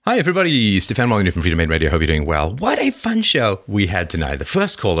Hi, everybody. Stefan Molyneux from Freedom Made Radio. Hope you're doing well. What a fun show we had tonight. The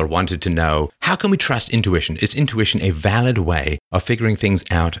first caller wanted to know, how can we trust intuition? Is intuition a valid way of figuring things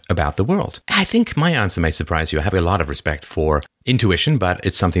out about the world? I think my answer may surprise you. I have a lot of respect for intuition, but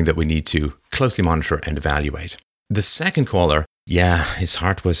it's something that we need to closely monitor and evaluate. The second caller, his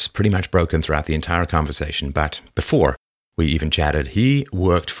heart was pretty much broken throughout the entire conversation. But before we even chatted, he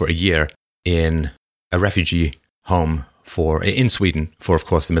worked for a year in a refugee home in Sweden for, of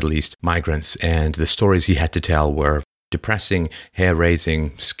course, the Middle East migrants. And the stories he had to tell were depressing,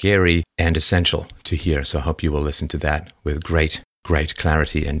 hair-raising, scary, and essential to hear. So I hope you will listen to that with great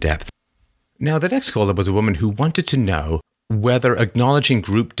clarity and depth. Now, the next caller was a woman who wanted to know whether acknowledging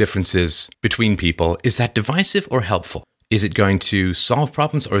group differences between people, is that divisive or helpful? Is it going to solve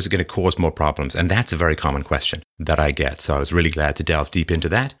problems or is it going to cause more problems? And that's a very common question that I get. So I was really glad to delve deep into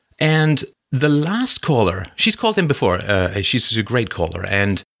that. And the last caller, she's called in before. She's a great caller.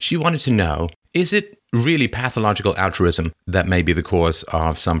 And she wanted to know, is it really pathological altruism that may be the cause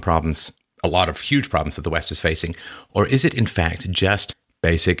of some problems, a lot of huge problems that the West is facing? Or is it, in fact, just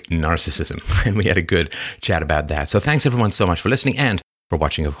basic narcissism? And we had a good chat about that. So thanks, everyone, so much for listening and for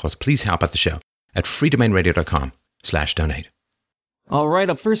watching. Of course, please help out the show at freedomainradio.com/donate. All right,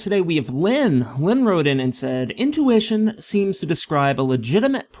 up first today we have Lynn. Lynn wrote in and said, intuition seems to describe a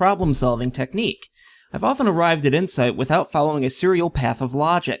legitimate problem-solving technique. I've often arrived at insight without following a serial path of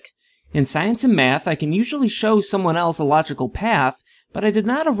logic. In science and math, I can usually show someone else a logical path, but I did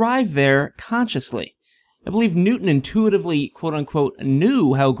not arrive there consciously. I believe Newton intuitively, quote-unquote,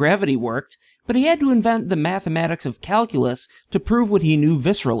 knew how gravity worked, but he had to invent the mathematics of calculus to prove what he knew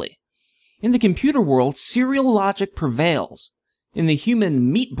viscerally. In the computer world, serial logic prevails. In the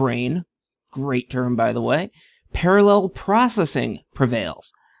human meat brain, great term by the way, parallel processing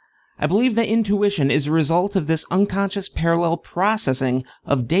prevails. I believe that intuition is a result of this unconscious parallel processing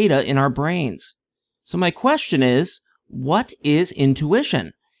of data in our brains. So my question is, what is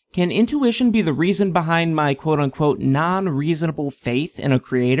intuition? Can intuition be the reason behind my quote-unquote non-reasonable faith in a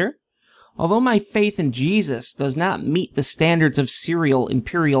creator? Although my faith in Jesus does not meet the standards of serial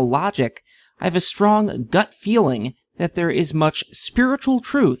imperial logic, I have a strong gut feeling that there is much spiritual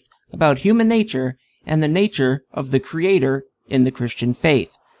truth about human nature and the nature of the Creator in the Christian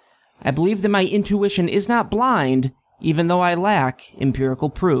faith. I believe that my intuition is not blind, even though I lack empirical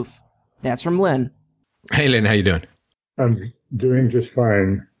proof. That's from Lynn. Hey, Lynn, how you doing? I'm doing just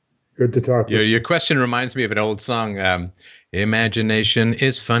fine. Good to talk to you. Your question reminds me of an old song. Imagination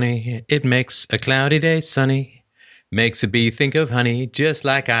is funny. It makes a cloudy day sunny. Makes a bee think of honey, just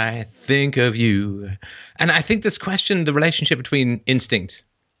like I think of you. And I think this question, the relationship between instinct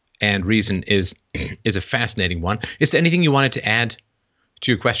and reason is a fascinating one. Is there anything you wanted to add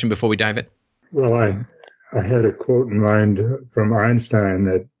to your question before we dive in? Well, I had a quote in mind from Einstein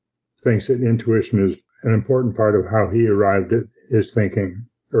that thinks that intuition is an important part of how he arrived at his thinking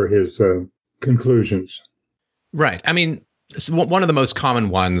or his conclusions. Right. I mean, so one of the most common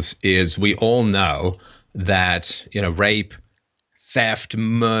ones is we all know that, rape, theft,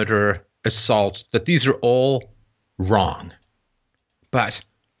 murder, assault, that these are all wrong. But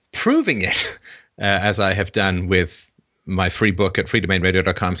proving it, as I have done with my free book at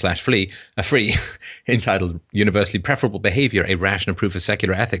freedomainradio.com/free, free, entitled Universally Preferable Behavior, A Rational Proof of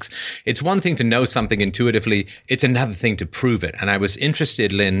Secular Ethics. It's one thing to know something intuitively. It's another thing to prove it. And I was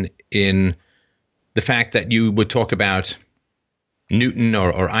interested, Lynn, in the fact that you would talk about Newton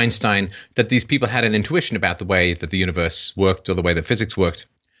or Einstein, that these people had an intuition about the way that the universe worked or the way that physics worked.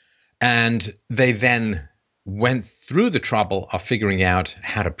 And they then went through the trouble of figuring out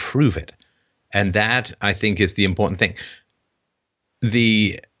how to prove it. And that, I think, is the important thing.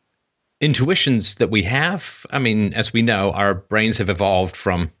 The intuitions that we have, I mean, as we know, our brains have evolved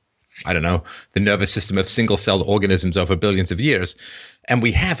from, the nervous system of single-celled organisms over billions of years. And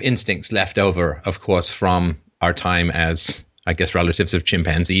we have instincts left over, of course, from our time as, relatives of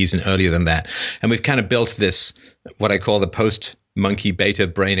chimpanzees and earlier than that. And we've kind of built this, what I call the post-monkey beta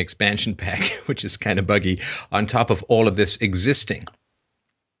brain expansion pack, which is kind of buggy, on top of all of this existing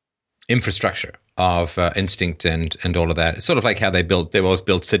infrastructure of instinct and all of that. It's sort of like how they always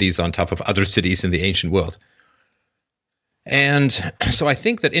built cities on top of other cities in the ancient world. And so I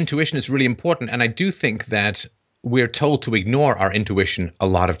think that intuition is really important. And I do think that we're told to ignore our intuition a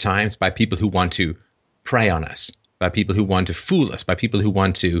lot of times by people who want to prey on us, by people who want to fool us, by people who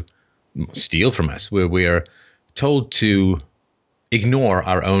want to steal from us. We're told to ignore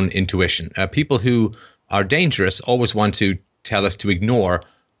our own intuition. People who are dangerous always want to tell us to ignore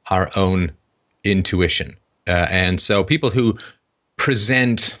our own intuition. And so people who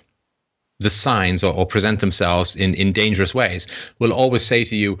present the signs or present themselves in dangerous ways will always say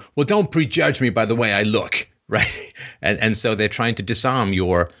to you, well, don't prejudge me by the way I look, right? And so they're trying to disarm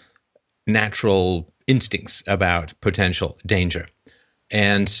your natural instincts about potential danger.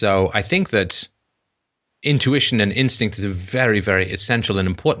 And so I think that intuition and instinct is a very, very essential and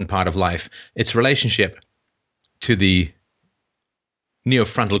important part of life. Its relationship to the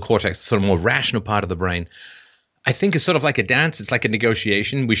neofrontal cortex, the sort of more rational part of the brain, I think is sort of like a dance. It's like a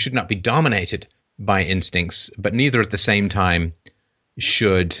negotiation. We should not be dominated by instincts, but neither at the same time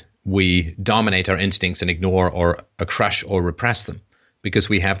should we dominate our instincts and ignore or crush or repress them, because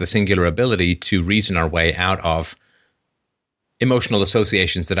we have the singular ability to reason our way out of emotional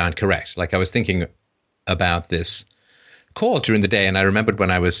associations that aren't correct. Like I was thinking about this call during the day, and I remembered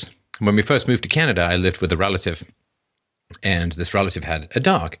when we first moved to Canada, I lived with a relative, and this relative had a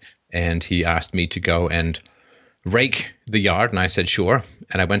dog, and he asked me to go and rake the yard, and I said, sure.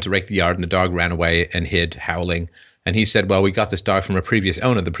 And I went to rake the yard, and the dog ran away and hid, howling. And he said, well, we got this dog from a previous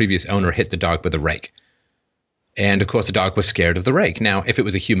owner. The previous owner hit the dog with a rake. And of course, the dog was scared of the rake. Now, if it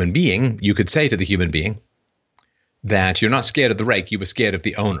was a human being, you could say to the human being that you're not scared of the rake, you were scared of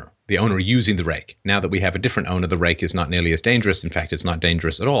the owner using the rake. Now that we have a different owner, the rake is not nearly as dangerous. In fact, it's not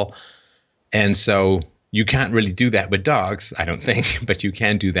dangerous at all. And so you can't really do that with dogs, I don't think, but you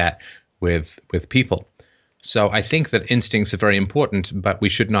can do that with people. So I think that instincts are very important, but we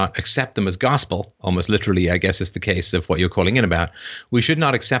should not accept them as gospel. Almost literally, I guess, is the case of what you're calling in about. We should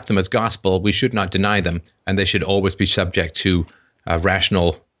not accept them as gospel. We should not deny them, and they should always be subject to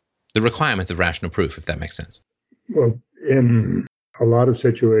the requirements of rational proof, if that makes sense. Well, in a lot of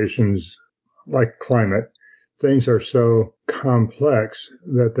situations, like climate, things are so complex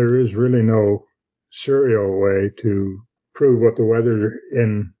that there is really no serial way to prove what the weather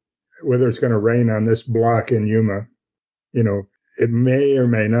whether it's going to rain on this block in Yuma. It may or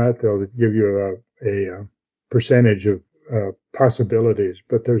may not. They'll give you a percentage of possibilities,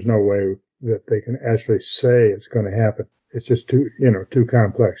 but there's no way that they can actually say it's going to happen. It's just too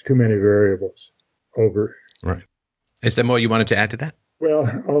complex, too many variables over. Right. Is there more you wanted to add to that? Well,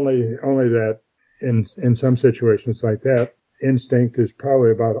 only that in some situations like that, instinct is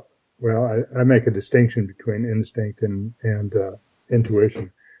probably about, I make a distinction between instinct and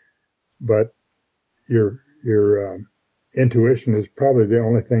intuition. But your intuition is probably the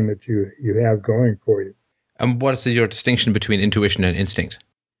only thing that you have going for you. And what is your distinction between intuition and instinct?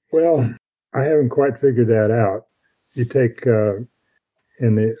 Well, I haven't quite figured that out. You take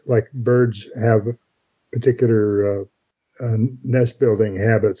like birds have particular nest building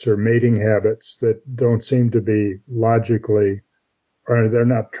habits or mating habits that don't seem to be logically, or they're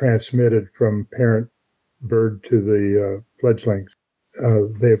not transmitted from parent bird to the fledglings.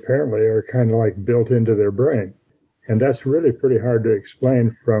 They apparently are kind of like built into their brain. And that's really pretty hard to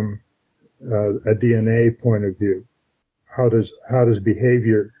explain from a DNA point of view. How does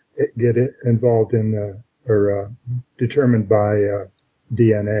behavior get involved in or determined by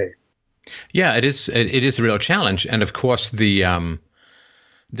DNA? Yeah, it is a real challenge. And of course, this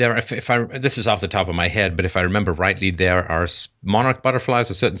is off the top of my head, but if I remember rightly, there are monarch butterflies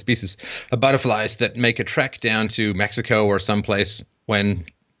or certain species of butterflies that make a trek down to Mexico or someplace when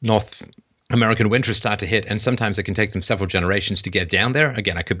North American winters start to hit, and sometimes it can take them several generations to get down there.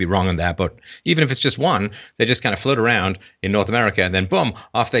 Again, I could be wrong on that, but even if it's just one, they just kind of float around in North America, and then boom,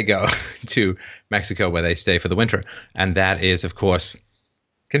 off they go to Mexico where they stay for the winter. And that is, of course,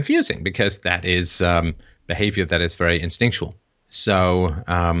 confusing because that is behavior that is very instinctual. So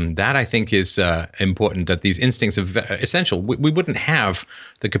that, I think, is important, that these instincts are essential. We wouldn't have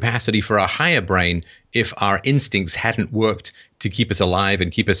the capacity for our higher brain if our instincts hadn't worked to keep us alive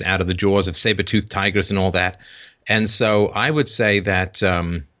and keep us out of the jaws of saber-toothed tigers and all that. And so I would say that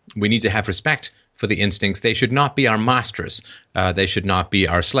we need to have respect for the instincts. They should not be our masters. They should not be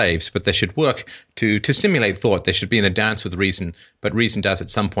our slaves, but they should work to stimulate thought. They should be in a dance with reason, but reason does at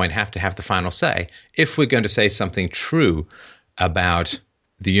some point have to have the final say. If we're going to say something true about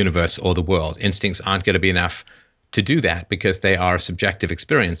the universe or the world, instincts aren't going to be enough to do that because they are subjective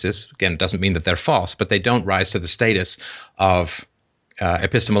experiences. Again, it doesn't mean that they're false, but they don't rise to the status of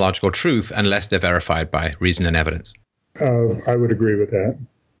epistemological truth unless they're verified by reason and evidence. I would agree with that.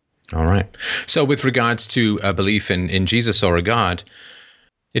 All right. So with regards to a belief in Jesus or a God,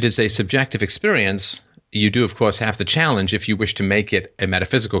 it is a subjective experience. You do, of course, have the challenge, if you wish to make it a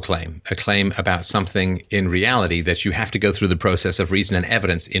metaphysical claim, a claim about something in reality, that you have to go through the process of reason and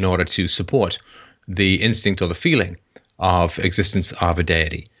evidence in order to support the instinct or the feeling of existence of a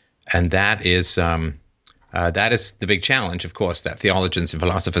deity. And that is the big challenge, of course, that theologians and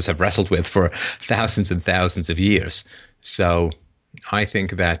philosophers have wrestled with for thousands and thousands of years. So I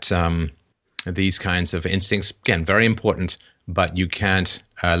think that these kinds of instincts. Again, very important, but you can't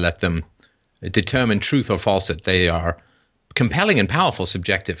let them determine truth or falsehood. They are compelling and powerful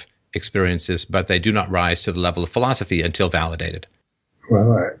subjective experiences, but they do not rise to the level of philosophy until validated.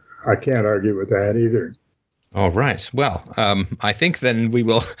 Well, I can't argue with that either. All right. Well, I think then we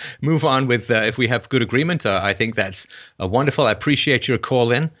will move on with, if we have good agreement, I think that's wonderful. I appreciate your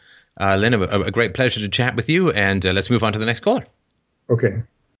call in. Lynn, a great pleasure to chat with you, and let's move on to the next caller. Okay.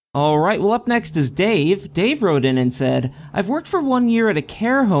 All right, well, up next is Dave. Dave wrote in and said, I've worked for 1 year at a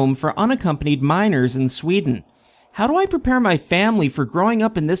care home for unaccompanied minors in Sweden. How do I prepare my family for growing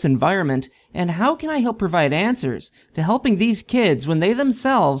up in this environment, and how can I help provide answers to helping these kids when they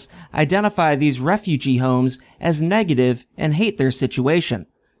themselves identify these refugee homes as negative and hate their situation?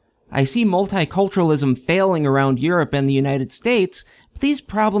 I see multiculturalism failing around Europe and the United States, but these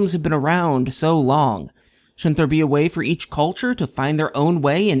problems have been around so long. Shouldn't there be a way for each culture to find their own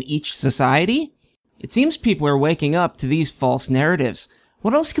way in each society? It seems people are waking up to these false narratives.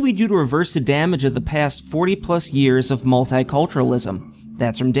 What else can we do to reverse the damage of the past 40-plus years of multiculturalism?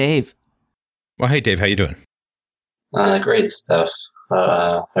 That's from Dave. Well, hey, Dave, how you doing? Great stuff.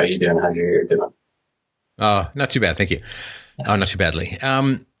 How are you doing? How's your year doing? Not too bad, thank you. Not too badly.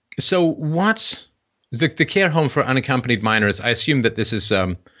 So what's the care home for unaccompanied minors? I assume that this is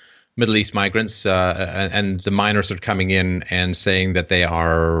Middle East migrants, and the minors are coming in and saying that they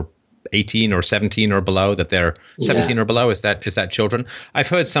are 18 or 17 or below, that they're 17 or below. Is that children? I've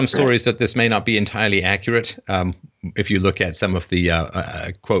heard some stories that this may not be entirely accurate if you look at some of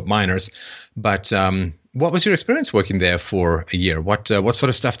the quote minors. But what was your experience working there for a year? What sort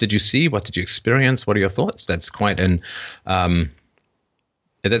of stuff did you see? What did you experience? What are your thoughts? That's quite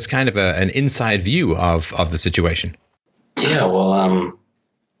that's kind of an inside view of the situation. Yeah, well,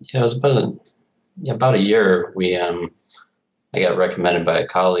 it was about a year. I got recommended by a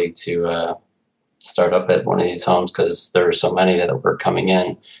colleague to start up at one of these homes because there were so many that were coming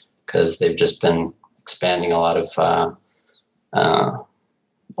in because they've just been expanding a lot of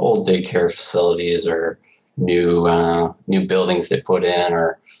old daycare facilities or new buildings they put in,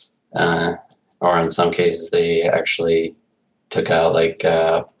 or in some cases they actually took out like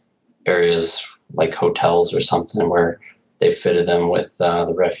areas like hotels or something where they fitted them with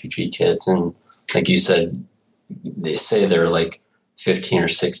the refugee kids. And like you said, they say they're like 15 or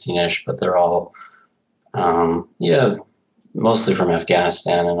 16-ish, but they're all, mostly from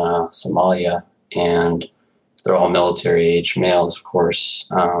Afghanistan and Somalia, and they're all military-age males, of course.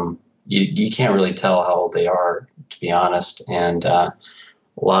 You can't really tell how old they are, to be honest, and a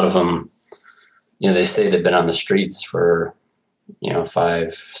lot of them, they say they've been on the streets for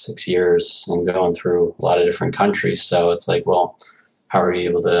 5-6 years and going through a lot of different countries. So it's like, well, how are you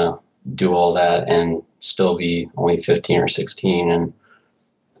able to do all that and still be only 15 or 16? And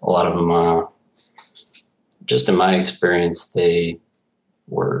a lot of them, just in my experience, they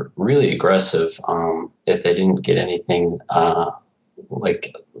were really aggressive. If they didn't get anything,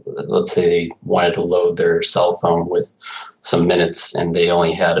 like let's say they wanted to load their cell phone with some minutes and they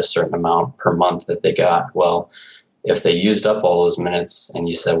only had a certain amount per month that they got. Well, if they used up all those minutes and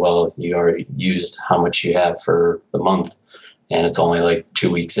you said, well, you already used how much you have for the month and it's only like 2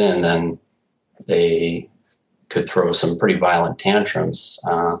 weeks in, then they could throw some pretty violent tantrums.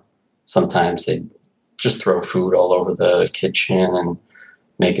 Sometimes they just throw food all over the kitchen and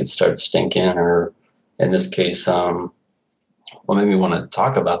make it start stinking. Or in this case, what made me want to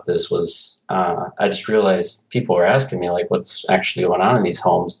talk about this was I just realized people were asking me, like, what's actually going on in these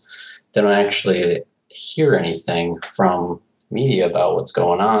homes. They don't actually hear anything from media about what's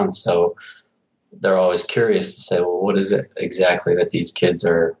going on. So they're always curious to say, well, what is it exactly that these kids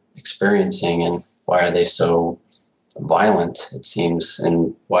are experiencing and why are they so violent, it seems,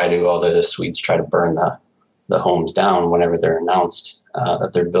 and why do all the Swedes try to burn the homes down whenever they're announced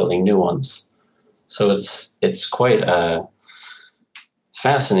that they're building new ones? So it's quite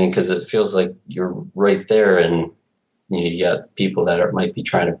fascinating because it feels like you're right there and you got people that might be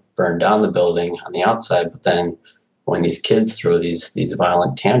trying to burn down the building on the outside, but then when these kids throw these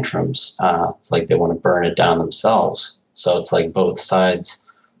violent tantrums, it's like they want to burn it down themselves. So it's like both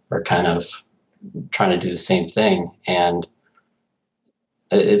sides are kind of trying to do the same thing. And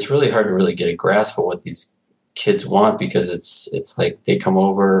it's really hard to really get a grasp of what these kids want because it's like they come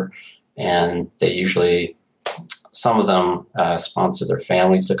over and they usually, some of them sponsor their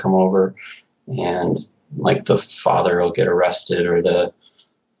families to come over, and like the father will get arrested or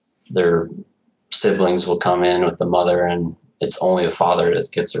their siblings will come in with the mother and it's only the father that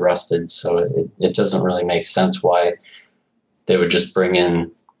gets arrested. So it doesn't really make sense why they would just bring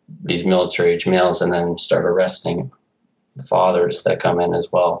in these military age males and then start arresting the fathers that come in as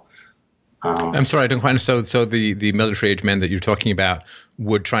well. I'm sorry, I don't quite understand. So the military age men that you're talking about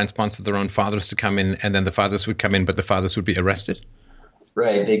would try and sponsor their own fathers to come in, and then the fathers would come in, but the fathers would be arrested?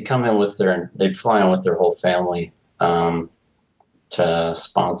 Right. They'd come in they'd fly in with their whole family to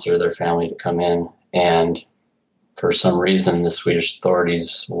sponsor their family to come in. And for some reason, the Swedish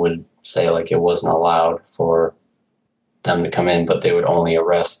authorities would say like it wasn't allowed for them to come in, but they would only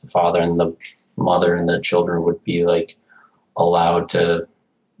arrest the father, and the mother and the children would be like allowed to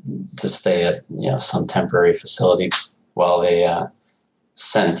stay at some temporary facility while they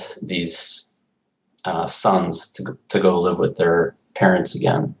sent these sons to go live with their parents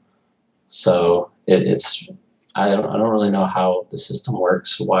again. So it's I don't really know how the system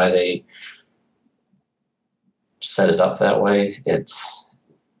works, why they set it up that way. It's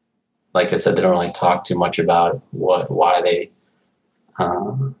like I said, they don't really talk too much about what they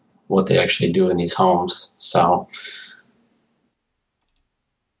actually do in these homes. So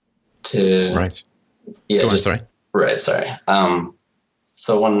right. Yeah. Sorry. Right. Sorry.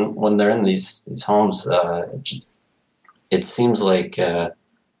 So when they're in these homes, it seems like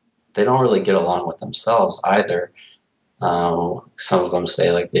they don't really get along with themselves either. Some of them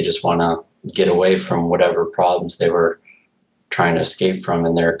say like they just want to get away from whatever problems they were trying to escape from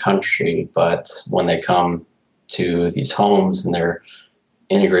in their country. But when they come to these homes and they're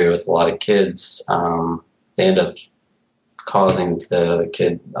integrated with a lot of kids, they end up causing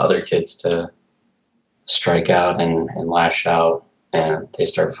the other kids to strike out and lash out, and they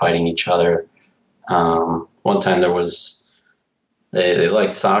start fighting each other. One time they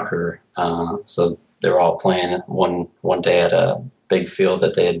liked soccer, so they were all playing one day at a big field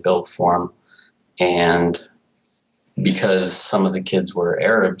that they had built for them. And because some of the kids were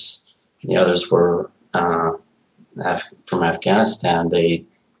Arabs, the others were from Afghanistan, a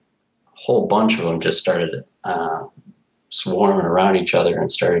whole bunch of them just started swarming around each other and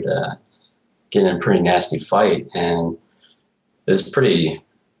started getting in a pretty nasty fight. And it was pretty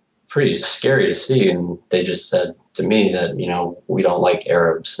scary to see. And they just said to me that, we don't like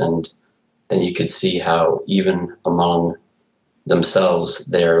Arabs. And then you could see how even among themselves,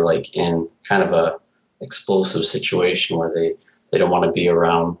 they're like in kind of a explosive situation where they don't want to be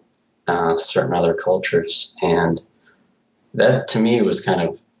around certain other cultures. And that to me was kind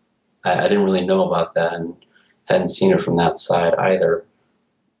of, I didn't really know about that and hadn't seen it from that side either.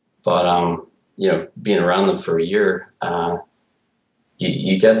 But, being around them for a year,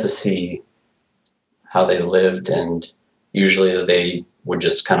 you get to see how they lived, and usually they would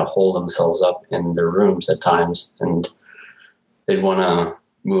just kind of hold themselves up in their rooms at times, and they'd want to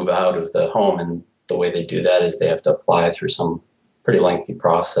move out of the home. And the way they do that is they have to apply through some pretty lengthy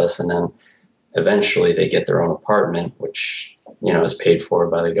process, and then eventually they get their own apartment, which, is paid for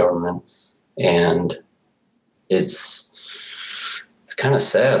by the government. And it's kind of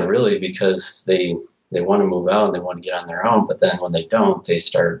sad, really, because they want to move out and they want to get on their own, but then when they don't, they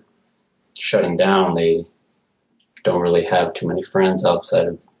start shutting down. They don't really have too many friends outside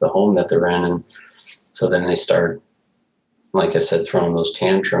of the home that they're in, and so then they start, like I said, throwing those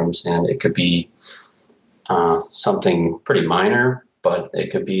tantrums. And it could be something pretty minor, but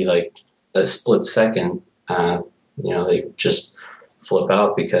it could be like a split second. They just flip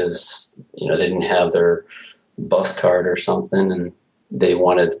out because they didn't have their bus card or something, and they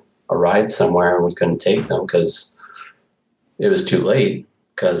wanted a ride somewhere, and we couldn't take them because it was too late.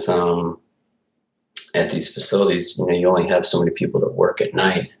 Because at these facilities, you only have so many people that work at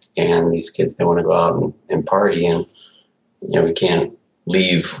night, and these kids, they want to go out and party, and we can't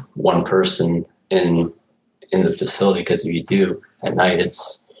leave one person in the facility, because if you do at night,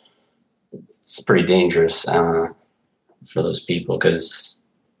 it's pretty dangerous for those people, because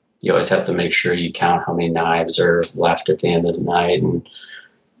you always have to make sure you count how many knives are left at the end of the night. And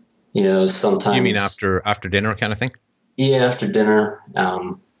sometimes. You mean after dinner kind of thing? Yeah, after dinner.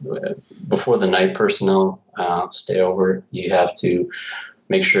 Before the night personnel stay over, you have to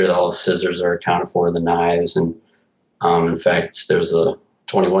make sure that all the scissors are accounted for, the knives. And in fact, there was a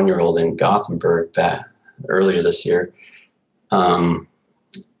 21-year-old in Gothenburg earlier this year.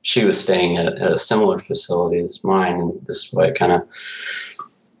 She was staying at a similar facility as mine, and this is why it kind of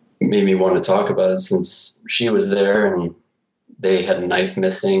made me want to talk about it, since she was there and they had a knife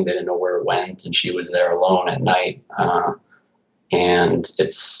missing. They didn't know where it went, and she was there alone at night. And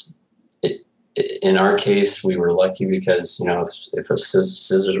in our case, we were lucky because, if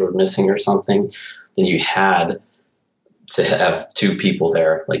scissors were missing or something, then you had to have two people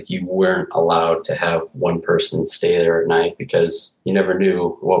there. Like, you weren't allowed to have one person stay there at night, because you never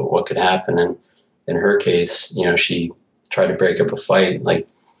knew what could happen. And in her case, she tried to break up a fight, like,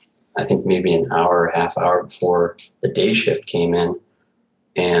 I think maybe an hour or half hour before the day shift came in.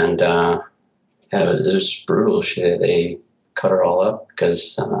 And it was just brutal shit. They cut her all up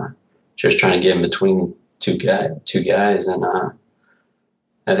because she was trying to get in between two guys, and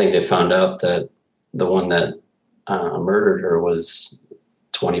I think they found out that the one that murdered her was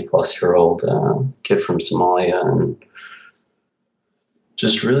 20-plus-year-old kid from Somalia, and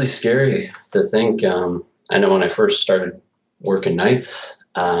just really scary to think. I know when I first started working nights,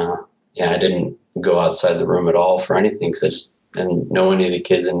 I didn't go outside the room at all for anything because I just didn't know any of the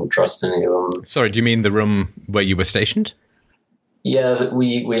kids and trust any of them. Sorry, do you mean the room where you were stationed? Yeah,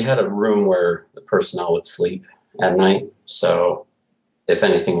 we had a room where the personnel would sleep at night. So if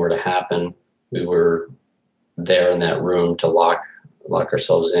anything were to happen, we were there in that room to lock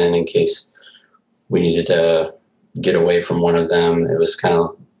ourselves in case we needed to get away from one of them. It was kind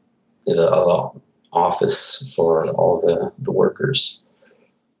of the office for all the workers.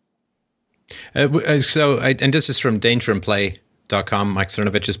 And this is from dangerandplay.com, Mike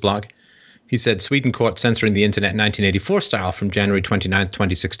Cernovich's blog. He said, Sweden caught censoring the internet 1984 style from January 29th,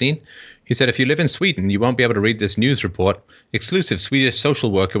 2016. He said, if you live in Sweden, you won't be able to read this news report. Exclusive Swedish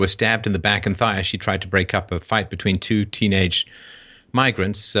social worker was stabbed in the back and thigh as she tried to break up a fight between two teenage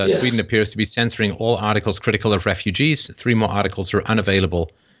migrants. Yes. Sweden appears to be censoring all articles critical of refugees. 3 more articles are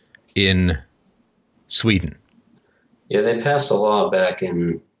unavailable in Sweden. Yeah, they passed a law back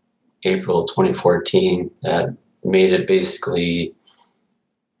in April 2014 that made it basically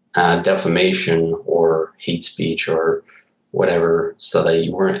defamation or hate speech or whatever, so that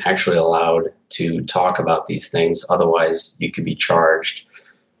you weren't actually allowed to talk about these things. Otherwise, you could be charged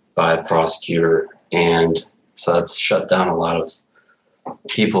by a prosecutor. And so that's shut down a lot of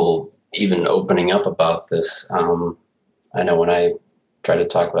people even opening up about this. I know when I try to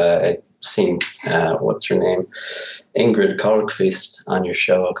talk about it, I've seen, what's her name? Ingrid Carlqvist on your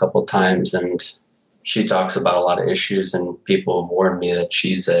show a couple times, and she talks about a lot of issues, and people have warned me that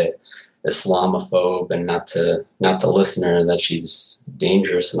she's a Islamophobe and not to listen to her, that she's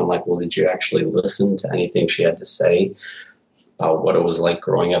dangerous. And I'm like, well, did you actually listen to anything she had to say about what it was like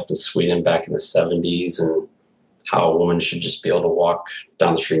growing up in Sweden back in the 70s and how a woman should just be able to walk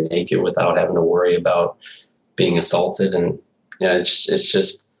down the street naked without having to worry about being assaulted? And it's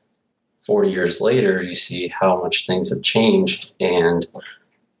just 40 years later, you see how much things have changed, and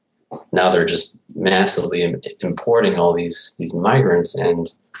now they're just massively importing all these migrants,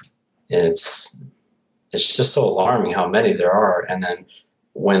 and it's just so alarming how many there are. And then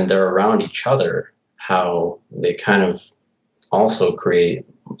when they're around each other, how they kind of also create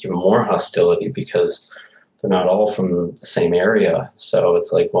even more hostility because they're not all from the same area. So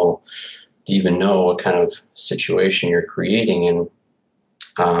it's like, well, do you even know what kind of situation you're creating? And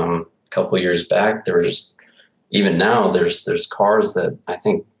a couple of years back, there were just, even now, there's cars that I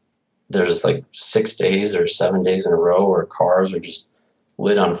think there's like 6 days or 7 days in a row where cars are just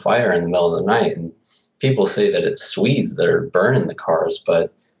lit on fire in the middle of the night. And people say that it's Swedes that are burning the cars,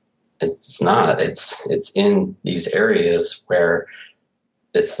 but it's not. It's in these areas where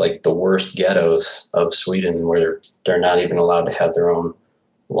it's like the worst ghettos of Sweden, where they're not even allowed to have their own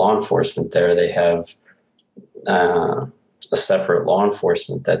law enforcement there. They have a separate law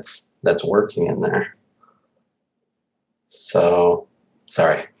enforcement that's working in there. So,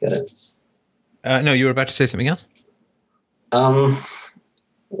 sorry, get it? No, you were about to say something else?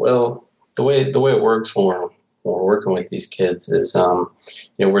 Well, the way it works when we're working with these kids is,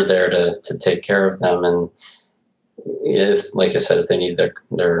 we're there to take care of them. And if, like I said, if they need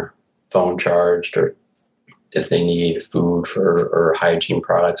their phone charged, or if they need food or hygiene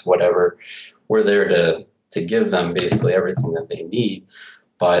products, whatever, we're there to give them basically everything that they need.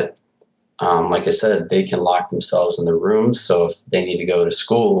 But like I said, they can lock themselves in their rooms. So if they need to go to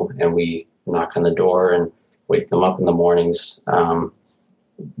school and we knock on the door and wake them up in the mornings,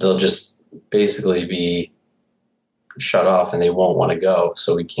 they'll just basically be shut off and they won't want to go.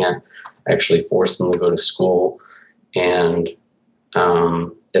 So we can't actually force them to go to school. And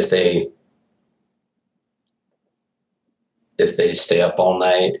if they stay up all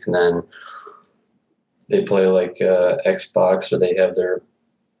night and then they play like Xbox, or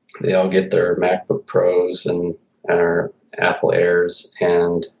they all get their MacBook Pros and our Apple Airs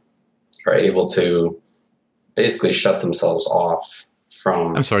and are able to basically shut themselves off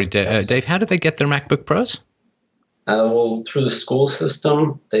from... I'm sorry, Dave, how did they get their MacBook Pros? Well, through the school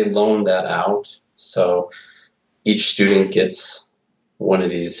system, they loan that out. So each student gets one of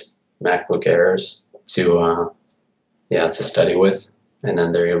these MacBook Airs to study with, and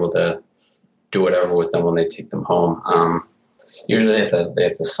then they're able to do whatever with them when they take them home. Usually they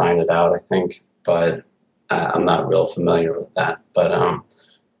have to sign it out, I think, but I'm not real familiar with that.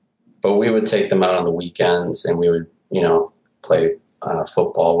 But we would take them out on the weekends and we would, play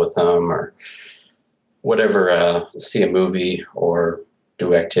football with them or whatever, see a movie or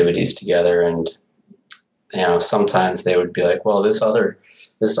do activities together. And, sometimes they would be like, well, this other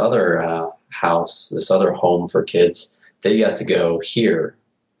house, this other home for kids, they got to go here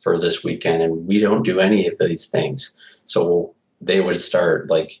for this weekend, and we don't do any of these things. So they would start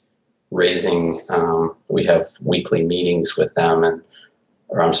like raising, we have weekly meetings with them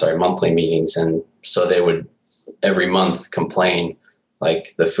monthly meetings. And so they would every month complain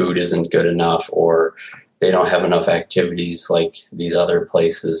like the food isn't good enough, or they don't have enough activities like these other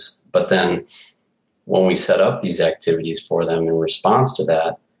places. But then when we set up these activities for them in response to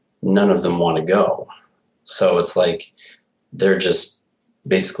that, none of them want to go. So it's like they're just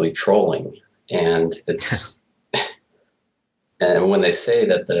basically trolling. And it's and when they say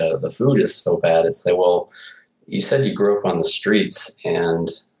that the food is so bad, it's like, well, you said you grew up on the streets and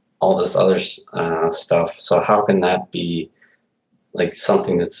all this other stuff. So how can that be like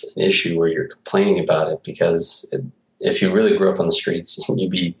something that's an issue where you're complaining about it? Because if you really grew up on the streets,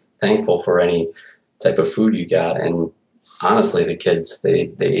 you'd be thankful for any type of food you got. And honestly, the kids,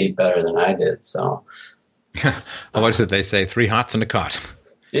 they ate better than I did. So what is it they say? 3 hearts and a cot.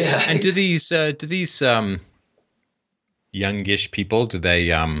 Yeah. And do these youngish people,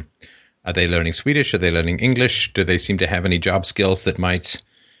 are they learning Swedish? Are they learning English? Do they seem to have any job skills that might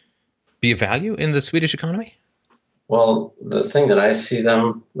be of value in the Swedish economy? Well, the thing that I see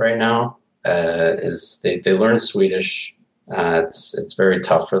them right now is they learn Swedish. It's very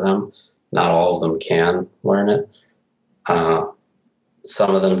tough for them. Not all of them can learn it.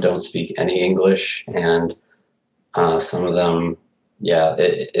 Some of them don't speak any English, and some of them,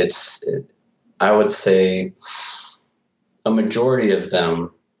 I would say a majority of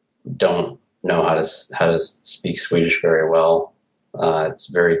them don't know how to speak Swedish very well. It's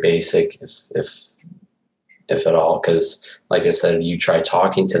very basic, if at all, because like I said, you try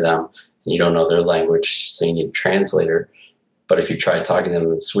talking to them and you don't know their language, so you need a translator. But if you try talking to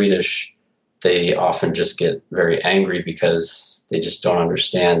them in Swedish, they often just get very angry because they just don't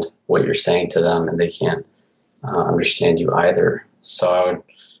understand what you're saying to them, and they can't understand you either. So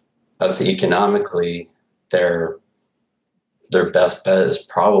I would say economically, their best bet is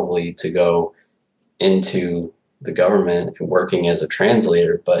probably to go into the government and working as a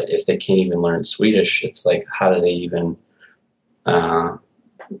translator. But if they can't even learn Swedish, it's like, how do they even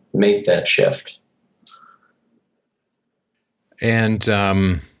make that shift? And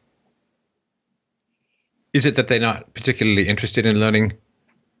is it that they're not particularly interested in learning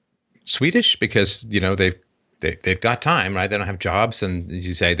Swedish because, they've got time, right? They don't have jobs, and as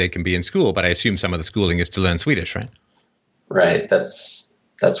you say, they can be in school, but I assume some of the schooling is to learn Swedish, right? Right. That's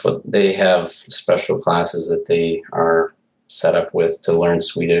what they have, special classes that they are set up with to learn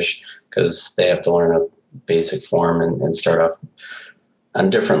Swedish, because they have to learn a basic form and start off on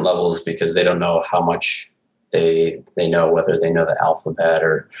different levels, because they don't know how much they know, whether they know the alphabet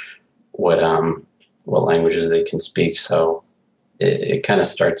or what languages they can speak. So it kind of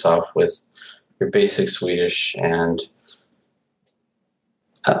starts off with your basic Swedish, and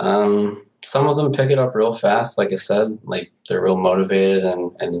some of them pick it up real fast. Like I said, like they're real motivated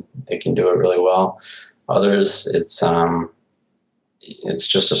and they can do it really well. Others, it's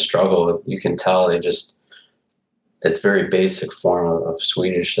just a struggle. You can tell it's very basic form of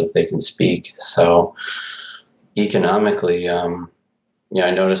Swedish that they can speak. So economically, I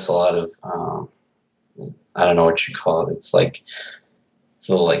noticed a lot of, I don't know what you call it. It's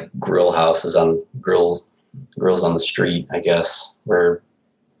little like grill houses on grills on the street, I guess, where,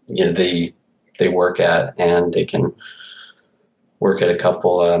 they work at, and they can work at a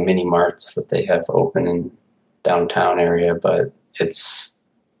couple mini marts that they have open in downtown area, but it's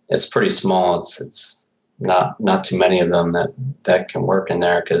pretty small. It's not too many of them that can work in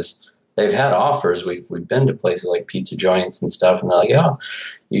there, because they've had offers. We've been to places like pizza joints and stuff, and they're like, "Oh,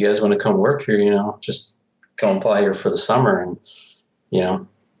 you guys want to come work here? Just come apply here for the summer and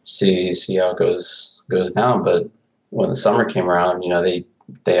see how it goes down." But when the summer came around,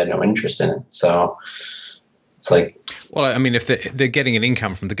 they had no interest in it. So it's like, well, I mean, if they're getting an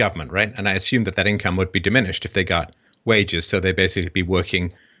income from the government, right? And I assume that income would be diminished if they got wages. So they basically be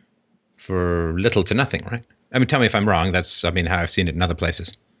working for little to nothing, right? I mean, tell me if I'm wrong. That's, how I've seen it in other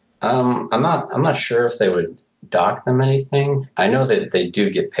places. I'm not sure if they would dock them anything. I know that they do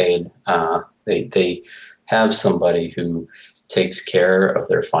get paid. They have somebody who takes care of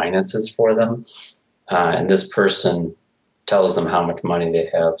their finances for them. And this person tells them how much money they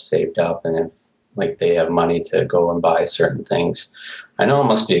have saved up, and if they have money to go and buy certain things. I know it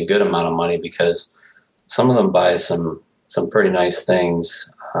must be a good amount of money, because some of them buy some pretty nice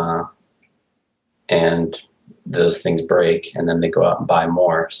things, and those things break, and then they go out and buy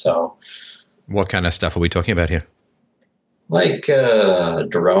more. So What kind of stuff are we talking about here? Like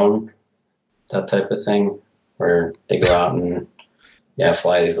drone, that type of thing, where they go out and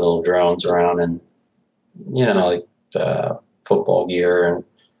fly these little drones around, and like football gear and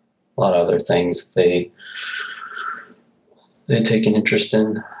a lot of other things they take an interest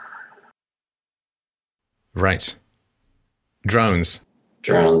in. Right. Drones,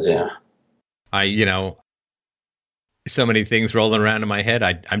 yeah. So many things rolling around in my head.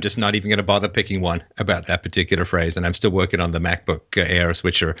 I'm just not even going to bother picking one about that particular phrase. And I'm still working on the MacBook Airs,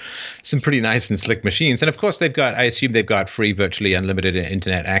 which are some pretty nice and slick machines. And of course, I assume they've got free, virtually unlimited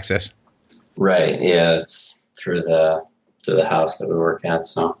internet access. Right. Yeah. It's through the house that we work at.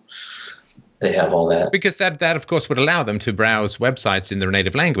 So they have all that. Because that of course, would allow them to browse websites in their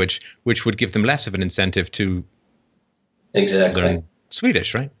native language, which would give them less of an incentive to learn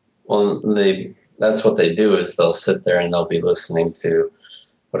Swedish, right? Well, that's what they do is they'll sit there and they'll be listening to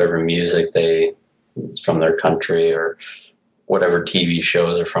whatever music it's from their country, or whatever TV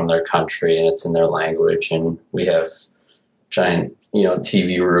shows are from their country, and it's in their language. And we have giant,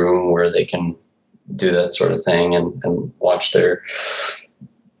 TV room where they can do that sort of thing and watch their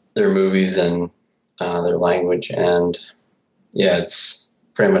movies in their language. And it's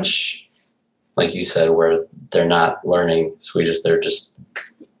pretty much like you said, where they're not learning Swedish, they're just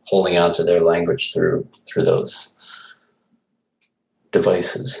holding on to their language through those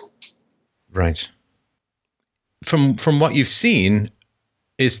devices. Right. From what you've seen,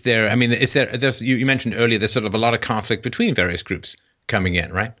 you mentioned earlier there's sort of a lot of conflict between various groups coming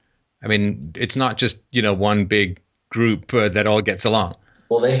in, right? I mean, it's not just, one big group that all gets along.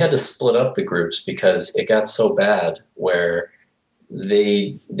 Well, they had to split up the groups because it got so bad where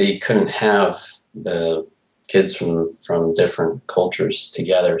they couldn't have the kids from different cultures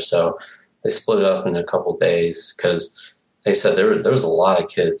together. So they split it up in a couple days because they said there was a lot of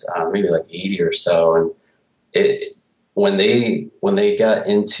kids, maybe like 80 or so. And when they got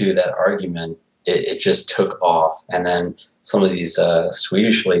into that argument, it just took off. And then some of these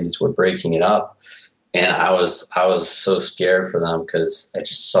Swedish ladies were breaking it up. And I was so scared for them because I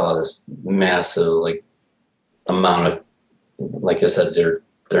just saw this massive amount of, like I said,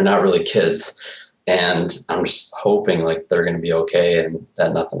 they're not really kids. And I'm just hoping they're going to be okay and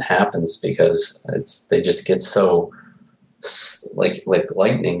that nothing happens, because they just get so like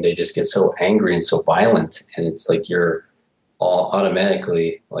lightning. They just get so angry and so violent, and it's like you're all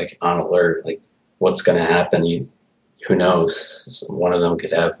automatically on alert. What's going to happen? Who knows? One of them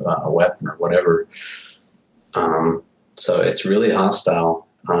could have a weapon or whatever. So it's really hostile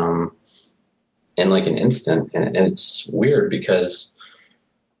in an instant, and it's weird because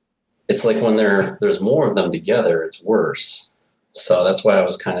it's like when there's more of them together, it's worse. So that's why I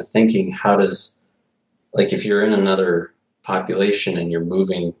was kind of thinking, how does, if you're in another population and you're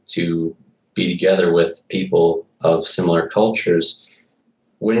moving to be together with people of similar cultures,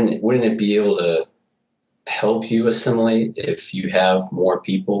 wouldn't it be able to help you assimilate if you have more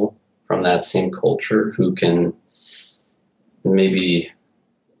people from that same culture who can maybe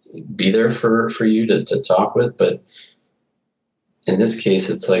be there for you to talk with? But in this case,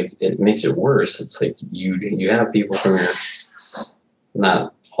 it's it makes it worse. It's you have people from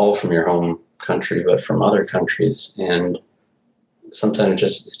not all from your home country, but from other countries, and sometimes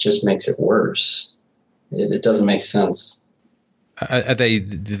it just makes it worse. It doesn't make sense.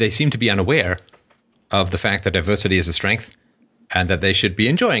 They seem to be unaware of the fact that diversity is a strength, and that they should be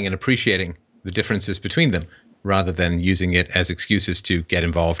enjoying and appreciating the differences between them, rather than using it as excuses to get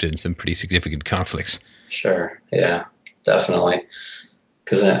involved in some pretty significant conflicts. Sure. Yeah. Definitely,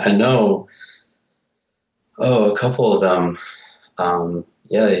 because I know, a couple of them,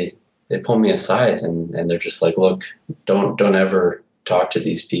 they pull me aside and they're just like, look, don't ever talk to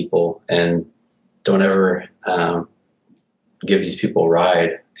these people, and don't ever give these people a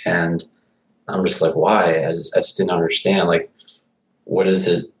ride. And I'm just like, why? I just didn't understand. What is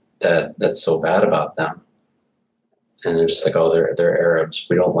it that's so bad about them? And they're just like, oh, they're Arabs.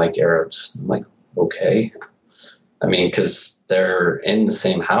 We don't like Arabs. I'm like, okay. I mean, because they're in the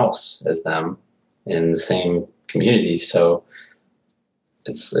same house as them, in the same community. So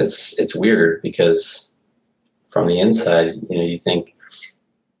it's weird, because from the inside, you think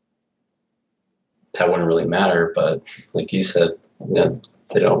that wouldn't really matter. But like you said,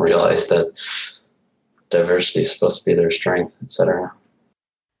 they don't realize that diversity is supposed to be their strength, etc.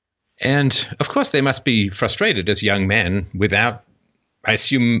 And of course, they must be frustrated as young men without, I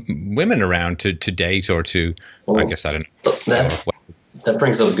assume, women around to date or to, I guess, I don't know. That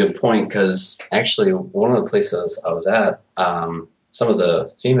brings up a good point, because actually one of the places I was at, some of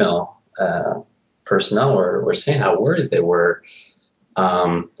the female personnel were saying how worried they were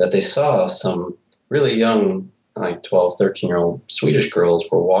that they saw some really young, like 12, 13-year-old Swedish girls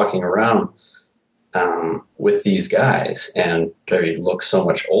were walking around with these guys, and they looked so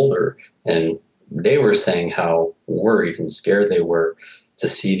much older. And they were saying how worried and scared they were to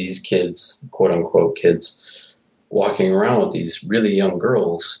see these kids, quote unquote kids, walking around with these really young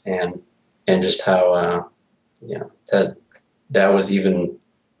girls, and just how that was even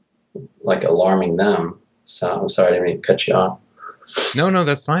like alarming them. So I'm sorry, I didn't mean to cut you off. No,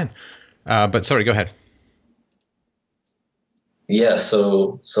 that's fine. But sorry, go ahead. Yeah,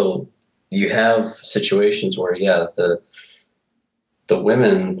 so you have situations where, the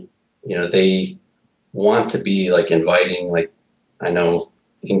women, they want to be like inviting. Like, I know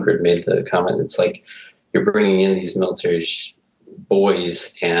Ingrid made the comment. It's like you're bringing in these military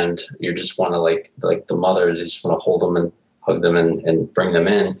boys, and you just want to like the mother, they just want to hold them and hug them and bring them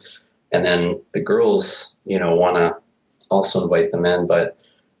in, and then the girls, want to also invite them in, but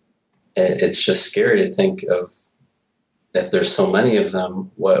it's just scary to think of, if there's so many of them,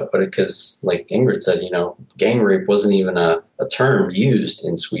 because like Ingrid said, gang rape wasn't even a term used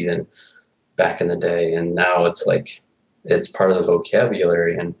in Sweden back in the day. And now it's like, it's part of the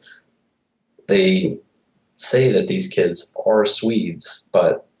vocabulary. And they say that these kids are Swedes,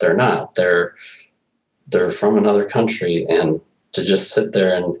 but they're not. They're from another country. And to just sit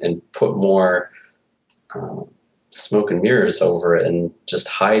there and put more smoke and mirrors over it and just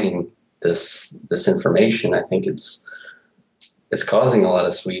hiding this information, I think it's causing a lot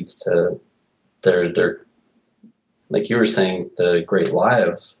of Swedes to, they're like you were saying, the great lie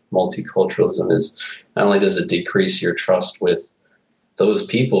of multiculturalism is not only does it decrease your trust with those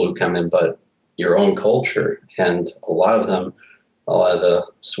people who come in, but your own culture. And a lot of the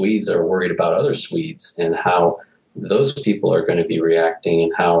Swedes are worried about other Swedes and how those people are going to be reacting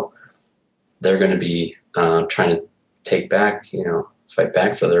and how they're going to be trying to take back, fight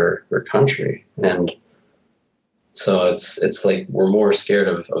back for their country. And so it's like we're more scared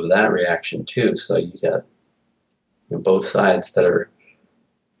of that reaction too. So you got both sides that are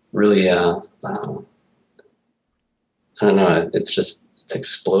really, I don't know. It's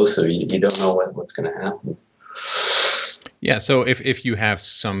explosive. You don't know what's going to happen. Yeah. So if you have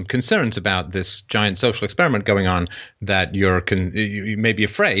some concerns about this giant social experiment going on, that you may be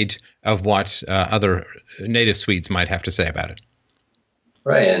afraid of what other native Swedes might have to say about it.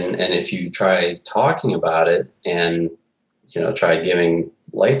 Right. And if you try talking about it and, try giving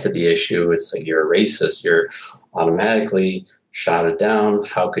light to the issue, it's like you're a racist. You're automatically shouted down.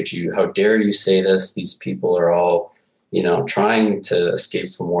 How dare you say this? These people are all, trying to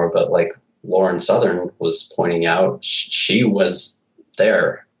escape from war. But like Lauren Southern was pointing out, she was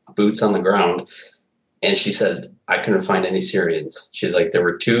there, boots on the ground. And she said, I couldn't find any Syrians. She's like, there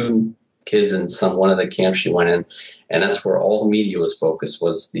were 2 kids in one of the camps she went in, and that's where all the media was focused,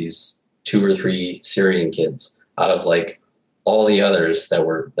 was these 2 or 3 Syrian kids out of like all the others that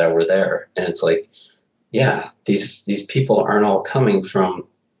were there. And it's like, yeah, these people aren't all coming from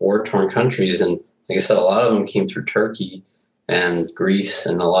war-torn countries. And like I said, a lot of them came through Turkey and Greece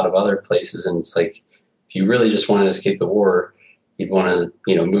and a lot of other places. And it's like, if you really just wanted to escape the war, you'd want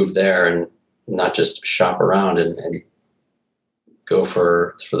to, move there and not just shop around and go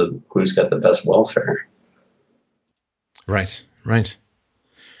for the who's got the best welfare. Right.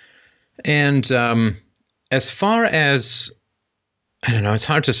 And as far as, I don't know, it's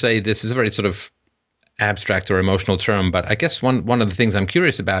hard to say, this is a very sort of abstract or emotional term, but I guess one of the things I'm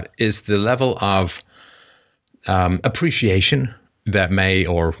curious about is the level of appreciation that may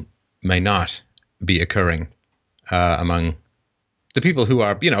or may not be occurring among the people who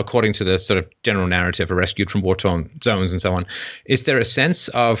are, according to the sort of general narrative, are rescued from war-torn zones and so on. Is there a sense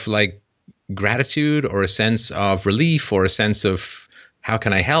of like gratitude or a sense of relief or a sense of how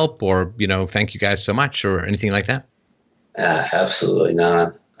can I help or, thank you guys so much or anything like that? Absolutely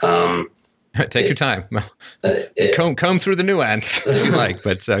not. Take your time. Comb through the nuance if you like,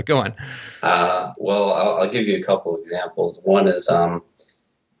 but go on. Well, I'll give you a couple examples. One is,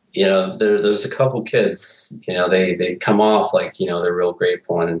 there's a couple kids, they come off like, they're real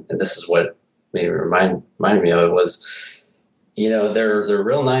grateful. And this is what maybe reminded me of it was, they're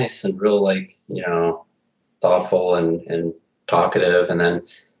real nice and real like, thoughtful and talkative. And then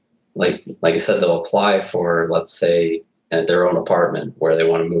like I said, they'll apply for, let's say, at their own apartment where they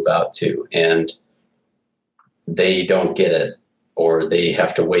want to move out to, and they don't get it, or they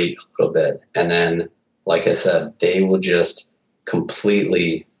have to wait a little bit. And then, like I said, they will just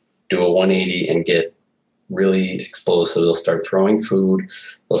completely do a 180 and get really explosive. They'll start throwing food.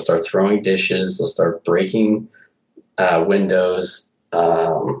 They'll start throwing dishes. They'll start breaking windows.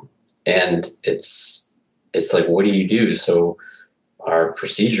 And it's like, what do you do? So our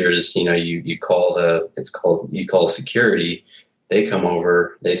procedures, you call you call security, they come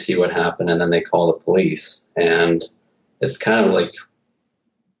over, they see what happened, and then they call the police. And it's kind of like,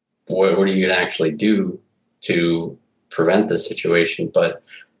 what are you going to actually do to prevent this situation? But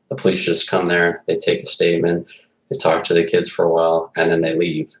the police just come there, they take a statement, they talk to the kids for a while, and then they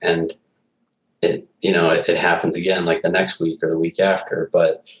leave. And it happens again like the next week or the week after.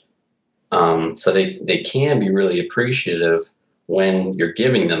 But so they can be really appreciative when you're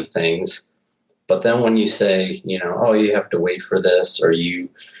giving them things. But then when you say, oh, you have to wait for this, or even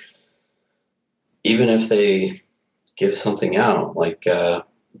if they give something out, like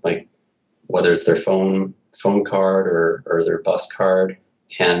whether it's their phone card or their bus card,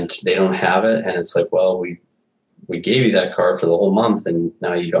 and they don't have it, and it's like, well, we gave you that card for the whole month, and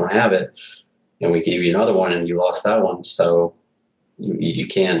now you don't have it, and we gave you another one, and you lost that one, so we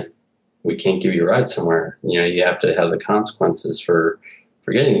can't give you a ride somewhere. You have to have the consequences for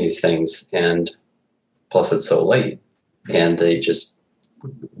getting these things, and plus it's so late, and they just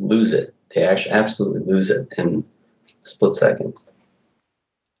lose it. They actually absolutely lose it in a split second.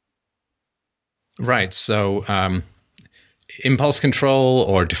 Right. So impulse control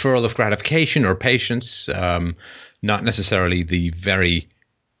or deferral of gratification or patience, not necessarily the very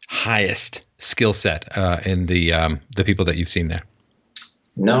highest skill set in the people that you've seen there.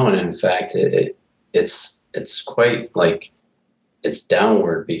 No, and in fact, it's quite like it's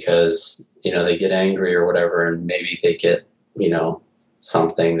downward, because they get angry or whatever, and maybe they get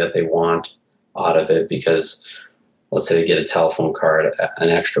something that they want out of it, because let's say they get a telephone card, an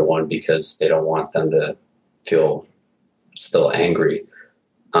extra one, because they don't want them to feel still angry.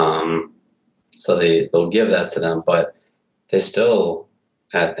 So they'll give that to them, but they still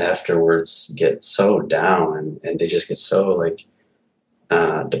afterwards get so down, and they just get so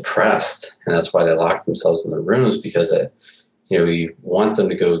depressed. And that's why they lock themselves in their rooms, because you want them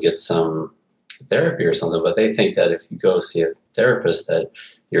to go get some therapy or something, but they think that if you go see a therapist that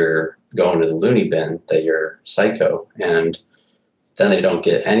you're going to the loony bin, that you're psycho, and then they don't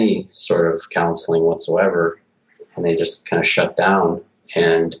get any sort of counseling whatsoever, and they just kind of shut down.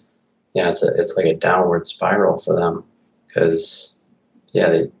 And it's like a downward spiral for them, because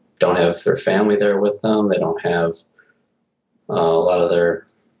they don't have their family there with them, they don't have a lot of their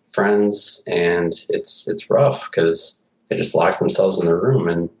friends, and it's rough because they just lock themselves in their room,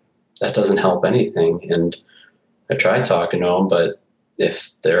 and that doesn't help anything. And I try talking to them, but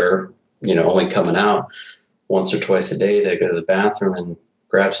if they're only coming out once or twice a day to go to the bathroom and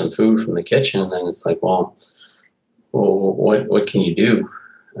grab some food from the kitchen, then it's like, well, what can you do?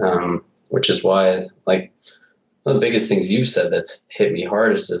 Which is why, one of the biggest things you've said that's hit me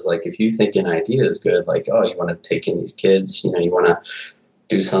hardest is if you think an idea is good, oh, you want to take in these kids, you want to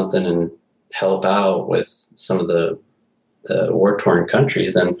do something and help out with some of the war-torn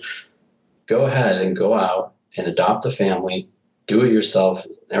countries, then go ahead and go out and adopt a family, do it yourself,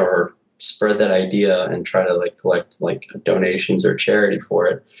 or spread that idea and try to collect donations or charity for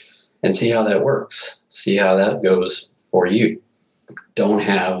it, and see how that works. See how that goes for you. Don't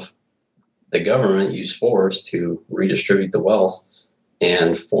have the government use force to redistribute the wealth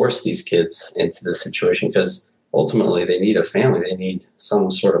and force these kids into this situation, because ultimately they need a family. They need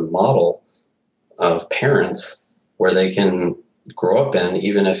some sort of model of parents where they can grow up in,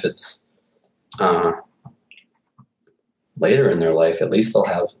 even if it's later in their life. At least they'll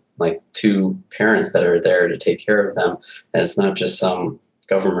have two parents that are there to take care of them, and it's not just some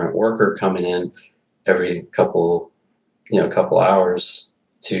government worker coming in every couple hours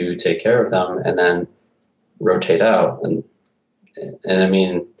to take care of them and then rotate out. And I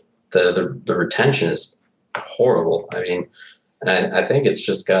mean, the retention is horrible. I mean, and I think it's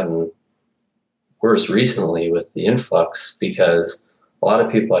just gotten worse recently with the influx, because a lot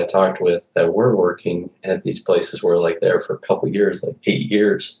of people I talked with that were working at these places were there for a couple of years, 8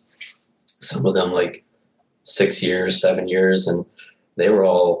 years, some of them 6 years, 7 years, and they were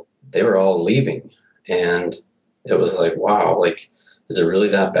all leaving. And it was wow, is it really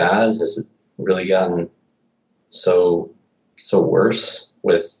that bad? Has it really gotten so worse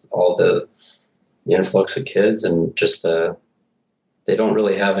with all the influx of kids, and just they don't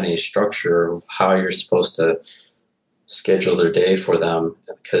really have any structure of how you're supposed to schedule their day for them?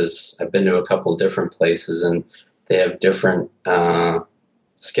 Because I've been to a couple of different places, and they have different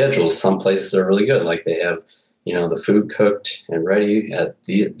schedules. Some places are really good. They have, the food cooked and ready at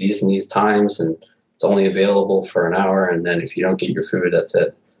these and these times, and it's only available for an hour. And then if you don't get your food, that's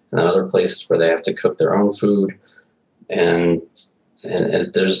it. And other places where they have to cook their own food, and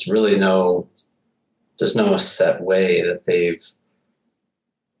there's really no set way that they've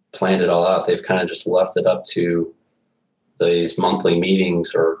planned it all out. They've kind of just left it up to these monthly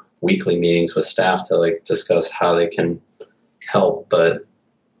meetings or weekly meetings with staff to like discuss how they can help. But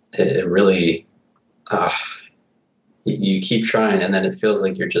it really, you keep trying, and then it feels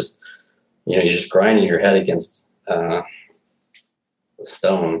like you're just grinding your head against the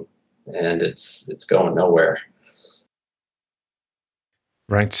stone, and it's going nowhere.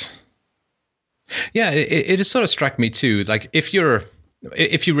 Right. Yeah, it has sort of struck me too. Like if you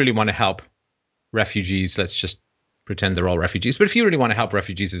really want to help refugees, let's just pretend they're all refugees. But if you really want to help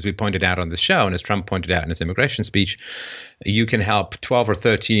refugees, as we pointed out on the show, and as Trump pointed out in his immigration speech, you can help 12 or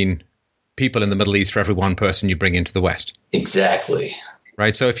 13 people in the Middle East for every one person you bring into the West. Exactly.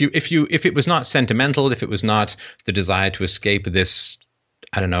 Right. So if it was not sentimental, if it was not the desire to escape this,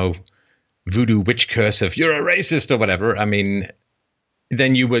 I don't know, voodoo witch curse of you're a racist or whatever, I mean,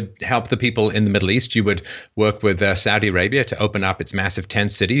 then you would help the people in the Middle East. You would work with Saudi Arabia to open up its massive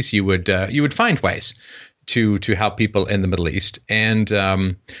tent cities. You would find ways to help people in the Middle East, and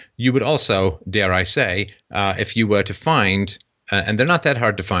you would also, dare I say, if you were to find, and they're not that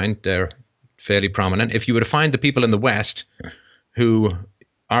hard to find, they're fairly prominent. If you were to find the people in the West who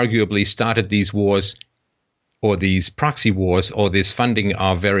arguably started these wars, or these proxy wars, or this funding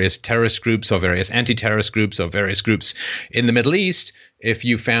of various terrorist groups or various anti-terrorist groups or various groups in the Middle East, if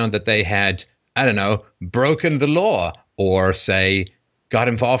you found that they had, I don't know, broken the law or, say, got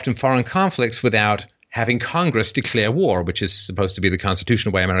involved in foreign conflicts without having Congress declare war, which is supposed to be the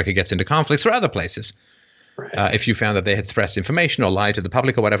constitutional way America gets into conflicts or other places. Right. If you found that they had suppressed information or lied to the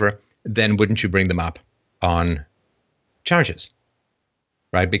public or whatever, then wouldn't you bring them up on charges?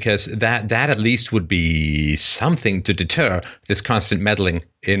 Right, because that at least would be something to deter this constant meddling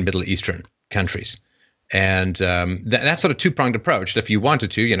in Middle Eastern countries. And that sort of two-pronged approach, if you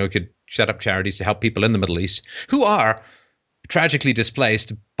wanted to, you could set up charities to help people in the Middle East who are tragically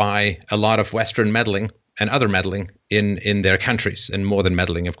displaced by a lot of Western meddling and other meddling in their countries. And more than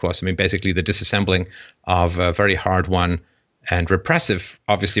meddling, of course. I mean, basically the disassembling of a very hard-won and repressive,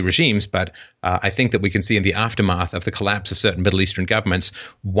 obviously, regimes. But I think that we can see in the aftermath of the collapse of certain Middle Eastern governments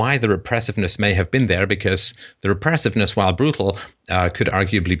why the repressiveness may have been there, because the repressiveness, while brutal, could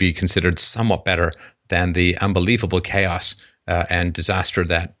arguably be considered somewhat better than the unbelievable chaos and disaster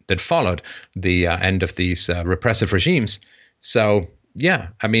that followed the end of these repressive regimes. So, yeah,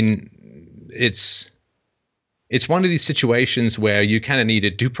 I mean, it's one of these situations where you kind of need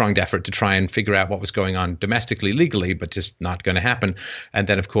a two-pronged effort to try and figure out what was going on domestically, legally, but just not going to happen. And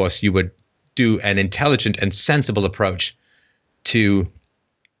then, of course, you would do an intelligent and sensible approach to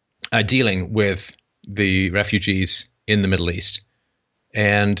dealing with the refugees in the Middle East.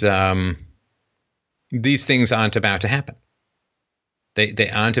 And these things aren't about to happen. They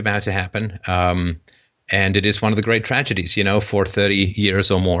aren't about to happen. And it is one of the great tragedies, for 30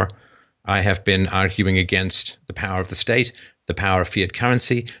 years or more. I have been arguing against the power of the state, the power of fiat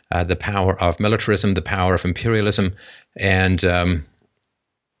currency, the power of militarism, the power of imperialism. And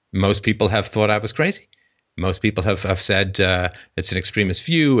most people have thought I was crazy. Most people have said it's an extremist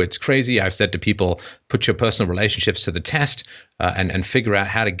view, it's crazy. I've said to people, put your personal relationships to the test and figure out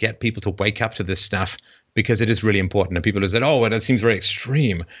how to get people to wake up to this stuff, because it is really important. And people have said, "Oh, that seems very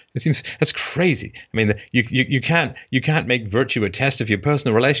extreme. That's crazy." I mean, you can't make virtue a test of your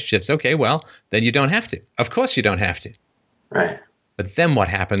personal relationships. Okay, well, then you don't have to. Of course, you don't have to. Right. But then what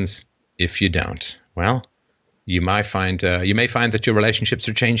happens if you don't? Well, you may find that your relationships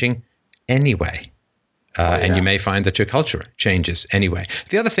are changing anyway. And you may find that your culture changes anyway.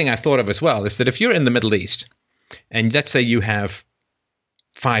 The other thing I thought of as well is that if you're in the Middle East, and let's say you have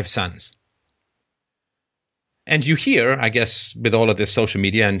 5 sons, and you hear, I guess, with all of this social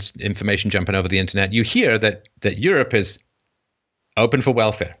media and information jumping over the internet, you hear that Europe is open for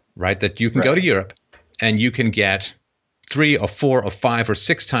welfare, right? That you can go to Europe and you can get 3 or 4 or 5 or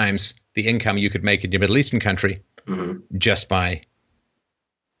 6 times the income you could make in your Middle Eastern country just by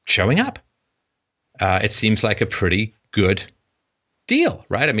showing up. It seems like a pretty good deal,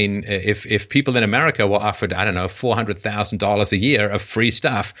 right? I mean, if people in America were offered, I don't know, $400,000 a year of free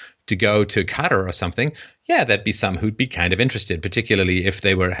stuff to go to Qatar or something, yeah, there'd be some who'd be kind of interested, particularly if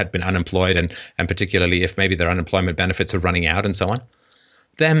they had been unemployed and particularly if maybe their unemployment benefits were running out and so on.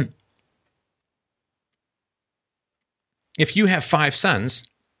 Then if you have 5 sons,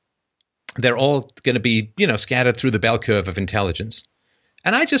 they're all going to be, scattered through the bell curve of intelligence.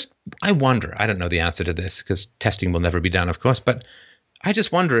 And I wonder, I don't know the answer to this because testing will never be done, of course, but I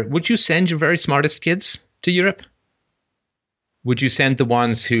just wonder, would you send your very smartest kids to Europe? Would you send the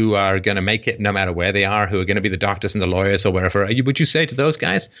ones who are going to make it no matter where they are, who are going to be the doctors and the lawyers or wherever? Would you say to those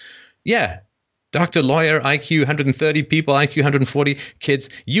guys, yeah, Doctor, lawyer, IQ 130 people, IQ 140 kids,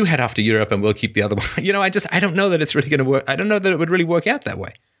 you head off to Europe and we'll keep the other one. I don't know that it's really going to work. I don't know that it would really work out that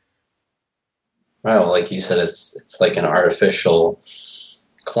way. Well, like you said, it's like an artificial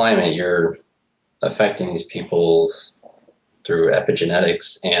climate. You're affecting these people's through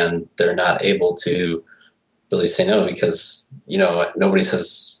epigenetics, and they're not able to really say no because, nobody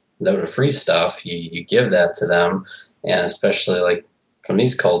says no to free stuff. You give that to them, and especially like from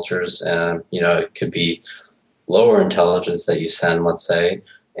these cultures, it could be lower intelligence that you send, let's say,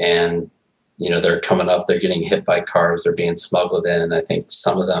 and, they're coming up, they're getting hit by cars, they're being smuggled in. I think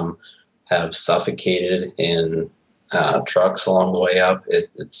some of them have suffocated in trucks along the way up.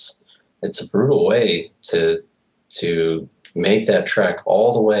 It's a brutal way to make that trek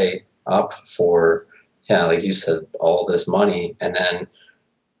all the way up for, like you said, all this money. And then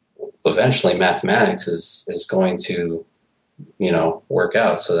eventually mathematics is going to, work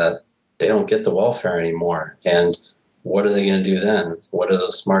out so that they don't get the welfare anymore. And what are they going to do then? What are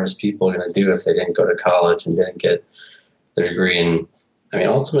the smartest people going to do if they didn't go to college and didn't get their degree? And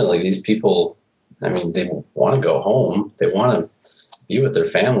ultimately these people, they want to go home. They want to be with their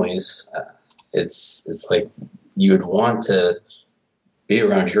families. It's like you would want to be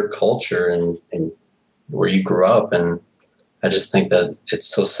around your culture and where you grew up. And I just think that it's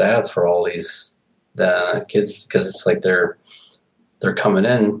so sad for all these kids, because it's like they're coming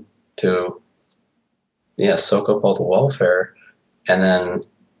in to soak up all the welfare, and then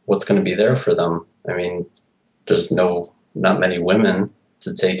what's going to be there for them? There's not many women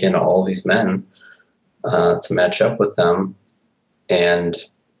to take in all these men to match up with them, and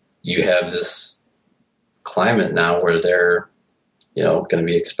you have this climate now where they're going to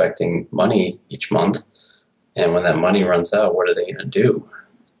be expecting money each month, and when that money runs out, what are they going to do?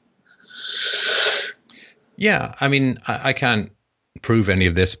 Yeah, I can't prove any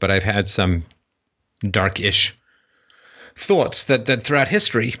of this, but I've had some dark-ish thoughts that throughout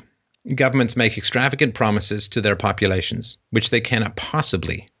history, governments make extravagant promises to their populations, which they cannot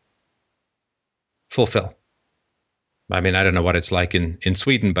possibly fulfill. I don't know what it's like in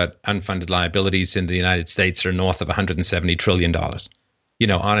Sweden, but unfunded liabilities in the United States are north of $170 trillion.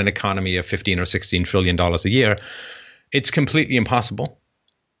 On an economy of $15 or $16 trillion a year, it's completely impossible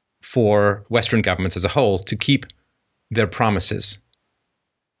for Western governments as a whole to keep their promises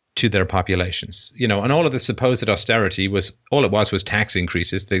to their populations. And all of the supposed austerity was tax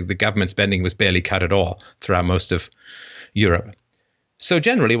increases. The government spending was barely cut at all throughout most of Europe. So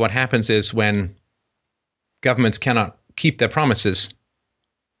generally what happens is when governments cannot keep their promises,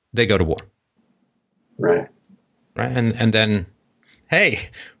 they go to war. Right. And then, hey,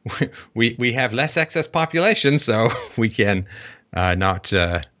 we have less excess population, so we can we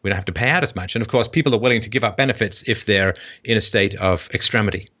don't have to pay out as much. And of course, people are willing to give up benefits if they're in a state of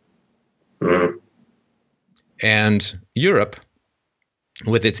extremity. Mm-hmm. And Europe,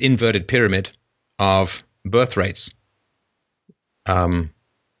 with its inverted pyramid of birth rates,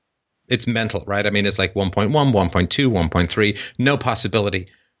 it's mental, right? It's like 1.1, 1.2, 1.3. No possibility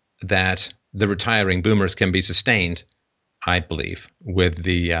that the retiring boomers can be sustained, I believe, with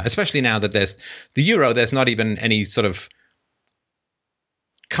the especially now that there's the euro. There's not even any sort of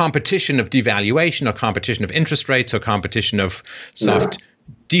competition of devaluation or competition of interest rates or competition of soft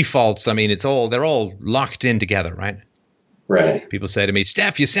defaults. They're all locked in together, right? Right. People say to me,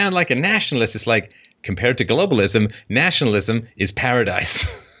 Steph, you sound like a nationalist. It's like, compared to globalism, nationalism is paradise.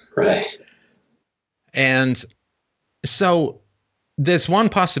 Right. And so there's one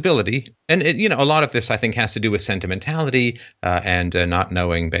possibility, and a lot of this I think has to do with sentimentality and not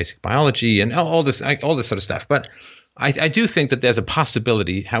knowing basic biology and all this sort of stuff. But I do think that there's a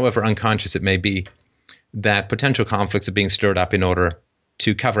possibility, however unconscious it may be, that potential conflicts are being stirred up in order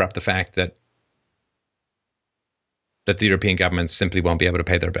to cover up the fact that the European governments simply won't be able to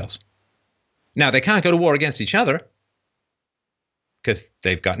pay their bills. Now, they can't go to war against each other because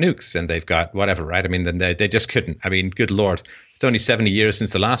they've got nukes and they've got whatever, right? Then they just couldn't. Good Lord. It's only 70 years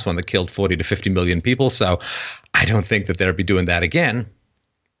since the last one that killed 40 to 50 million people, so I don't think that they'll be doing that again.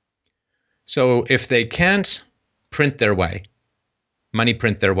 So if they can't print their way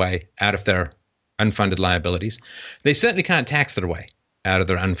out of their unfunded liabilities, they certainly can't tax their way out of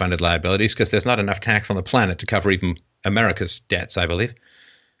their unfunded liabilities because there's not enough tax on the planet to cover even America's debts, I believe.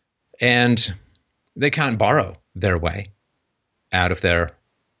 And they can't borrow their way out of their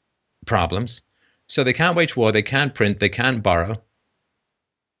problems. So they can't wage war, they can't print, they can't borrow.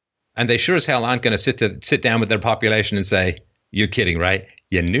 And they sure as hell aren't going to sit down with their population and say, you're kidding, right?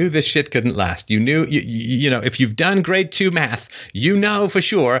 You knew this shit couldn't last. You knew, if you've done grade 2 math, you know for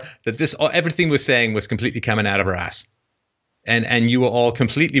sure that everything we're saying was completely coming out of our ass. And you were all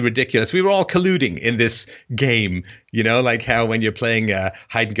completely ridiculous. We were all colluding in this game, like how when you're playing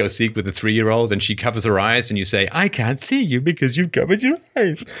hide and go seek with a 3-year-old and she covers her eyes and you say, I can't see you because you've covered your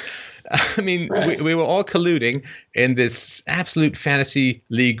eyes. I mean, Right. we were all colluding in this absolute fantasy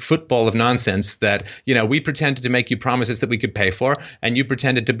league football of nonsense that, we pretended to make you promises that we could pay for, and you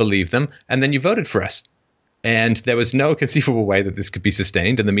pretended to believe them, and then you voted for us. And there was no conceivable way that this could be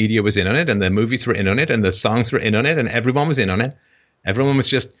sustained, and the media was in on it, and the movies were in on it, and the songs were in on it, and everyone was in on it. Everyone was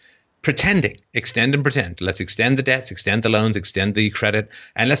just pretending, extend and pretend. Let's extend the debts, extend the loans, extend the credit,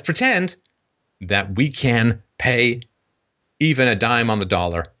 and let's pretend that we can pay even a dime on the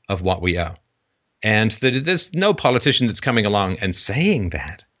dollar of what we owe. And there's no politician that's coming along and saying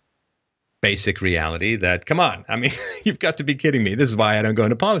that basic reality that, come on, I mean, you've got to be kidding me. This is why I don't go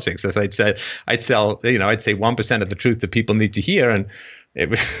into politics. As I'd say 1% of the truth that people need to hear. And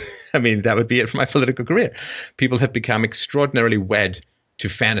that would be it for my political career. People have become extraordinarily wed to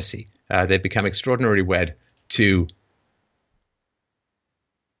fantasy. They've become extraordinarily wed to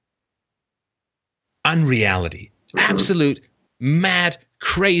unreality, absolute mad,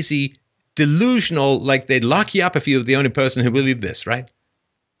 crazy, delusional, like they'd lock you up if you're the only person who believed this, right?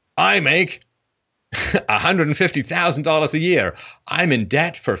 I make $150,000 a year. I'm in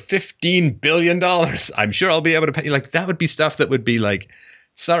debt for $15 billion. I'm sure I'll be able to pay. Like, that would be stuff that would be like,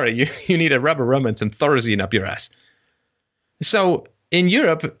 sorry, you need a rubber rum and some Thorazine up your ass. So in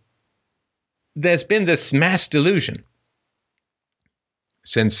Europe, there's been this mass delusion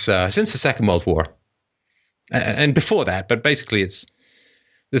since the Second World War. And before that, but basically it's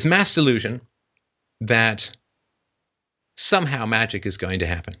this mass delusion that somehow magic is going to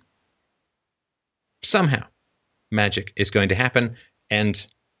happen. Somehow magic is going to happen, and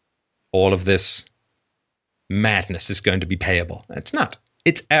all of this madness is going to be payable. It's not.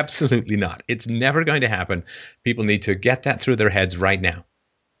 It's absolutely not. It's never going to happen. People need to get that through their heads right now.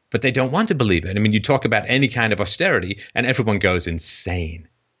 But they don't want to believe it. I mean, you talk about any kind of austerity, and everyone goes insane.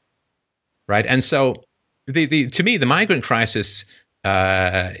 Right? And so, to me, the migrant crisis,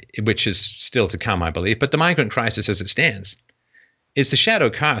 which is still to come, I believe, but the migrant crisis as it stands, is the shadow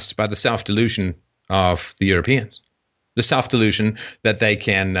cast by the self-delusion of the Europeans. The self-delusion that they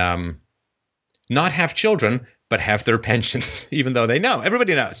can not have children, but have their pensions, even though they know.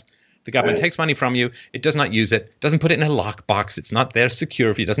 Everybody knows. The government takes money from you. It does not use it, doesn't put it in a lockbox. It's not there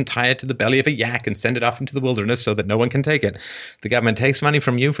secure. If it doesn't tie it to the belly of a yak and send it off into the wilderness so that no one can take it. The government takes money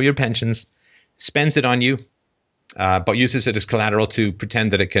from you for your pensions, spends it on you, but uses it as collateral to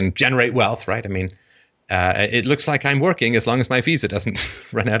pretend that it can generate wealth, right? I mean, it looks like I'm working as long as my visa doesn't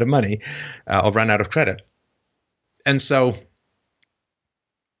run out of money or run out of credit. And so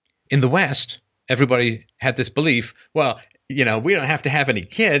in the West, everybody had this belief, well, we don't have to have any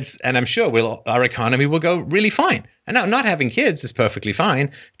kids, and I'm sure our economy will go really fine. And now, not having kids is perfectly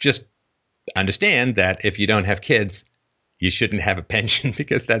fine. Just understand that if you don't have kids, you shouldn't have a pension,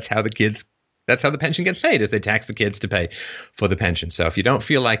 because that's how the pension gets paid, is they tax the kids to pay for the pension. So if you don't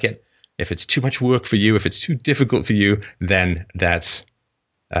feel like it, if it's too much work for you, if it's too difficult for you, then that's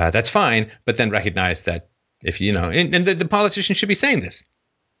fine. But then recognize that if and the politicians should be saying this.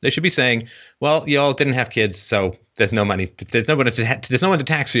 They should be saying, well, you all didn't have kids, so there's no money. There's no one to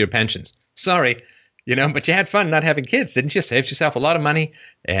tax for your pensions. Sorry, but you had fun not having kids, didn't you? Saved yourself a lot of money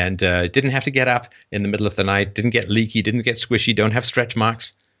and didn't have to get up in the middle of the night, didn't get leaky, didn't get squishy, don't have stretch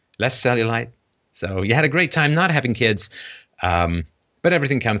marks, less cellulite. So you had a great time not having kids, but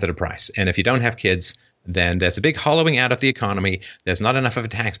everything comes at a price. And if you don't have kids, then there's a big hollowing out of the economy. There's not enough of a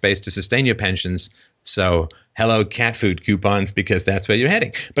tax base to sustain your pensions. So hello, cat food coupons, because that's where you're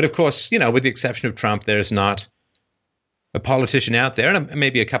heading. But of course, with the exception of Trump, there's not a politician out there, and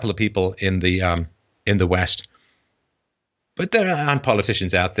maybe a couple of people in the West, but there aren't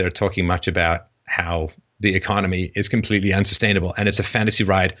politicians out there talking much about how the economy is completely unsustainable and it's a fantasy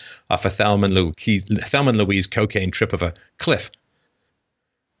ride off a Thelma and Louise cocaine trip of a cliff.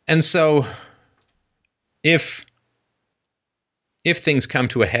 And so if things come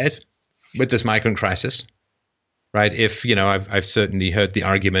to a head with this migrant crisis, right? If, I've certainly heard the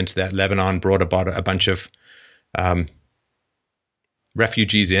argument that Lebanon brought about a bunch of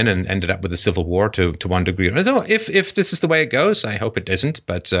refugees in and ended up with a civil war to one degree. So if this is the way it goes, I hope it isn't,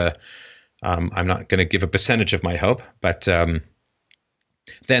 but I'm not going to give a percentage of my hope. But then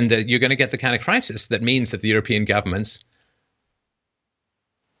you're going to get the kind of crisis that means that the European governments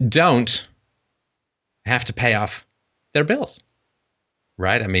don't have to pay off their bills,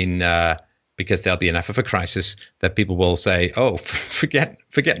 right? I mean, because there'll be enough of a crisis that people will say, oh, forget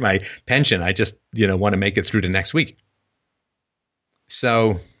my pension. I just, want to make it through to next week.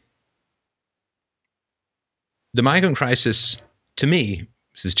 So the migrant crisis, to me,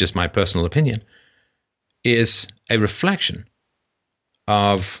 this is just my personal opinion, is a reflection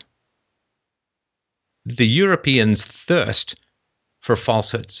of the Europeans' thirst for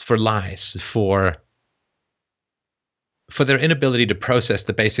falsehoods, for lies, for their inability to process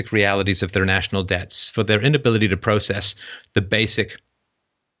the basic realities of their national debts, for their inability to process the basic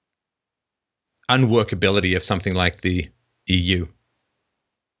unworkability of something like the EU.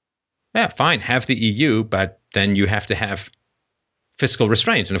 Yeah, fine, have the EU, but then you have to have fiscal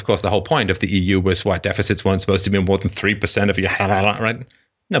restraint. And of course, the whole point of the EU was what? Deficits weren't supposed to be more than 3% of your, right?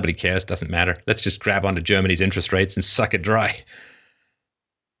 Nobody cares, doesn't matter. Let's just grab onto Germany's interest rates and suck it dry.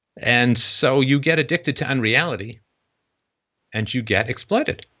 And so you get addicted to unreality and you get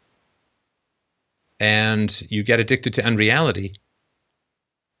exploited. And you get addicted to unreality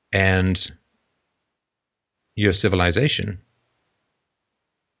and your civilization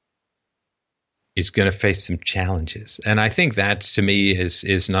is going to face some challenges. And I think that, to me,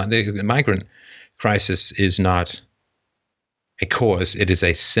 is not, the migrant crisis is not a cause. It is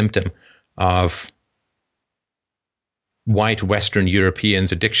a symptom of white Western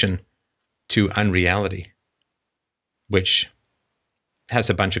Europeans' addiction to unreality, which has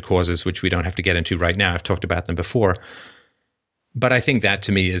a bunch of causes which we don't have to get into right now. I've talked about them before. But I think that,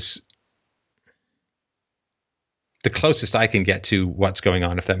 to me, is the closest I can get to what's going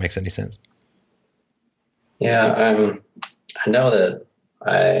on, if that makes any sense. Yeah, I know that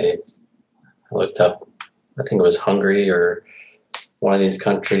I looked up, I think it was Hungary or one of these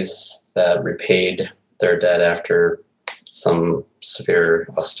countries that repaid their debt after some severe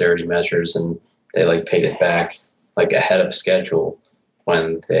austerity measures, and they paid it back ahead of schedule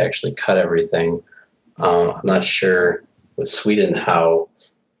when they actually cut everything. I'm not sure with Sweden how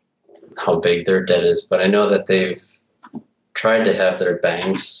big their debt is, but I know that they've tried to have their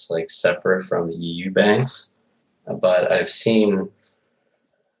banks separate from the EU banks. But I've seen,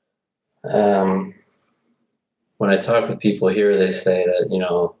 when I talk with people here, they say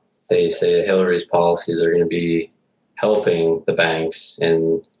that, they say Hillary's policies are going to be helping the banks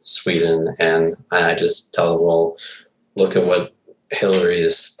in Sweden. And I just tell them, well, look at what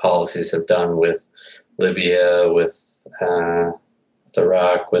Hillary's policies have done with Libya, with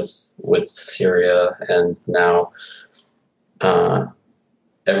Iraq, with Syria, and now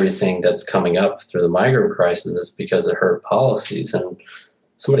everything that's coming up through the migrant crisis is because of her policies. And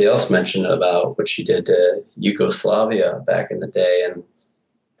somebody else mentioned about what she did to Yugoslavia back in the day, and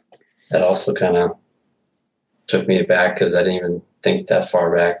that also kind of took me aback because I didn't even think that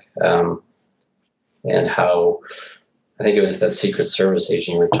far back. And how, I think it was that Secret Service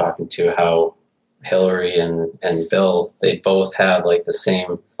agent you were talking to, how Hillary and Bill, they both have the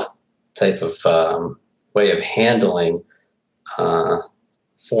same type of way of handling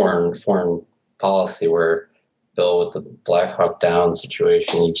foreign policy, where Bill with the Black Hawk Down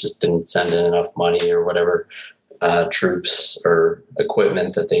situation, he just didn't send in enough money or whatever troops or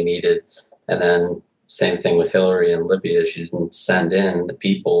equipment that they needed. And then same thing with Hillary in Libya, she didn't send in the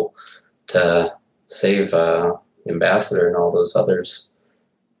people to save ambassador and all those others.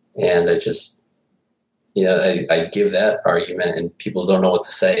 And I just, I give that argument and people don't know what to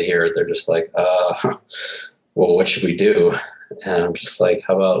say here. They're just well, what should we do? And I'm just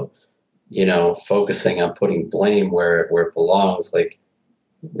how about, focusing on putting blame where it belongs, whether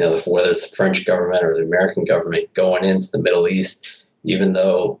it's the French government or the American government going into the Middle East, even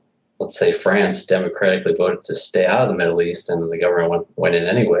though, let's say, France democratically voted to stay out of the Middle East and the government went in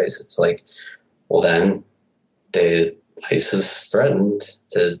anyways. It's well, then ISIS threatened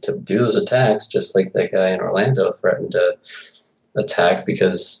to do those attacks, just like that guy in Orlando threatened to attack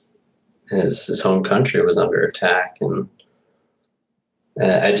because his home country was under attack. And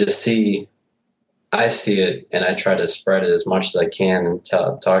I see it, and I try to spread it as much as I can and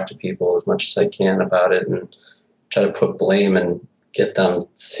talk to people as much as I can about it and try to put blame and get them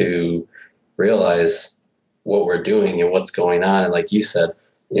to realize what we're doing and what's going on. And like you said,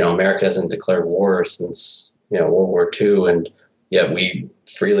 America hasn't declared war since, World War II, and yet we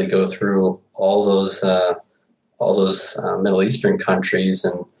freely go through all those Middle Eastern countries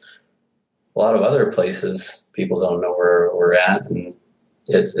and a lot of other places. People don't know where we're at, and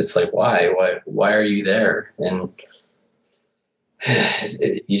it's why are you there? And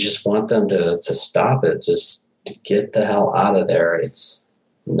you just want them to stop it, just to get the hell out of there. It's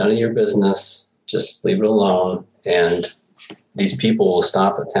none of your business. Just leave it alone, and these people will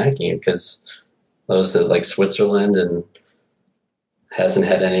stop attacking, because those that Switzerland and hasn't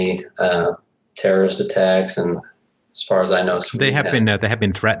had any terrorist attacks, and as far as I know, they have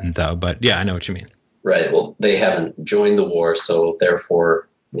been threatened though. But yeah, I know what you mean. Right. Well, they haven't joined the war, so therefore,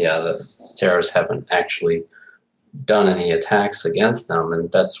 the terrorists haven't actually done any attacks against them.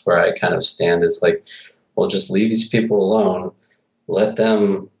 And that's where I kind of stand, is like, well, just leave these people alone. Let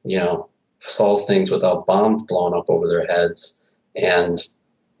them, solve things without bombs blowing up over their heads, and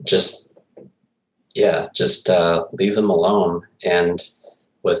just leave them alone. And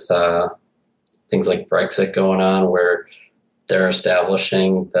with things like Brexit going on, where they're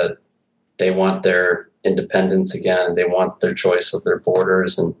establishing that they want their independence again, and they want their choice of their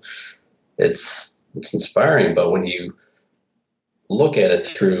borders, and it's inspiring. But when you look at it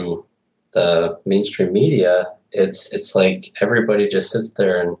through the mainstream media, it's like everybody just sits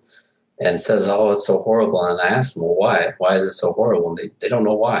there and says, "Oh, it's so horrible." And I ask them, "Well, why? Why is it so horrible?" And they don't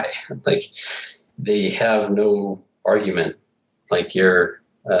know why. Like, they have no argument. Like,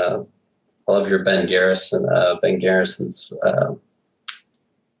 I love your Ben Garrison's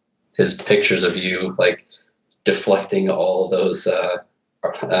his pictures of you, like, deflecting all those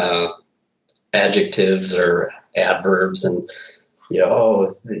adjectives or adverbs, and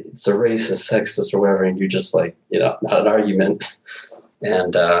it's a racist, sexist, or whatever, and you're just like, not an argument.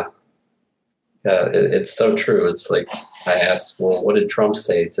 And it's so true. It's like, I asked, well, what did Trump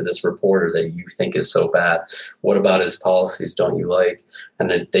say to this reporter that you think is so bad? What about his policies don't you like? And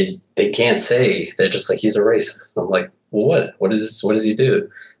then they can't say. They're just like, he's a racist. And I'm like, well, what does he do?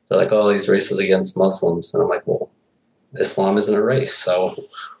 They're like, oh, he's racist against Muslims. And I'm like, well, Islam isn't a race. So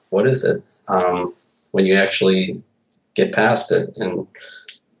what is it? When you actually get past it and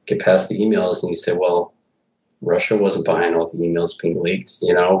get past the emails, and you say, well, Russia wasn't behind all the emails being leaked.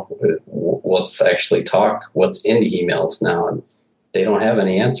 Let's actually talk what's in the emails now. And they don't have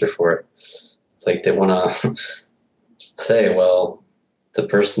any answer for it. It's like they want to say, well, the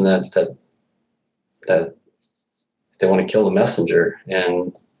person that they want to kill the messenger.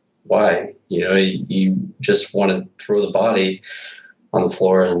 And why? You just want to throw the body on the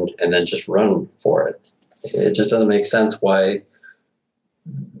floor and then just run for it. It just doesn't make sense why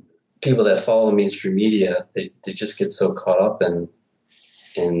people that follow mainstream media, they just get so caught up in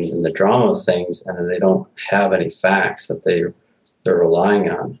the drama of things, and then they don't have any facts that they're relying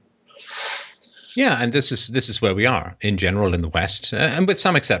on. Yeah, and this is where we are in general in the West, and with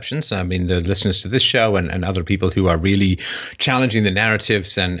some exceptions. I mean, the listeners to this show and other people who are really challenging the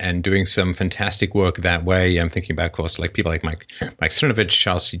narratives and doing some fantastic work that way. I'm thinking about, of course, like people like Mike Cernovich,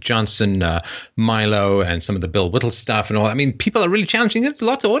 Charles C. Johnson, Milo, and some of the Bill Whittle stuff and all. I mean, people are really challenging. There's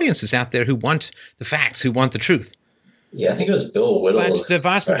lots of audiences out there who want the facts, who want the truth. Yeah, I think it was Bill Whittle. But the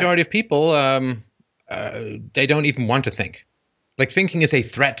vast majority of people, they don't even want to think. Like, thinking is a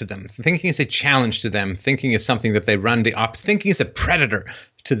threat to them. Thinking is a challenge to them. Thinking is something that they run the opposite. Thinking is a predator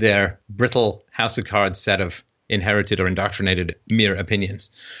to their brittle house of cards set of inherited or indoctrinated mere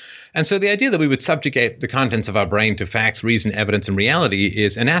opinions. And so the idea that we would subjugate the contents of our brain to facts, reason, evidence, and reality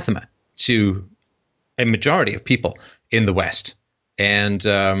is anathema to a majority of people in the West. And,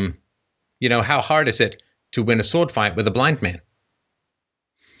 how hard is it to win a sword fight with a blind man?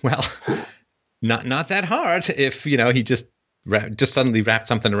 Well, not that hard if, he just suddenly wrapped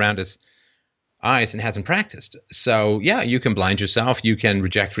something around his eyes and hasn't practiced. So, yeah, you can blind yourself. You can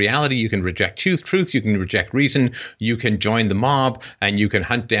reject reality. You can reject truth. You can reject reason. You can join the mob, and you can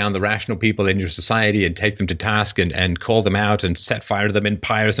hunt down the rational people in your society and take them to task and call them out and set fire to them in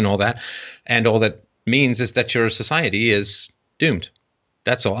pyres and all that. And all that means is that your society is doomed.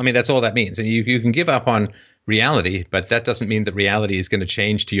 That's all. I mean, that's all that means. And you can give up on reality, but that doesn't mean that reality is going to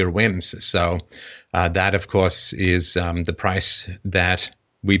change to your whims. So that, of course, is the price that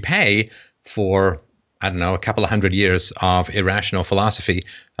we pay for, a couple of 100 years of irrational philosophy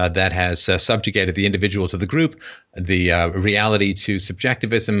that has subjugated the individual to the group, the reality to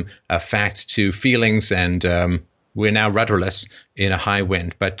subjectivism, facts to feelings, and we're now rudderless in a high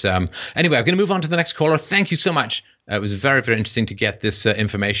wind. But anyway, I'm going to move on to the next caller. Thank you so much. It was very, very interesting to get this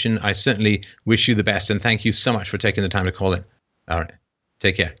information. I certainly wish you the best, and thank you so much for taking the time to call in. All right.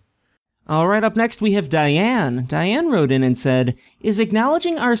 Take care. All right, up next we have Diane. Diane wrote in and said, is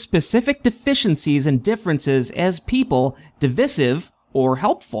acknowledging our specific deficiencies and differences as people divisive or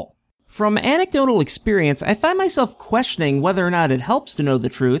helpful? From anecdotal experience, I find myself questioning whether or not it helps to know the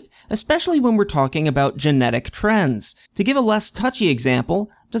truth, especially when we're talking about genetic trends. To give a less touchy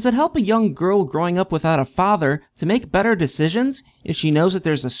example, does it help a young girl growing up without a father to make better decisions if she knows that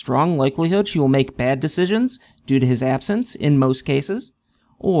there's a strong likelihood she will make bad decisions due to his absence in most cases?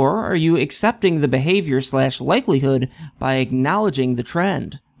 Or are you accepting the behavior/likelihood by acknowledging the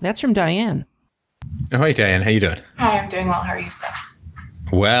trend? That's from Diane. Oh, hey, Diane. How you doing? Hi, I'm doing well. How are you, Steph?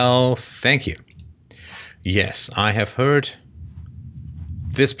 Well, thank you. Yes, I have heard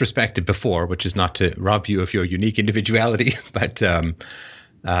this perspective before, which is not to rob you of your unique individuality, but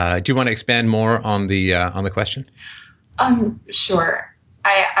Do you want to expand more on the question? Sure.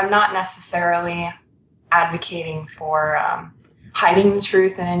 I'm not necessarily advocating for hiding the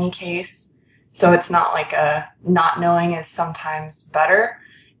truth in any case. So it's not like not knowing is sometimes better.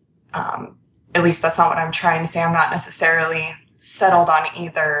 At least that's not what I'm trying to say. I'm not necessarily settled on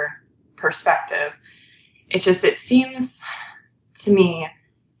either perspective. It's just, it seems to me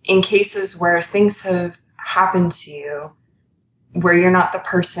in cases where things have happened to you, where you're not the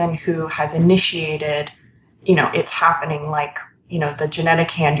person who has initiated, it's happening, like, the genetic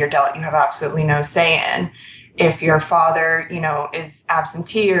hand you're dealt, you have absolutely no say in. If your father, is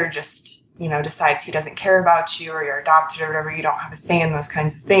absentee or just, decides he doesn't care about you, or you're adopted or whatever, you don't have a say in those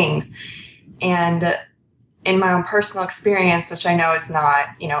kinds of things. And in my own personal experience, which I know is not,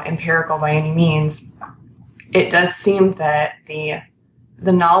 empirical by any means, it does seem that the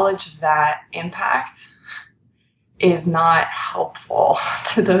knowledge of that impact is not helpful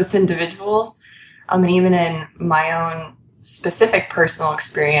to those individuals. And even in my own specific personal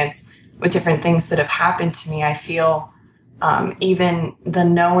experience with different things that have happened to me, I feel even the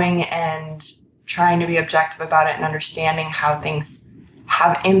knowing and trying to be objective about it and understanding how things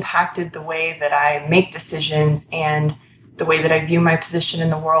have impacted the way that I make decisions and the way that I view my position in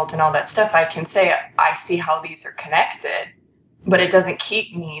the world and all that stuff, I can say I see how these are connected, but it doesn't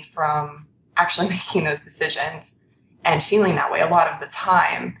keep me from actually making those decisions and feeling that way a lot of the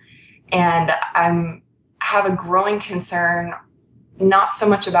time. And have a growing concern, not so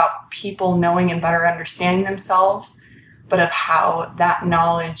much about people knowing and better understanding themselves, but of how that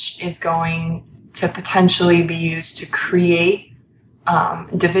knowledge is going to potentially be used to create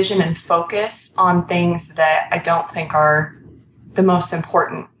division and focus on things that I don't think are the most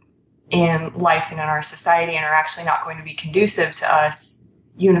important in life and in our society, and are actually not going to be conducive to us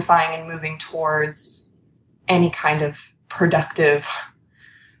unifying and moving towards any kind of productive,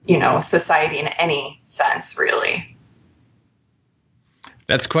 society in any sense, really.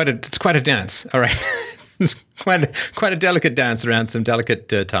 That's quite a dance. All right. It's quite a delicate dance around some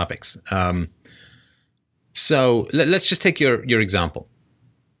delicate topics. So let's just take your example.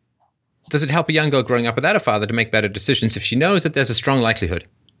 Does it help a young girl growing up without a father to make better decisions if she knows that there's a strong likelihood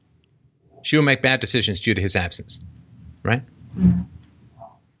she will make bad decisions due to his absence, right? Mm-hmm.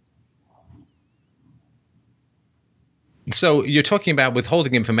 So you're talking about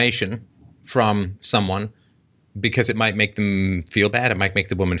withholding information from someone because it might make them feel bad. It might make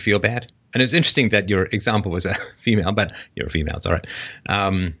the woman feel bad. And it's interesting that your example was a female, but you're a female, it's all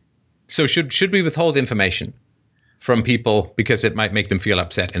right. So should we withhold information from people because it might make them feel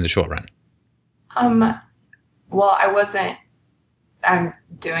upset in the short run? Well, I'm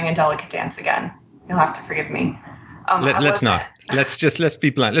doing a delicate dance again. You'll have to forgive me. Let's not. Let's be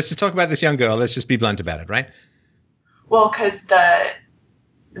blunt. Let's just talk about this young girl. Let's just be blunt about it, right? Well, because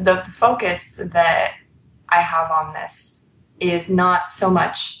the focus that I have on this is not so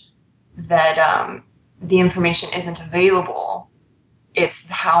much that the information isn't available. It's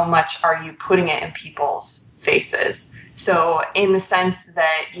how much are you putting it in people's faces. So in the sense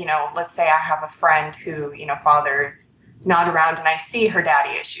that, let's say I have a friend who, father's not around and I see her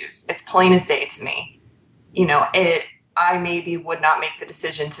daddy issues. It's plain as day to me. I maybe would not make the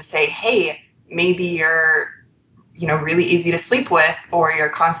decision to say, hey, maybe you're, really easy to sleep with, or you're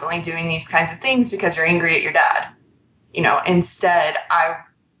constantly doing these kinds of things because you're angry at your dad. Instead, I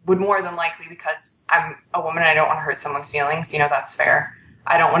would more than likely, because I'm a woman and I don't want to hurt someone's feelings, that's fair.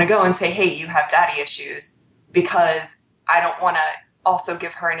 I don't want to go and say, hey, you have daddy issues, because I don't want to also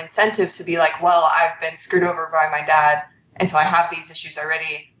give her an incentive to be like, well, I've been screwed over by my dad, and so I have these issues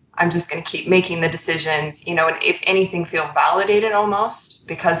already. I'm just going to keep making the decisions, and if anything, feel validated almost,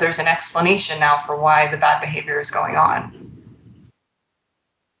 because there's an explanation now for why the bad behavior is going on.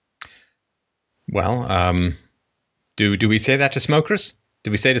 Well, do we say that to smokers? Do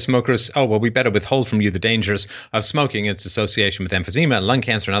we say to smokers, oh, well, we better withhold from you the dangers of smoking, its association with emphysema, lung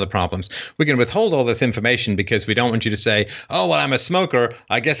cancer, and other problems. We're going to withhold all this information because we don't want you to say, oh, well, I'm a smoker.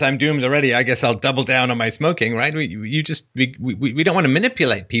 I guess I'm doomed already. I guess I'll double down on my smoking, right? We don't want to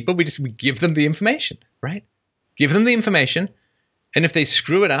manipulate people. We give them the information, right? Give them the information. And if they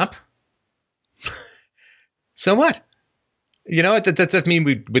screw it up, so what? Does that mean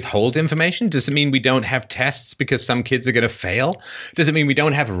we withhold information? Does it mean we don't have tests because some kids are going to fail? Does it mean we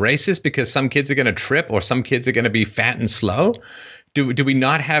don't have races because some kids are going to trip or some kids are going to be fat and slow? Do we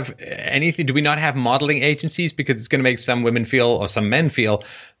not have anything? Do we not have modeling agencies because it's going to make some women feel or some men feel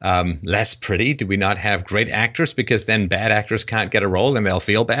less pretty? Do we not have great actors because then bad actors can't get a role and they'll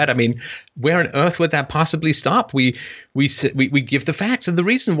feel bad? I mean, where on earth would that possibly stop? We give the facts. And the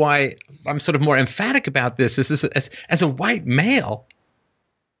reason why I'm sort of more emphatic about this is as a white male,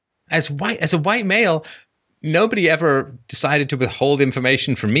 as a white male, nobody ever decided to withhold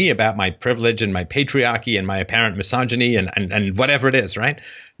information from me about my privilege and my patriarchy and my apparent misogyny and whatever it is, right?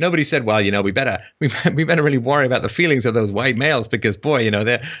 Nobody said, well, we better really worry about the feelings of those white males because, boy,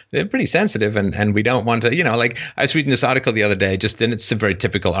 they're pretty sensitive and we don't want to, like I was reading this article the other day, and it's a very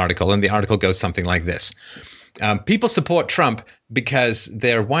typical article, and the article goes something like this. People support Trump because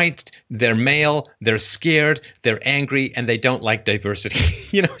they're white, they're male, they're scared, they're angry, and they don't like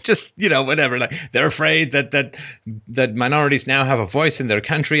diversity. Whatever. Like they're afraid that minorities now have a voice in their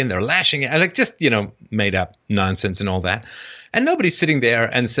country, and they're lashing it. Like just made up nonsense and all that. And nobody's sitting there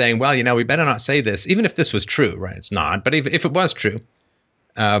and saying, well, we better not say this, even if this was true, right? It's not, but if it was true.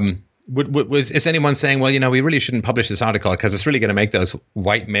 Is anyone saying, well, we really shouldn't publish this article because it's really going to make those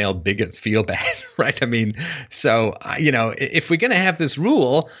white male bigots feel bad, right? I mean, so, if we're going to have this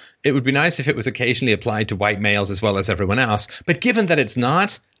rule, it would be nice if it was occasionally applied to white males as well as everyone else. But given that it's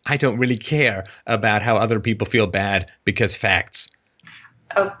not, I don't really care about how other people feel bad because facts.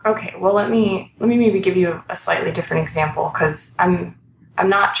 Oh, okay. Well, let me maybe give you a slightly different example because I'm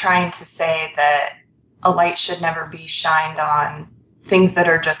not trying to say that a light should never be shined on things that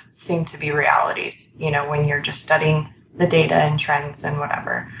are just seem to be realities, when you're just studying the data and trends and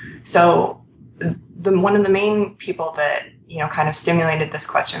whatever. So one of the main people that, kind of stimulated this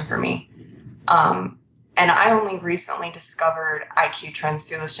question for me, and I only recently discovered IQ trends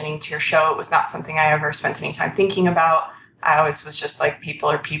through listening to your show. It was not something I ever spent any time thinking about. I always was just like, people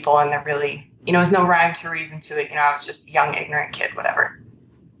are people, and they're really, there's no rhyme to reason to it. I was just a young, ignorant kid, whatever.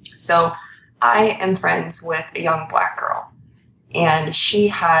 So I am friends with a young Black girl. And she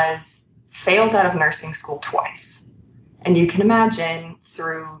has failed out of nursing school twice. And you can imagine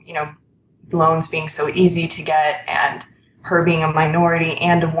through, loans being so easy to get and her being a minority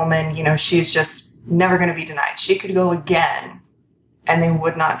and a woman, she's just never going to be denied. She could go again and they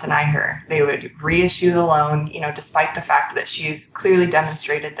would not deny her. They would reissue the loan, despite the fact that she's clearly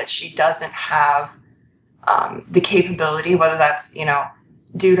demonstrated that she doesn't have the capability, whether that's,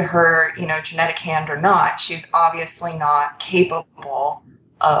 due to her, genetic hand or not, she's obviously not capable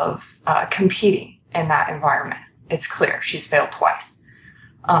of competing in that environment. It's clear she's failed twice.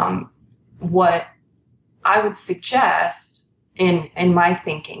 What I would suggest in my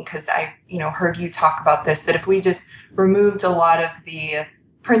thinking, because I've heard you talk about this, that if we just removed a lot of the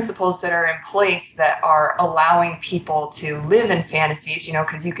principles that are in place that are allowing people to live in fantasies,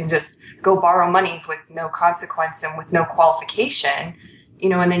 because you can just go borrow money with no consequence and with no qualification.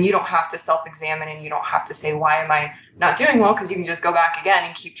 And then you don't have to self-examine and you don't have to say, why am I not doing well? Because you can just go back again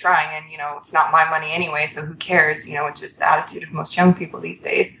and keep trying. And, it's not my money anyway, so who cares, which is the attitude of most young people these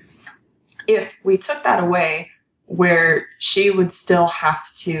days. If we took that away, where she would still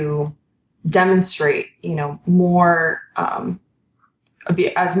have to demonstrate, more,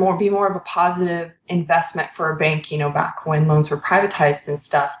 be more of a positive investment for a bank, back when loans were privatized and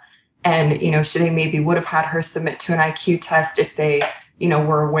stuff. And, so they maybe would have had her submit to an IQ test if they,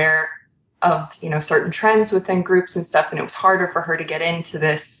 were aware of, certain trends within groups and stuff. And it was harder for her to get into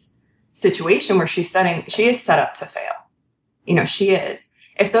this situation where she is set up to fail. She is.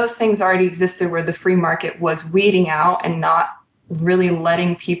 If those things already existed where the free market was weeding out and not really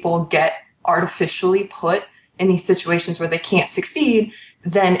letting people get artificially put in these situations where they can't succeed,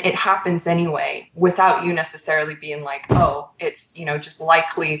 then it happens anyway without you necessarily being like, oh, it's, just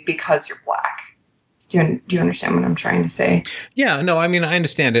likely because you're Black. Do you understand what I'm trying to say? Yeah, no, I mean, I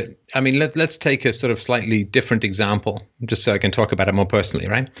understand it. I mean, let's take a sort of slightly different example, just so I can talk about it more personally,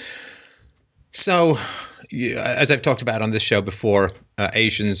 right? So, as I've talked about on this show before,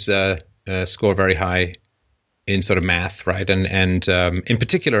 Asians score very high in sort of math, right? And in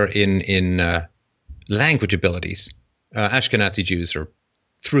particular in language abilities. Ashkenazi Jews are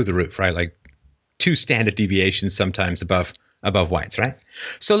through the roof, right? Like 2 standard deviations sometimes above whites, right?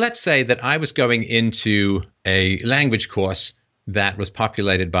 So let's say that I was going into a language course that was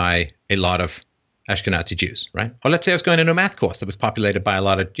populated by a lot of Ashkenazi Jews, right? Or let's say I was going into a math course that was populated by a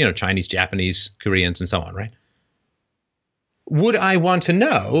lot of, Chinese, Japanese, Koreans, and so on, right? Would I want to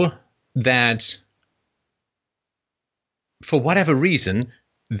know that for whatever reason,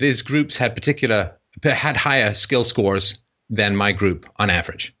 these groups had higher skill scores than my group on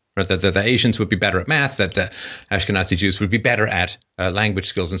average? Right? That the Asians would be better at math, that the Ashkenazi Jews would be better at language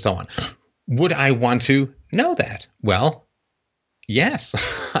skills and so on. Would I want to know that? Well, yes,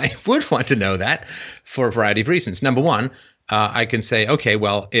 I would want to know that for a variety of reasons. Number one, I can say, okay,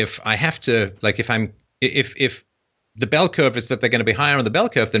 well, if I have to, like, if the bell curve is that they're going to be higher on the bell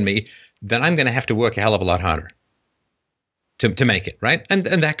curve than me, then I'm going to have to work a hell of a lot harder to make it, right? And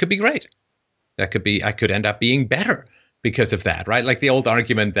that could be great. I could end up being better because of that, right? Like the old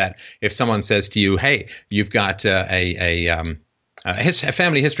argument that if someone says to you, hey, you've got a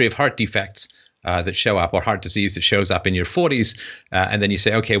family history of heart defects that show up, or heart disease that shows up in your 40s, and then you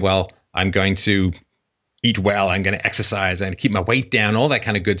say, okay, well, I'm going to eat well, I'm going to exercise, I'm going to keep my weight down, all that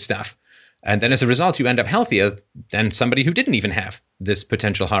kind of good stuff. And then as a result, you end up healthier than somebody who didn't even have this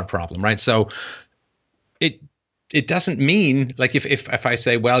potential heart problem, right? So it doesn't mean, like if I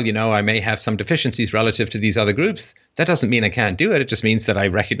say, well, I may have some deficiencies relative to these other groups, that doesn't mean I can't do it. It just means that I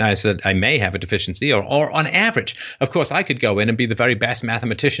recognize that I may have a deficiency, or on average. Of course, I could go in and be the very best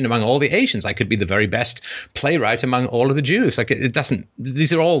mathematician among all the Asians. I could be the very best playwright among all of the Jews. Like it doesn't,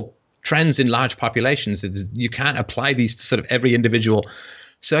 these are all trends in large populations. You can't apply these to sort of every individual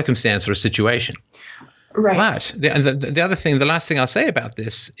circumstance or situation. Right. But the other thing, the last thing I'll say about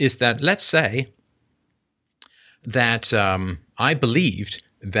this is that let's say that I believed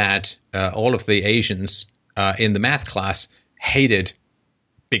that all of the Asians in the math class hated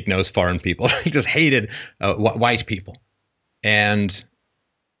big-nosed foreign people, just hated white people. And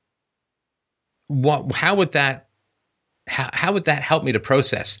how would that help me to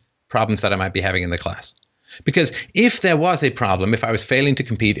process problems that I might be having in the class? Because if there was a problem, if I was failing to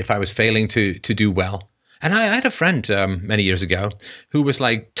compete, if I was failing to do well, and I had a friend many years ago who was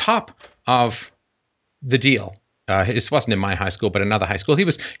like top of the deal. This wasn't in my high school, but another high school. He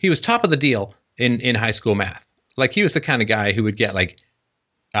was top of the deal in high school math. Like he was the kind of guy who would get like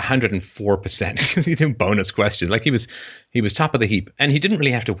 104% bonus questions. Like he was top of the heap, and he didn't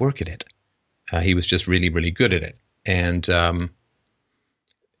really have to work at it. He was just really, really good at it. And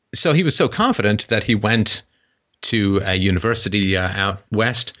so he was so confident that he went to a university out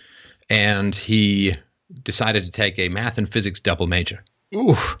west, and he decided to take a math and physics double major.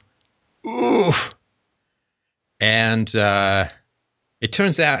 Ooh. And it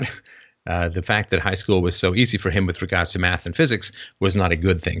turns out the fact that high school was so easy for him with regards to math and physics was not a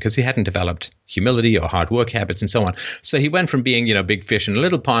good thing, because he hadn't developed humility or hard work habits and so on. So he went from being, big fish in a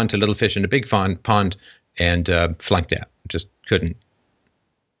little pond to little fish in a big pond, and flunked out. Just couldn't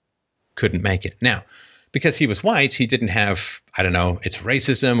make it. Now, because he was white, he didn't have, I don't know, it's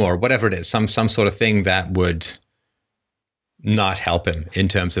racism or whatever it is, some sort of thing that would not help him in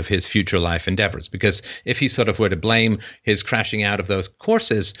terms of his future life endeavors. Because if he sort of were to blame his crashing out of those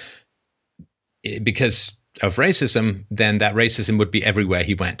courses because of racism, then that racism would be everywhere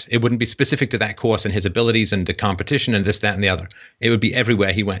he went. It wouldn't be specific to that course and his abilities and the competition and this, that, and the other. It would be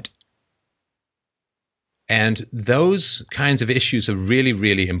everywhere he went. And those kinds of issues are really,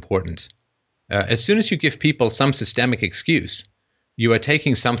 really important. As soon as you give people some systemic excuse, you are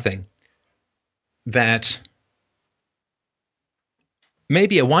taking something that may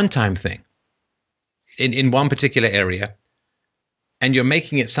be a one-time thing in one particular area, and you're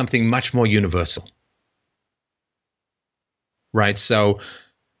making it something much more universal. Right? So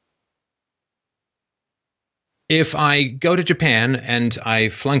if I go to Japan and I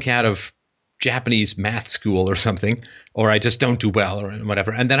flunk out of Japanese math school or something, or I just don't do well or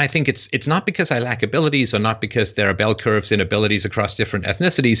whatever, and then I think it's not because I lack abilities or not because there are bell curves in abilities across different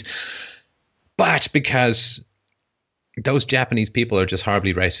ethnicities, but because those Japanese people are just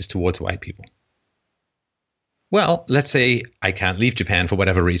horribly racist towards white people. Well, let's say I can't leave Japan for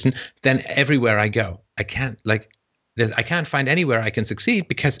whatever reason, then everywhere I go, I can't find anywhere I can succeed,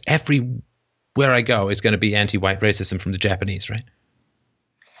 because everywhere I go is going to be anti-white racism from the Japanese, right?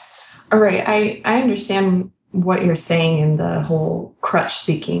 All right. I understand what you're saying in the whole crutch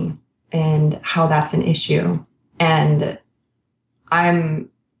seeking and how that's an issue. And I'm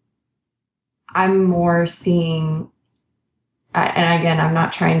more seeing, and again, I'm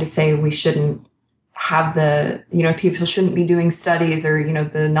not trying to say we shouldn't have people shouldn't be doing studies, or,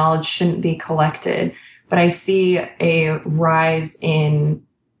 the knowledge shouldn't be collected. But I see a rise in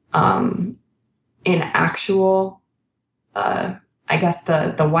actual, I guess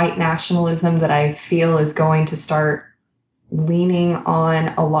the white nationalism that I feel is going to start leaning on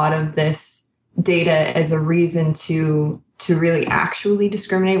a lot of this data as a reason to really actually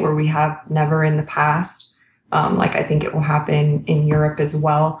discriminate where we have never in the past. Like I think it will happen in Europe as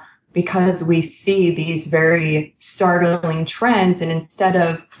well, because we see these very startling trends. And instead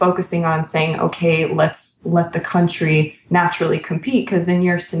of focusing on saying, okay, let's let the country naturally compete, because in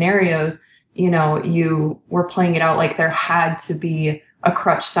your scenarios, you were playing it out like there had to be a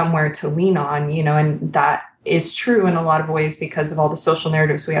crutch somewhere to lean on, and that is true in a lot of ways because of all the social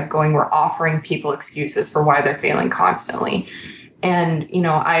narratives we have going. We're offering people excuses for why they're failing constantly. And,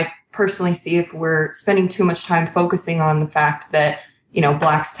 I personally see if we're spending too much time focusing on the fact that,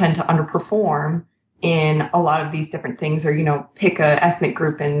 Blacks tend to underperform in a lot of these different things, or, pick a ethnic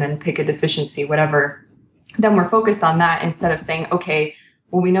group and then pick a deficiency, whatever. then we're focused on that instead of saying, okay,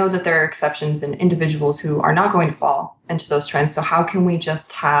 well, we know that there are exceptions and individuals who are not going to fall into those trends. So how can we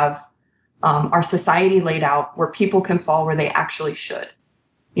just have our society laid out where people can fall where they actually should?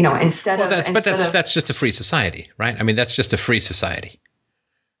 That's just a free society, right? I mean, that's just a free society.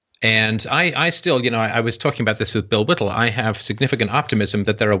 And I still, I was talking about this with Bill Whittle. I have significant optimism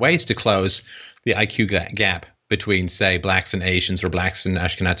that there are ways to close the IQ gap between, say, blacks and Asians, or blacks and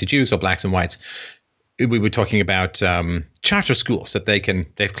Ashkenazi Jews, or blacks and whites. We were talking about charter schools that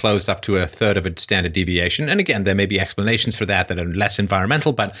they've closed up to a third of a standard deviation. And again, there may be explanations for that are less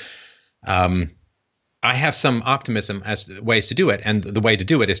environmental, but I have some optimism as to ways to do it. And the way to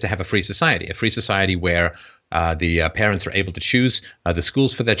do it is to have a free society where the parents are able to choose the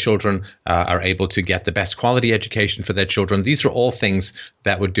schools for their children, are able to get the best quality education for their children. These are all things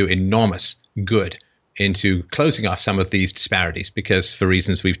that would do enormous good into closing off some of these disparities, because for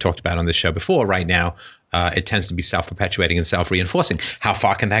reasons we've talked about on this show before, right now, it tends to be self-perpetuating and self-reinforcing. How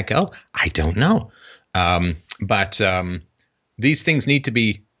far can that go? I don't know. But these things need to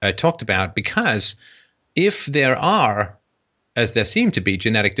be talked about, because if there are, as there seem to be,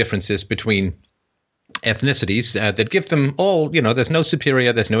 genetic differences between ethnicities that give them all, there's no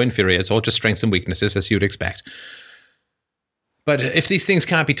superior, there's no inferior, it's all just strengths and weaknesses, as you'd expect. But if these things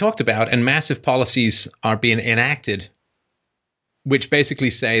can't be talked about and massive policies are being enacted, which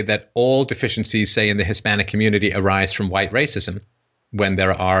basically say that all deficiencies, say in the Hispanic community, arise from white racism, when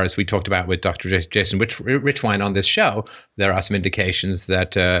there are, as we talked about with Dr. Jason Richwine on this show, there are some indications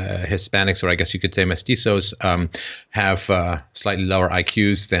that Hispanics, or I guess you could say mestizos, have slightly lower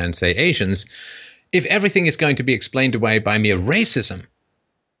IQs than, say, Asians. If everything is going to be explained away by mere racism,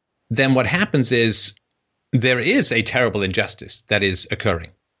 then what happens is there is a terrible injustice that is occurring.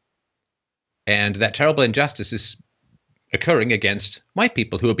 And that terrible injustice is occurring against white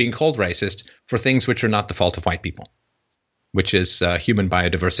people who are being called racist for things which are not the fault of white people, which is human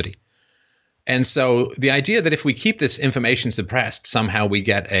biodiversity. And so the idea that if we keep this information suppressed, somehow we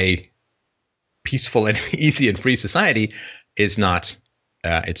get a peaceful and easy and free society is not,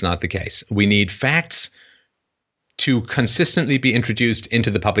 it's not the case. We need facts to consistently be introduced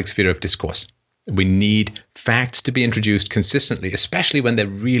into the public sphere of discourse. We need facts to be introduced consistently, especially when they're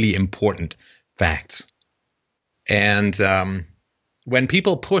really important facts. And when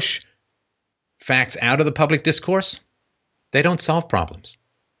people push facts out of the public discourse, they don't solve problems.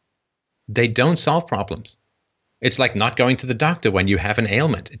 They don't solve problems. It's like not going to the doctor when you have an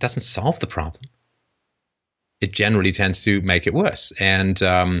ailment. It doesn't solve the problem. It generally tends to make it worse. And,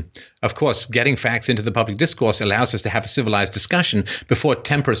 of course, getting facts into the public discourse allows us to have a civilized discussion before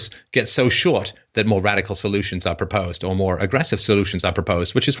tempers get so short that more radical solutions are proposed or more aggressive solutions are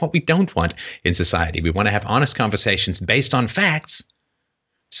proposed, which is what we don't want in society. We want to have honest conversations based on facts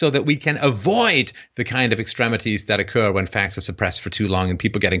so that we can avoid the kind of extremities that occur when facts are suppressed for too long and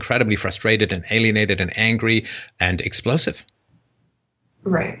people get incredibly frustrated and alienated and angry and explosive.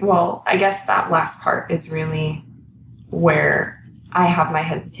 Right. Well, I guess that last part is really where I have my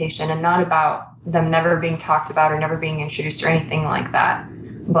hesitation, and not about them never being talked about or never being introduced or anything like that.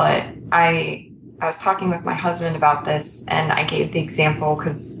 But I was talking with my husband about this, and I gave the example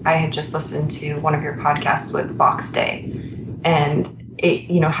because I had just listened to one of your podcasts with Vox Day, and it,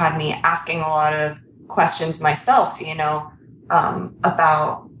 had me asking a lot of questions myself,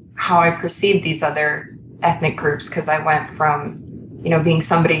 about how I perceive these other ethnic groups, because I went from being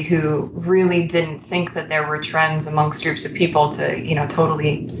somebody who really didn't think that there were trends amongst groups of people to,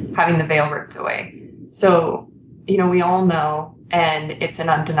 totally having the veil ripped away. So, we all know, and it's an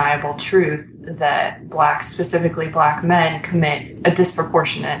undeniable truth, that blacks, specifically black men, commit a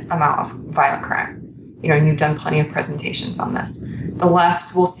disproportionate amount of violent crime. And you've done plenty of presentations on this. The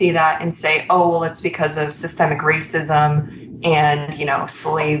left will see that and say, oh, well, it's because of systemic racism and,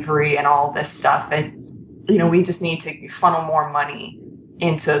 slavery and all this stuff. And we just need to funnel more money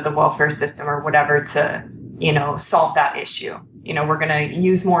into the welfare system or whatever to, solve that issue. We're going to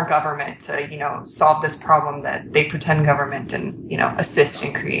use more government to, solve this problem that they pretend government and, assist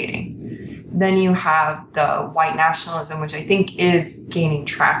in creating. Then you have the white nationalism, which I think is gaining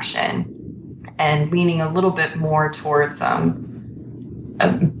traction and leaning a little bit more towards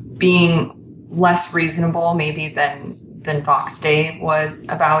being less reasonable maybe than Vox Day was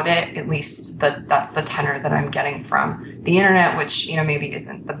about it. At least that's the tenor that I'm getting from the internet, which, maybe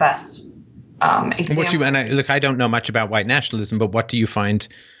isn't the best example. I don't know much about white nationalism, but what do you find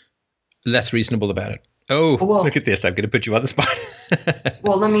less reasonable about it? Oh, well, look at this. I'm going to put you on the spot.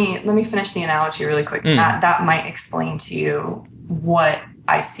 Well, let me finish the analogy really quick. That might explain to you what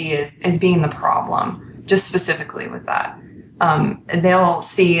I see as being the problem, just specifically with that. They'll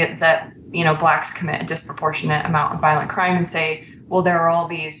see that blacks commit a disproportionate amount of violent crime and say, well, there are all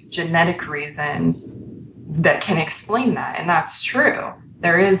these genetic reasons that can explain that. And that's true.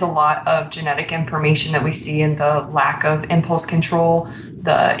 There is a lot of genetic information that we see in the lack of impulse control,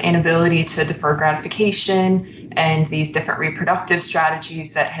 the inability to defer gratification, and these different reproductive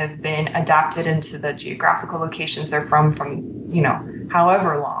strategies that have been adapted into the geographical locations they're from,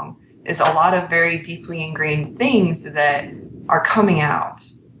 however long, is a lot of very deeply ingrained things that are coming out,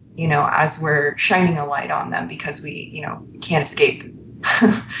 as we're shining a light on them because we, can't escape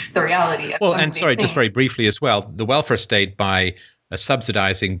the reality of well, some and of these sorry, things. just very briefly as well, the welfare state, by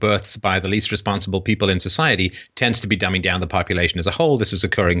subsidizing births by the least responsible people in society, tends to be dumbing down the population as a whole. This is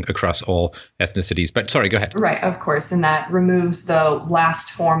occurring across all ethnicities. But sorry, go ahead. Right, of course. And that removes the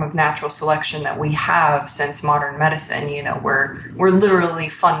last form of natural selection that we have since modern medicine. We're literally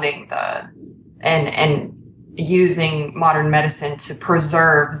funding and using modern medicine to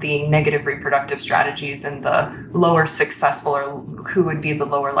preserve the negative reproductive strategies and the lower successful, or who would be the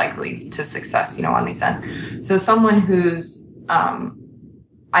lower likely to success, on these ends. So someone who's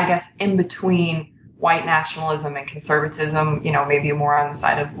I guess in between white nationalism and conservatism, maybe more on the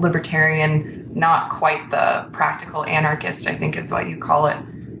side of libertarian, not quite the practical anarchist, I think is what you call it.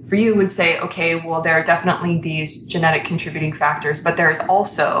 For you would say, okay, well, there are definitely these genetic contributing factors, but there's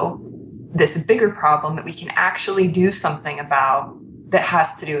also this bigger problem that we can actually do something about that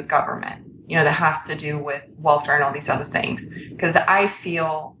has to do with government, that has to do with welfare and all these other things. Because I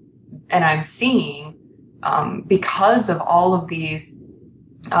feel, and I'm seeing, because of all of these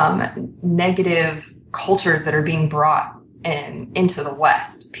negative cultures that are being brought into the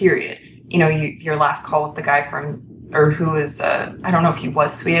West, period. Your last call with the guy who is, I don't know if he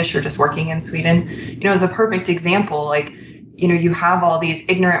was Swedish or just working in Sweden, is a perfect example. Like, you have all these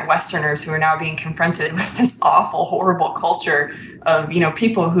ignorant Westerners who are now being confronted with this awful, horrible culture of,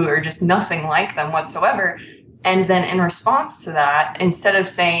 people who are just nothing like them whatsoever. And then in response to that, instead of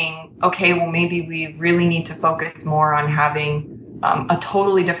saying, okay, well, maybe we really need to focus more on having a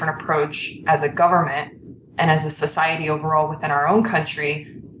totally different approach as a government and as a society overall within our own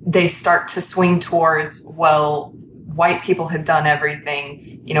country, they start to swing towards, well, white people have done everything.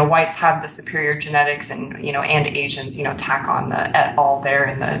 Whites have the superior genetics and Asians, tack on the et al there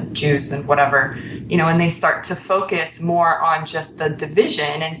and the Jews and whatever, and they start to focus more on just the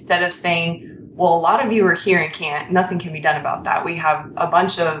division instead of saying, well, a lot of you are here and nothing can be done about that. We have a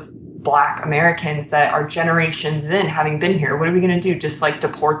bunch of Black Americans that are generations in having been here. What are we going to do? Just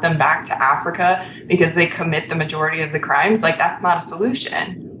deport them back to Africa because they commit the majority of the crimes? That's not a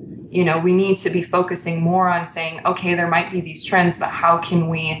solution. We need to be focusing more on saying, okay, there might be these trends, but how can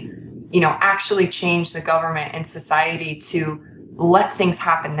we, actually change the government and society to let things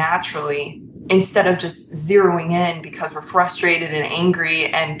happen naturally instead of just zeroing in because we're frustrated and angry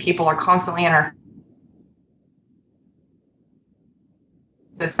and people are constantly in our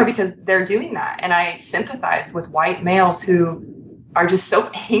because they're doing that. And I sympathize with white males who are just so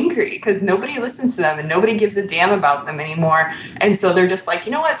angry because nobody listens to them and nobody gives a damn about them anymore. And so they're just like,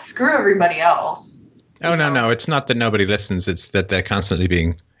 you know what, screw everybody else. No. It's not that nobody listens. It's that they're constantly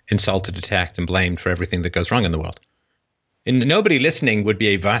being insulted, attacked, and blamed for everything that goes wrong in the world. And nobody listening would be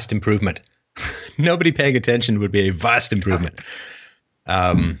a vast improvement. Nobody paying attention would be a vast improvement.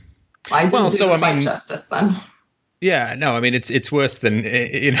 Justice then. Yeah, no, I mean, it's worse than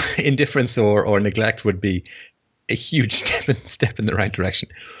indifference or neglect would be a huge step in the right direction.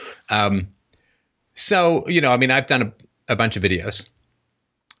 So, I've done a bunch of videos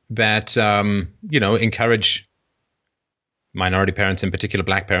that, encourage minority parents, in particular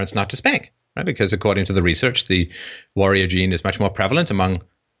Black parents, not to spank, right? Because according to the research, the warrior gene is much more prevalent among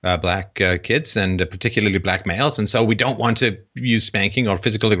Black kids and particularly Black males. And so we don't want to use spanking or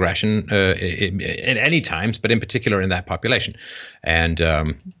physical aggression at any times, but in particular in that population. And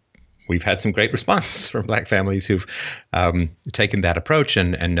we've had some great response from Black families who've taken that approach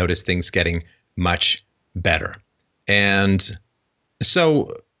and noticed things getting much better. And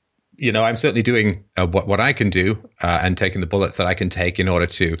so, I'm certainly doing what I can do and taking the bullets that I can take in order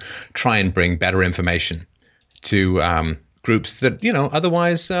to try and bring better information to groups that,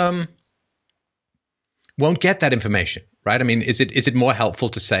 otherwise won't get that information, right? I mean, is it more helpful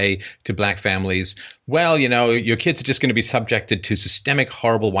to say to Black families, well, your kids are just going to be subjected to systemic,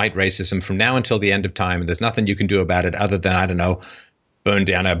 horrible white racism from now until the end of time, and there's nothing you can do about it other than, I don't know, burn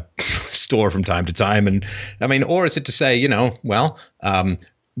down a store from time to time? And I mean, or is it to say,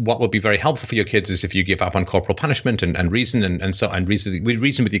 what will be very helpful for your kids is if you give up on corporal punishment and reason and so and reason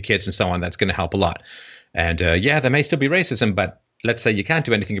with your kids and so on. That's going to help a lot. And there may still be racism, but let's say you can't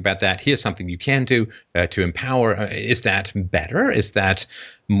do anything about that. Here's something you can do to empower. Is that better? Is that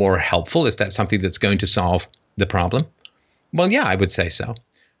more helpful? Is that something that's going to solve the problem? Well, yeah, I would say so.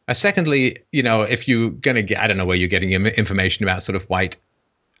 Secondly, if you're going to get, I don't know where you're getting information about sort of white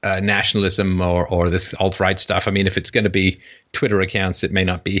nationalism or this alt-right stuff. I mean, if it's going to be Twitter accounts, it may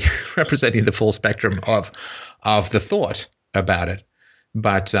not be representing the full spectrum of the thought about it.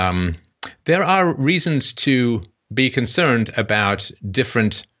 But there are reasons to be concerned about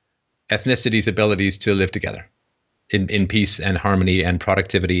different ethnicities' abilities to live together in peace and harmony and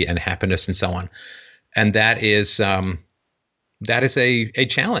productivity and happiness and so on. And that is a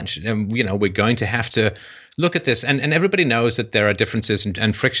challenge. And, we're going to have to look at this. And everybody knows that there are differences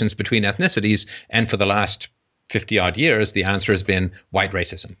and frictions between ethnicities. And for the last 50-odd years, the answer has been white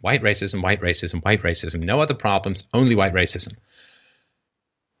racism, white racism, white racism, white racism. No other problems, only white racism.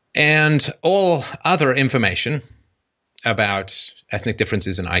 And all other information about ethnic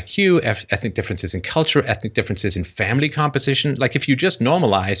differences in IQ, ethnic differences in culture, ethnic differences in family composition. Like if you just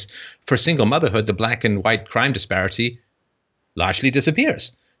normalize for single motherhood, the black and white crime disparity largely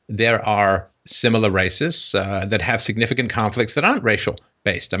disappears. There are similar races that have significant conflicts that aren't racial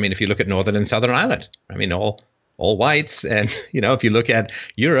based. I mean, if you look at Northern and Southern Ireland, I mean, all whites. And, if you look at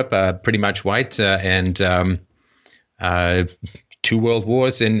Europe, pretty much white and 2 world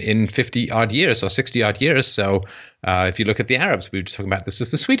wars in 50-odd years or 60-odd years. So if you look at the Arabs, we were just talking about this is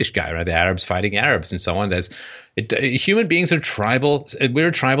the Swedish guy, right? The Arabs fighting Arabs and so on. Human beings are tribal. We're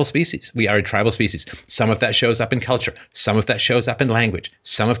a tribal species. We are a tribal species. Some of that shows up in culture. Some of that shows up in language.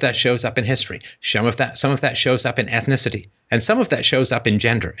 Some of that shows up in history. Some of that shows up in ethnicity. And some of that shows up in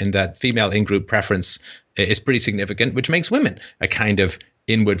gender, in that female in-group preference is pretty significant, which makes women a kind of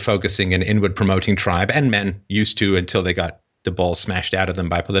inward-focusing and inward-promoting tribe, and men used to until they got the balls smashed out of them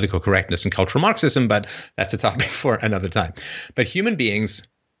by political correctness and cultural Marxism, but that's a topic for another time. But human beings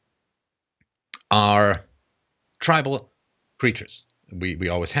are tribal creatures. We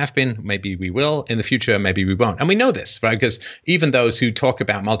always have been. Maybe we will in the future. Maybe we won't. And we know this, right? Because even those who talk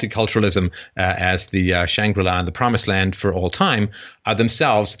about multiculturalism as the Shangri-La and the promised land for all time are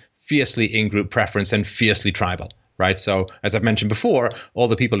themselves fiercely in-group preference and fiercely tribal. Right. So, as I've mentioned before, all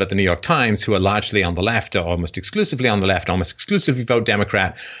the people at the New York Times who are largely on the left or almost exclusively on the left, almost exclusively vote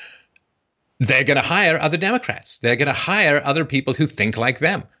Democrat, they're going to hire other Democrats. They're going to hire other people who think like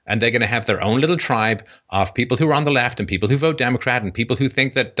them. And they're going to have their own little tribe of people who are on the left and people who vote Democrat and people who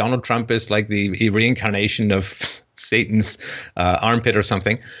think that Donald Trump is like the reincarnation of Satan's armpit or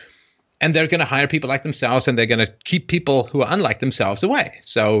something. And they're going to hire people like themselves, and they're going to keep people who are unlike themselves away.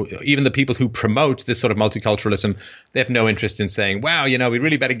 So even the people who promote this sort of multiculturalism, they have no interest in saying, wow, we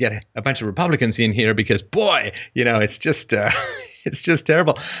really better get a bunch of Republicans in here because, boy, it's just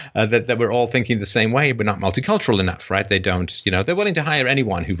terrible that we're all thinking the same way. We're not multicultural enough, right? They don't, they're willing to hire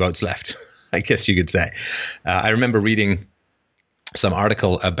anyone who votes left, I guess you could say. I remember reading some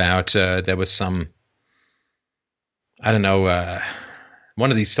article about there was some, I don't know, one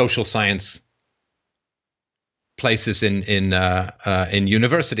of these social science places in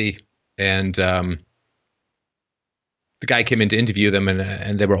university, and the guy came in to interview them,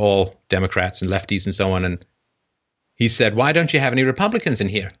 and they were all Democrats and lefties and so on. And he said, "Why don't you have any Republicans in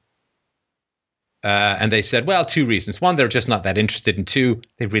here?" And they said, "Well, 2 reasons. One, they're just not that interested, and 2,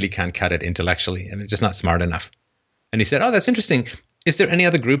 they really can't cut it intellectually, and they're just not smart enough." And he said, "Oh, that's interesting. Is there any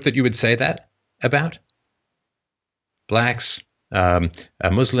other group that you would say that about? Blacks,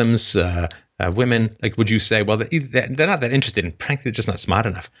 Muslims, women, like, would you say, well, they're not that interested in, frankly, they're just not smart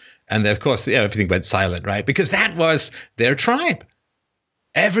enough?" And then, of course, everything went silent, right? Because that was their tribe.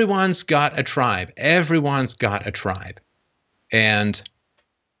 Everyone's got a tribe. Everyone's got a tribe. And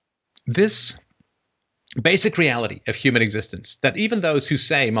this basic reality of human existence, that even those who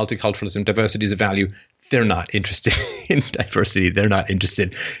say multiculturalism, diversity is a value, they're not interested in diversity. They're not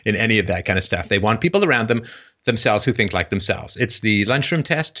interested in any of that kind of stuff. They want people around themselves who think like themselves. It's the lunchroom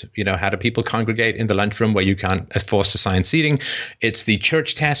test. How do people congregate in the lunchroom where you can't force assigned seating? It's the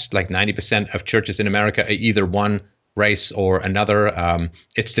church test. Like 90% of churches in America are either one race or another.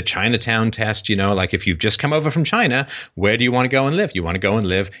 It's the Chinatown test. Like if you've just come over from China, where do you want to go and live? You want to go and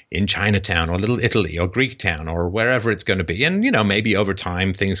live in Chinatown or Little Italy or Greek town or wherever it's going to be. And, maybe over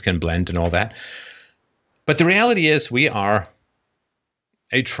time things can blend and all that. But the reality is we are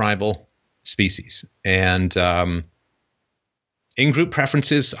a tribal species, and in-group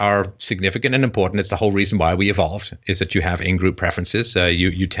preferences are significant and important. It's the whole reason why we evolved, is that you have in-group preferences.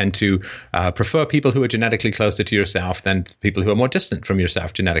 You tend to prefer people who are genetically closer to yourself than people who are more distant from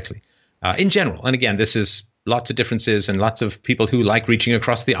yourself genetically. in general. And again, this is lots of differences and lots of people who like reaching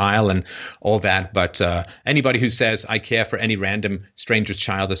across the aisle and all that. But anybody who says, I care for any random stranger's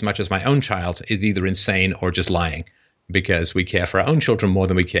child as much as my own child is either insane or just lying, because we care for our own children more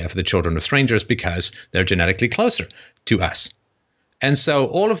than we care for the children of strangers because they're genetically closer to us. And so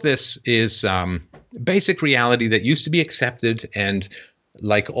all of this is basic reality that used to be accepted. And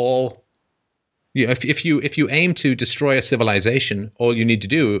like all, if you aim to destroy a civilization, all you need to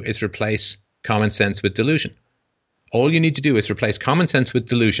do is replace common sense with delusion. All you need to do is replace common sense with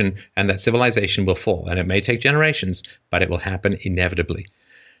delusion, and that civilization will fall. And it may take generations, but it will happen inevitably.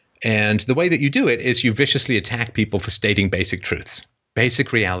 And the way that you do it is you viciously attack people for stating basic truths,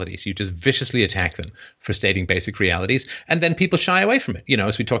 basic realities. You just viciously attack them for stating basic realities, and then people shy away from it.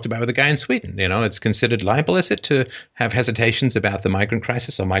 As we talked about with the guy in Sweden, it's considered libel, is it, to have hesitations about the migrant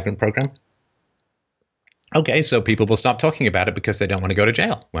crisis or migrant program? Okay, so people will stop talking about it because they don't want to go to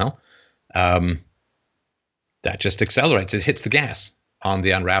jail. Well, that just accelerates. It hits the gas on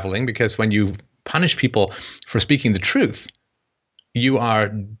the unraveling, because when you punish people for speaking the truth, you are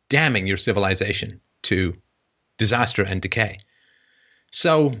damning your civilization to disaster and decay.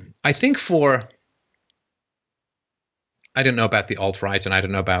 So I think I don't know about the alt-right, and I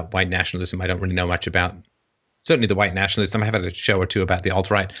don't know about white nationalism. I don't really know much about, certainly the white nationalism. I've had a show or two about the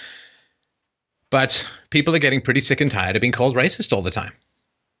alt-right. But people are getting pretty sick and tired of being called racist all the time.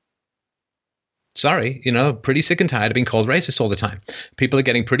 Sorry, pretty sick and tired of being called racist all the time. People are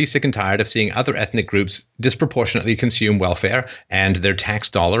getting pretty sick and tired of seeing other ethnic groups disproportionately consume welfare and their tax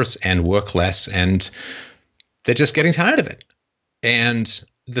dollars and work less, and they're just getting tired of it. And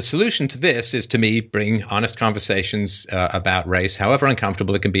the solution to this is, to me, bring honest conversations about race, however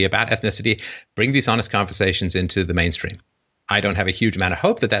uncomfortable it can be, about ethnicity. Bring these honest conversations into the mainstream. I don't have a huge amount of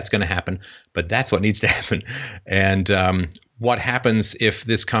hope that that's going to happen, but that's what needs to happen. And what happens if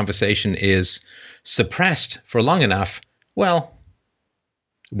this conversation is suppressed for long enough? Well,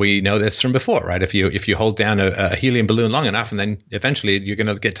 we know this from before, right? If you hold down a helium balloon long enough, and then eventually you're going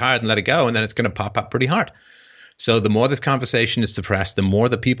to get tired and let it go, and then it's going to pop up pretty hard. So the more this conversation is suppressed, the more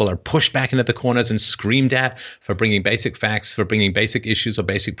the people are pushed back into the corners and screamed at for bringing basic facts, for bringing basic issues or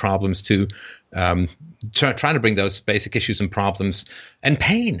basic problems to trying to bring those basic issues and problems and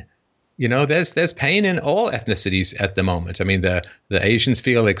pain. There's pain in all ethnicities at the moment. I mean, the Asians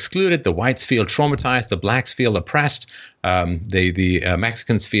feel excluded, the whites feel traumatized, the blacks feel oppressed, the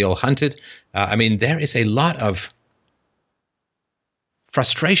Mexicans feel hunted. There is a lot of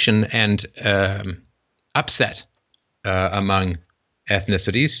frustration and upset among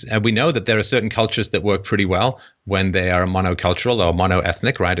ethnicities. And we know that there are certain cultures that work pretty well when they are monocultural or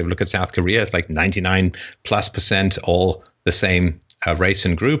monoethnic, right? If you look at South Korea, it's like 99+% all the same race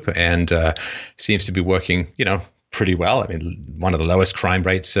and group, and seems to be working, pretty well. One of the lowest crime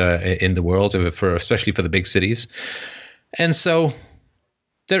rates in the world, especially for the big cities. And so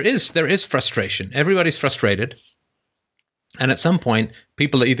there is frustration. Everybody's frustrated. And at some point,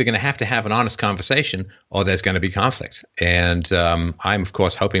 people are either going to have an honest conversation, or there's going to be conflict. And I'm, of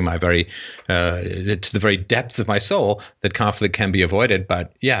course, hoping to the very depths of my soul that conflict can be avoided.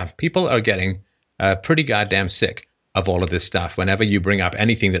 But yeah, people are getting pretty goddamn sick of all of this stuff. Whenever you bring up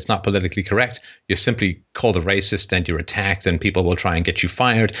anything that's not politically correct, you're simply called a racist and you're attacked, and people will try and get you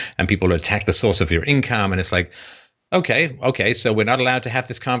fired, and people will attack the source of your income. And it's like, okay, so we're not allowed to have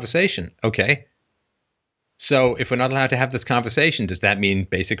this conversation. Okay. So if we're not allowed to have this conversation, does that mean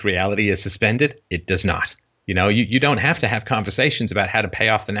basic reality is suspended? It does not. You don't have to have conversations about how to pay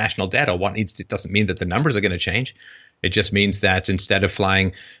off the national debt or what needs to. It doesn't mean that the numbers are going to change. It just means that instead of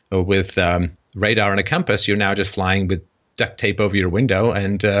flying with radar and a compass, you're now just flying with duct tape over your window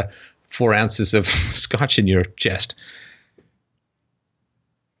and 4 ounces of scotch in your chest.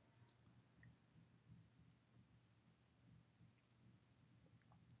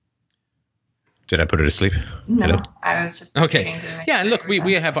 Did I put her to sleep? No, Hello? I was just okay. Yeah, and look,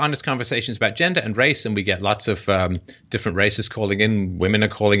 we have honest conversations about gender and race, and we get lots of different races calling in. Women are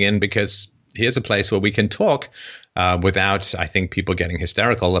calling in, because here's a place where we can talk without, I think, people getting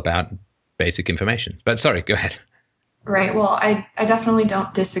hysterical about basic information. But sorry, go ahead. Right. Well, I definitely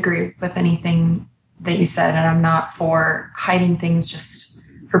don't disagree with anything that you said, and I'm not for hiding things just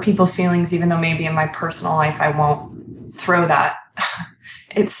for people's feelings, even though maybe in my personal life I won't throw that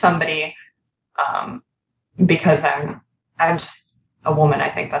at somebody. Because I'm just a woman. I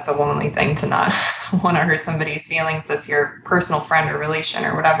think that's a womanly thing to not want to hurt somebody's feelings. That's your personal friend or relation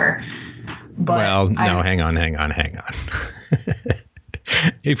or whatever. But hang on.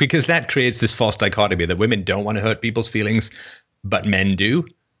 Because that creates this false dichotomy that women don't want to hurt people's feelings, but men do.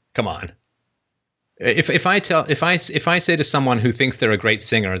 Come on. If I say to someone who thinks they're a great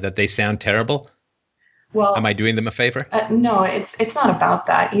singer that they sound terrible, well, am I doing them a favor? No, it's not about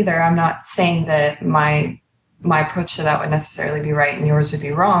that either. I'm not saying that my approach to that would necessarily be right and yours would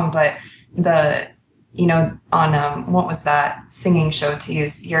be wrong, but on what was that singing show, to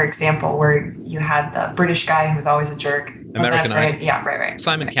use your example, where you had the British guy who was always a jerk. American Idol. Yeah, right.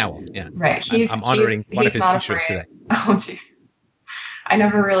 Simon right. Cowell. Yeah, right. I'm honoring one of his not T-shirts afraid. today. Oh, jeez. I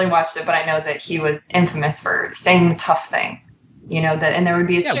never really watched it, but I know that he was infamous for saying the tough thing. And there would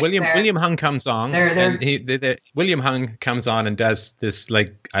be a chick there. William Hung comes on. And William Hung comes on and does this,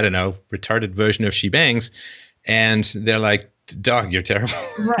 like, I don't know, retarded version of She Bangs, and they're like, "Dog, you're terrible.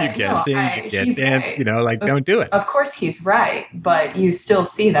 Right. You can't sing, you can't dance. Right. Don't do it." Of course, he's right, but you still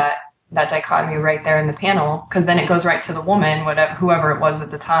see that dichotomy right there in the panel, because then it goes right to the woman, whoever it was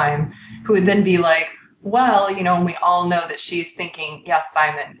at the time, who would then be like, well, and we all know that she's thinking, yes,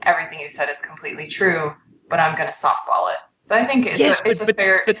 Simon, everything you said is completely true, but I'm going to softball it. So I think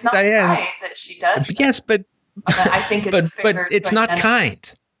it's not Diane, right that she does. Yes, but I think it's fair. But it's not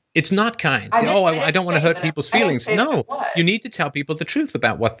kind. It's not kind. I don't want to hurt people's feelings. No, you need to tell people the truth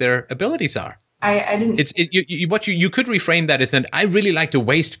about what their abilities are. I didn't. You could reframe that as, I really like to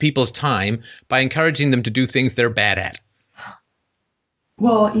waste people's time by encouraging them to do things they're bad at.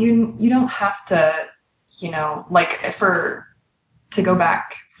 Well, you don't have to, to go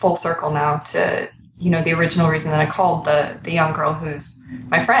back full circle now to, the original reason that I called the young girl who's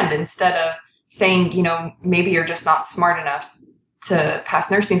my friend, instead of saying, maybe you're just not smart enough to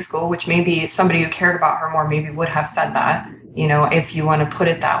pass nursing school, which maybe somebody who cared about her more maybe would have said that, if you want to put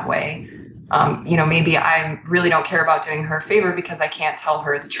it that way. Maybe I really don't care about doing her a favor because I can't tell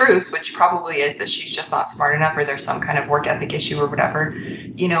her the truth, which probably is that she's just not smart enough, or there's some kind of work ethic issue or whatever.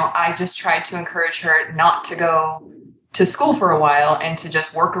 I just tried to encourage her not to go to school for a while and to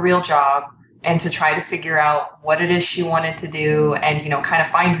just work a real job and to try to figure out what it is she wanted to do and, kind of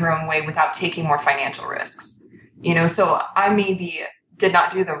find her own way without taking more financial risks. So I maybe did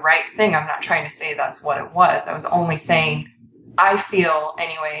not do the right thing. I'm not trying to say that's what it was. I was only saying, I feel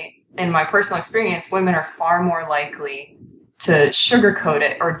anyway, in my personal experience, women are far more likely to sugarcoat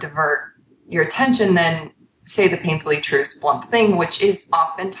it or divert your attention than say the painfully truth, blunt thing, which is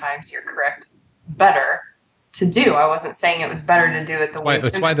oftentimes, you're correct, better to do. I wasn't saying it was better to do it the way.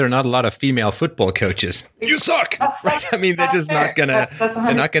 That's why there are not a lot of female football coaches. You suck. Right? I mean, they're just fair. Not gonna.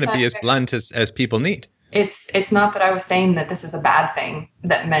 They're not going to be as blunt as people need. It's not that I was saying that this is a bad thing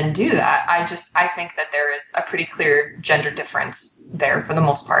that men do that. I think that there is a pretty clear gender difference there for the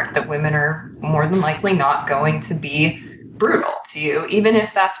most part, that women are more than likely not going to be brutal to you, even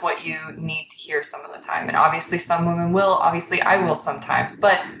if that's what you need to hear some of the time. And obviously some women will, obviously I will sometimes,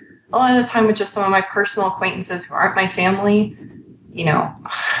 but a lot of the time with just some of my personal acquaintances who aren't my family,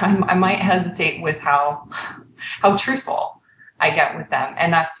 I might hesitate with how truthful I get with them.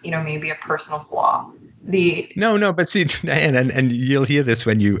 And that's, maybe a personal flaw. No, but see, Diane, and you'll hear this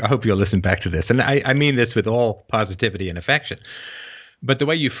I hope you'll listen back to this. And I mean this with all positivity and affection. But the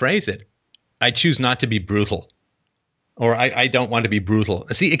way you phrase it, I choose not to be brutal. Or I don't want to be brutal.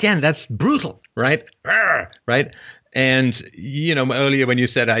 See, again, that's brutal, right? Right? And, earlier when you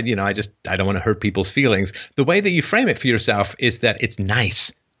said, I don't want to hurt people's feelings, the way that you frame it for yourself is that it's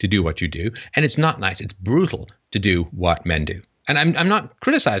nice to do what you do. And it's not nice. It's brutal to do what men do. And I'm not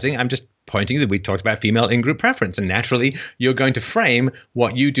criticizing. I'm just pointing that we talked about female in-group preference. And naturally, you're going to frame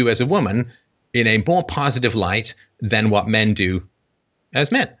what you do as a woman in a more positive light than what men do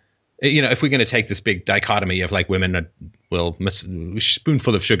as men. If we're going to take this big dichotomy of like women are,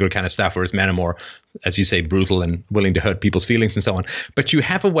 spoonful of sugar kind of stuff, whereas men are more, as you say, brutal and willing to hurt people's feelings and so on. But you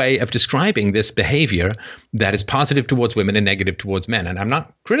have a way of describing this behavior that is positive towards women and negative towards men. And I'm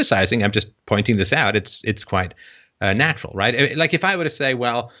not criticizing. I'm just pointing this out. It's quite natural, right? Like if I were to say,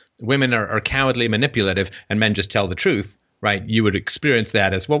 well, women are cowardly, manipulative, and men just tell the truth, right? You would experience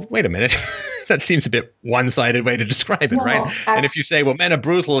that as, well, wait a minute. That seems a bit one-sided way to describe it, right? And if you say, well, men are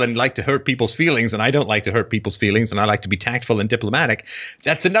brutal and like to hurt people's feelings, and I don't like to hurt people's feelings, and I like to be tactful and diplomatic,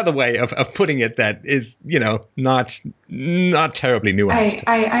 that's another way of putting it that is, not terribly nuanced.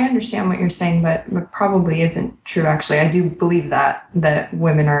 I understand what you're saying, but probably isn't true, actually. I do believe that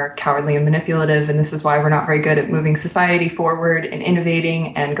women are cowardly and manipulative, and this is why we're not very good at moving society forward and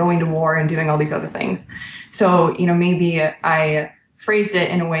innovating and going to war and doing all these other things. So, maybe I phrased it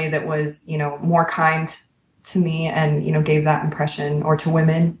in a way that was, more kind to me and, gave that impression, or to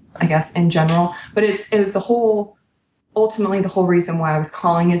women, I guess, in general. But it was ultimately the whole reason why I was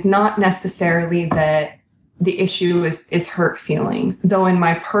calling is not necessarily that the issue is hurt feelings, though in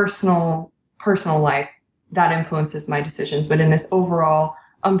my personal life, that influences my decisions. But in this overall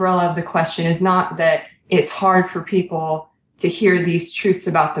umbrella of the question is not that it's hard for people to hear these truths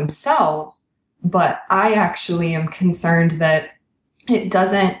about themselves, but I actually am concerned that it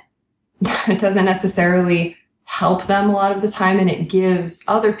doesn't necessarily help them a lot of the time, and it gives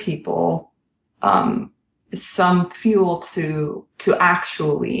other people some fuel to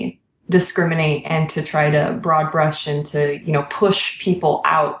actually discriminate and to try to broad brush and to push people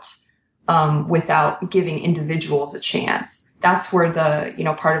out without giving individuals a chance. That's where the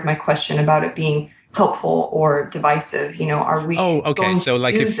part of my question about it being helpful or divisive. Are we going So to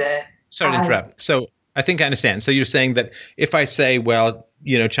like use it? Sorry to interrupt. So I think I understand. So you're saying that if I say, well,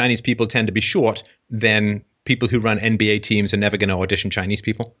 Chinese people tend to be short, then people who run NBA teams are never going to audition Chinese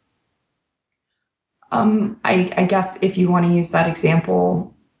people? I guess if you want to use that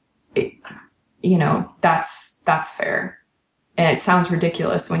example, that's fair. And it sounds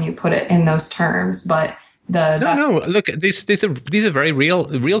ridiculous when you put it in those terms, but no. Look, these are very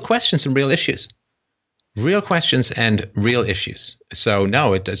real questions and real issues. Real questions and real issues. So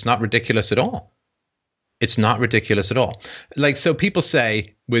no, it's not ridiculous at all. It's not ridiculous at all. Like, so people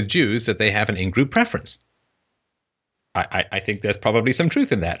say with Jews that they have an in-group preference. I think there's probably some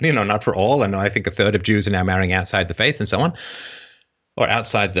truth in that. Not for all. And I think a third of Jews are now marrying outside the faith and so on, or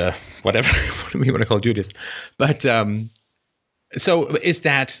outside the whatever you want to call Judaism. But so is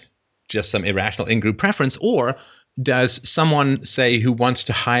that just some irrational in-group preference, or does someone, say, who wants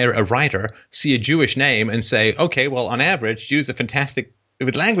to hire a writer see a Jewish name and say, okay, well, on average, Jews are fantastic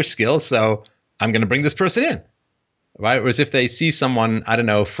with language skills, so I'm going to bring this person in, right? Whereas if they see someone, I don't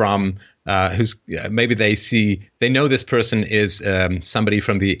know, from who's maybe they know this person is somebody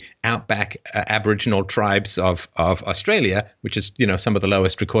from the outback Aboriginal tribes of Australia, which is some of the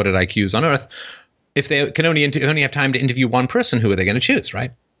lowest recorded IQs on Earth. If they can only have time to interview one person, who are they going to choose,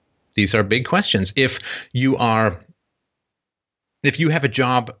 right? These are big questions. If you have a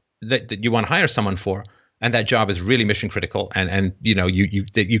job that you want to hire someone for, and that job is really mission critical, and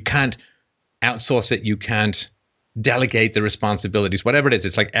you can't outsource it, you can't delegate the responsibilities, whatever it is,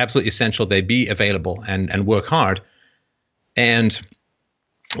 it's like absolutely essential they be available and work hard. And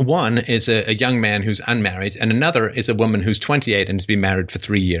one is a young man who's unmarried, and another is a woman who's 28 and has been married for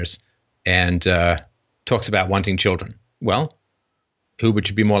 3 years and talks about wanting children. Well, who would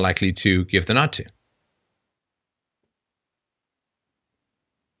you be more likely to give the nod to?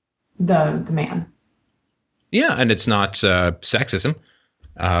 The man. Yeah, and it's not sexism.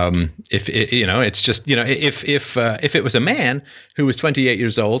 If it's just if it was a man who was 28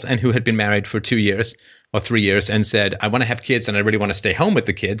 years old and who had been married for 2 years or 3 years and said, I want to have kids and I really want to stay home with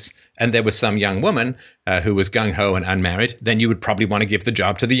the kids, and there was some young woman who was gung-ho and unmarried, then you would probably want to give the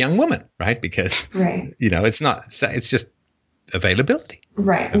job to the young woman, right? Because right. It's just availability.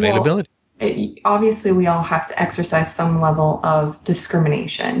 Right. Availability. Well, obviously we all have to exercise some level of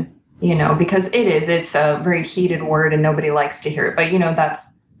discrimination, because it's a very heated word and nobody likes to hear it. But,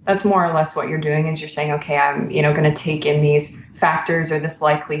 that's more or less what you're doing, is you're saying, okay, I'm, going to take in these factors or this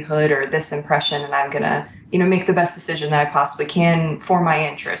likelihood or this impression, and I'm going to, make the best decision that I possibly can for my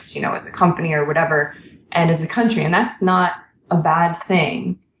interests, as a company or whatever, and as a country. And that's not a bad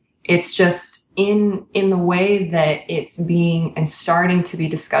thing. It's just in the way that it's being and starting to be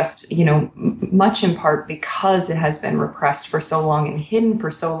discussed, much in part because it has been repressed for so long and hidden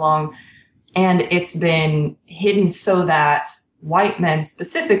for so long. And it's been hidden so that white men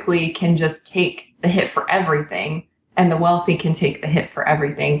specifically can just take the hit for everything, and the wealthy can take the hit for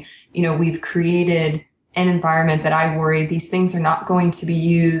everything. We've created an environment that I worry these things are not going to be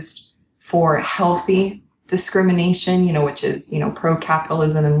used for healthy discrimination, which is,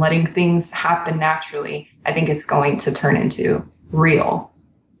 pro-capitalism and letting things happen naturally. I think it's going to turn into real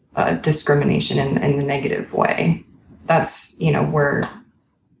discrimination in the negative way. That's, where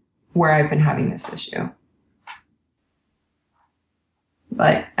I've been having this issue.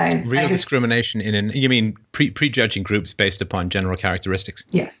 But real discrimination you mean prejudging groups based upon general characteristics?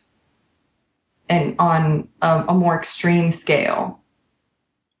 Yes. And on a more extreme scale,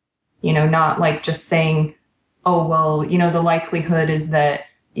 not like just saying, oh, well, the likelihood is that,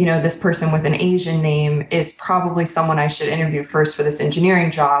 this person with an Asian name is probably someone I should interview first for this engineering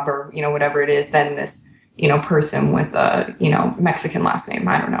job, or, whatever it is, than this, person with a, Mexican last name.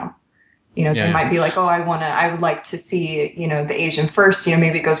 I don't know. They might be like, oh, I would like to see, the Asian first,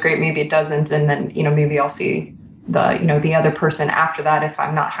 maybe it goes great, maybe it doesn't. And then, maybe I'll see the other person after that if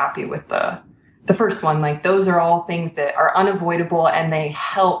I'm not happy with the first one. Like, those are all things that are unavoidable, and they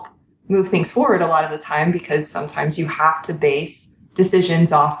help move things forward a lot of the time, because sometimes you have to base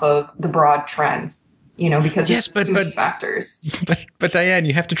decisions off of the broad trends, because yes, there's too many factors. But Diane,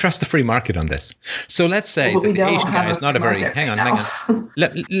 you have to trust the free market on this. So let's say Well, that the Asian guy is not a very hang on.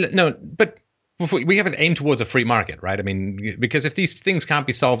 No, but we have an aim towards a free market, right? I mean, because if these things can't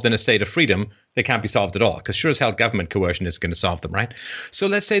be solved in a state of freedom, they can't be solved at all. Because sure as hell, government coercion is going to solve them, right? So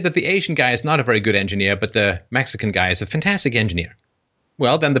let's say that the Asian guy is not a very good engineer, but the Mexican guy is a fantastic engineer.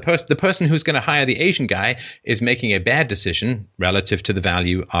 Well, then the person who's going to hire the Asian guy is making a bad decision relative to the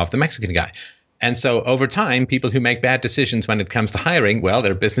value of the Mexican guy. And so over time, people who make bad decisions when it comes to hiring, well,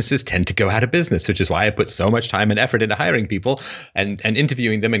 their businesses tend to go out of business, which is why I put so much time and effort into hiring people and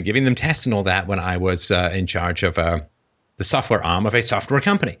interviewing them and giving them tests and all that when I was in charge of the software arm of a software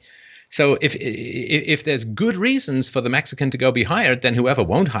company. So if there's good reasons for the Mexican to go be hired, then whoever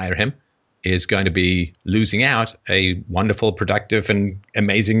won't hire him is going to be losing out a wonderful, productive, and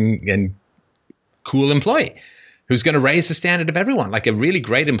amazing and cool employee who's going to raise the standard of everyone. Like a really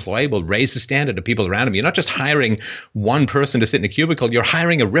great employee will raise the standard of people around him. You're not just hiring one person to sit in a cubicle. You're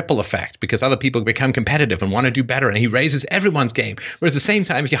hiring a ripple effect because other people become competitive and want to do better, and he raises everyone's game. Whereas at the same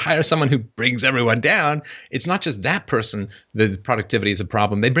time, if you hire someone who brings everyone down, it's not just that person the productivity is a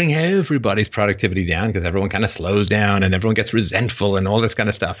problem. They bring everybody's productivity down because everyone kind of slows down and everyone gets resentful and all this kind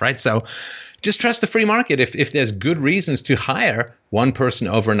of stuff, right? So just trust the free market. If there's good reasons to hire one person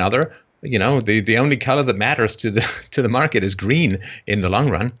over another, the only color that matters to the market is green in the long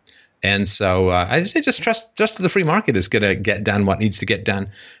run. And so I say just trust the free market is going to get done what needs to get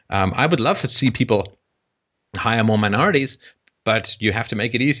done. I would love to see people hire more minorities, but you have to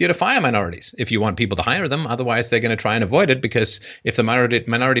make it easier to fire minorities if you want people to hire them. Otherwise, they're going to try and avoid it because if the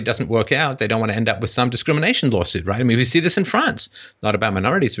minority doesn't work out, they don't want to end up with some discrimination lawsuit, right? I mean, we see this in France, not about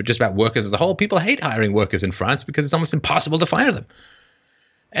minorities, but just about workers as a whole. People hate hiring workers in France because it's almost impossible to fire them.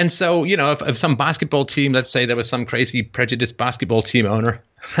 And so, if some basketball team, let's say there was some crazy prejudiced basketball team owner,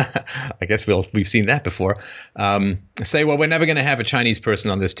 I guess we've seen that before, say, well, we're never going to have a Chinese person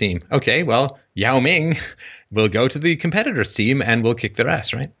on this team. Okay, well, Yao Ming will go to the competitor's team and will kick their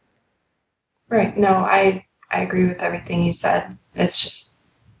ass, right? Right. No, I agree with everything you said. It's just,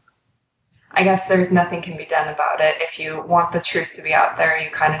 I guess there's nothing can be done about it. If you want the truth to be out there,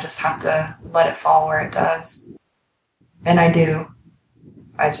 you kind of just have to let it fall where it does. And I do.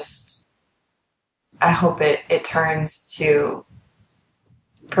 I hope it turns to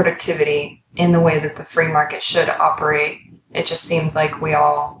productivity in the way that the free market should operate. It just seems like we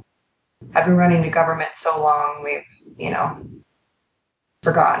all have been running the government so long, we've,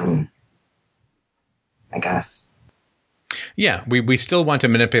 forgotten, I guess. Yeah, we still want to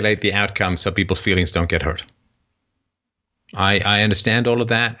manipulate the outcome so people's feelings don't get hurt. I understand all of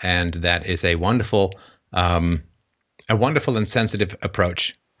that, and that is a wonderful and sensitive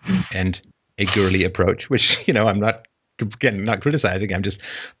approach and a girly approach, which, I'm not criticizing. I'm just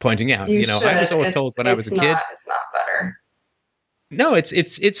pointing out, I was always told when I was a kid. It's not better. No,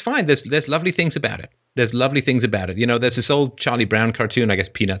 it's fine. There's lovely things about it. There's this old Charlie Brown cartoon, I guess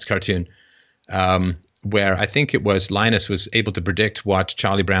Peanuts cartoon, where I think it was Linus was able to predict what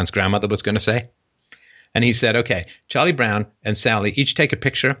Charlie Brown's grandmother was going to say. And he said, okay, Charlie Brown and Sally each take a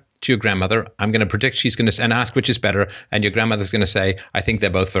picture to your grandmother. I'm going to predict she's going to and ask which is better. And your grandmother's going to say, I think they're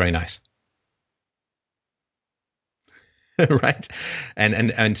both very nice. Right?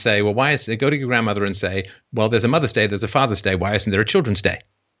 And say, well, why is it? Go to your grandmother and say, well, there's a Mother's Day, there's a Father's Day. Why isn't there a Children's Day?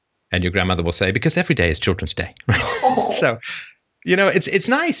 And your grandmother will say, because every day is Children's Day. Right? Oh. So, it's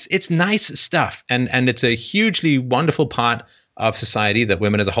nice. It's nice stuff. And it's a hugely wonderful part of society that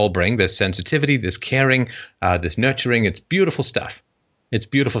women as a whole bring. There's sensitivity, there's caring, there's nurturing. It's beautiful stuff.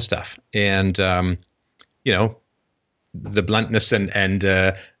 And, the bluntness and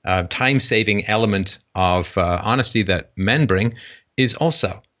time-saving element of honesty that men bring is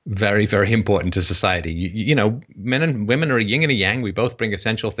also very, very important to society. Men and women are a yin and a yang. We both bring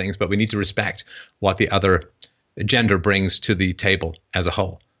essential things, but we need to respect what the other gender brings to the table as a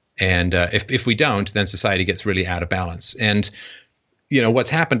whole. And if we don't, then society gets really out of balance. And, what's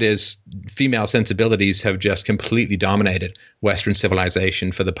happened is female sensibilities have just completely dominated Western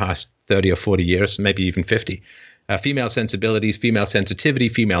civilization for the past 30 or 40 years, maybe even 50. Female sensibilities, female sensitivity,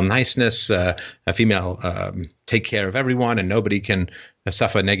 female niceness, female take care of everyone and nobody can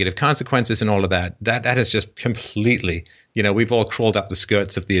suffer negative consequences and all of that. That has just completely, we've all crawled up the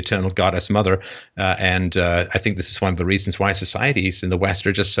skirts of the eternal goddess mother. And I think this is one of the reasons why societies in the West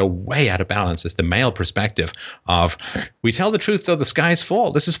are just so way out of balance. Is the male perspective of, we tell the truth though the skies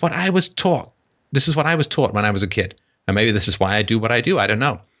fall. This is what I was taught. When I was a kid. And maybe this is why I do what I do. I don't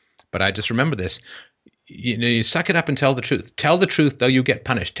know. But I just remember this. You suck it up and tell the truth. Tell the truth, though you get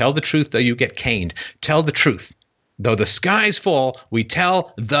punished. Tell the truth, though you get caned. Tell the truth. Though the skies fall, we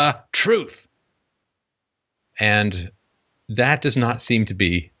tell the truth. And that does not seem to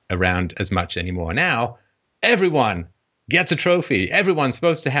be around as much anymore. Now, everyone gets a trophy. Everyone's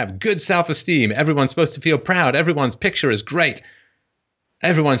supposed to have good self-esteem. Everyone's supposed to feel proud. Everyone's picture is great.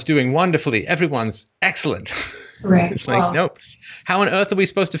 Everyone's doing wonderfully. Everyone's excellent. Right. It's like, nope. How on earth are we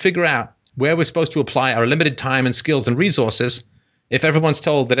supposed to figure out where we're supposed to apply our limited time and skills and resources if everyone's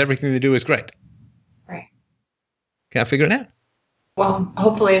told that everything they do is great? Right. Can't figure it out. Well,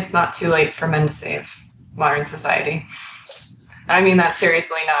 hopefully it's not too late for men to save modern society. I mean that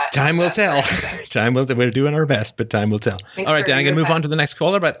seriously, not. Time will tell. Time will. We're doing our best, but time will tell. Thanks All right, for Dan, I'm going to your move on time. to the next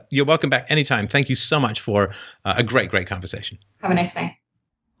caller, but you're welcome back anytime. Thank you so much for a great conversation. Have a nice day.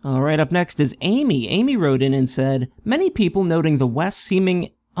 All right, up next is Amy. Amy wrote in and said, many people noting the West's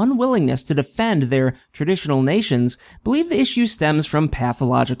seeming unwillingness to defend their traditional nations believe the issue stems from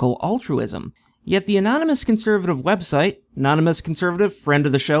pathological altruism. Yet the anonymous conservative website, anonymous conservative, friend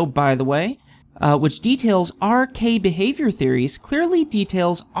of the show, by the way, which details RK behavior theories, clearly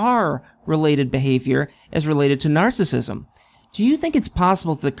details R-related behavior as related to narcissism. Do you think it's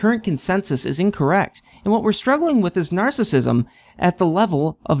possible that the current consensus is incorrect, and what we're struggling with is narcissism at the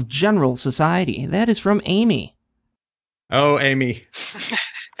level of general society? That is from Amy. Oh, Amy.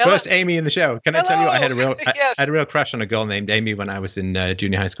 First Amy in the show. Can I tell you, I had a real crush on a girl named Amy when I was in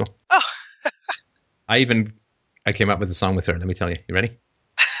junior high school. Oh. I came up with a song with her. Let me tell you. You ready?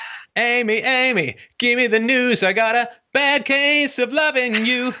 Amy, Amy, give me the news. I got a bad case of loving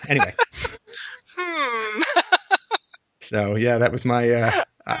you. Anyway. So, yeah, that was my,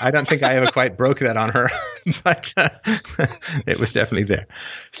 I don't think I ever quite broke that on her, but it was definitely there.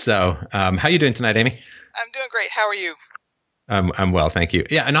 So, how you doing tonight, Amy? I'm doing great. How are you? I'm well, thank you.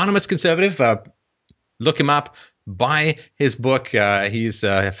 Yeah, Anonymous Conservative, look him up, buy his book. He's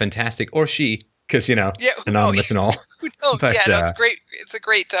fantastic, or she, because, anonymous and all. But, it's great. It's a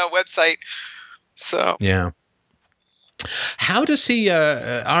great website. So yeah. How does he,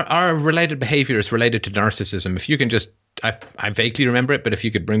 our related behaviors related to narcissism? If you can just, I vaguely remember it, but if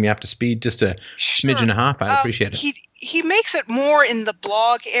you could bring me up to speed just a smidge and a half, I'd appreciate it. He makes it more in the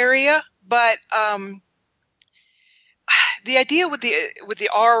blog area, but the idea with the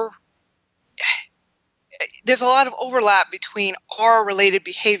R, there's a lot of overlap between R-related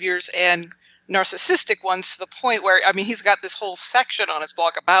behaviors and narcissistic ones, to the point where, he's got this whole section on his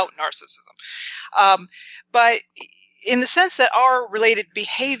blog about narcissism. But in the sense that R-related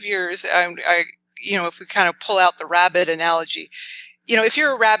behaviors, if we kind of pull out the rabbit analogy, if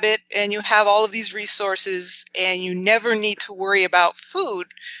you're a rabbit and you have all of these resources and you never need to worry about food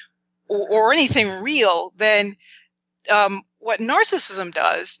or anything real, then what narcissism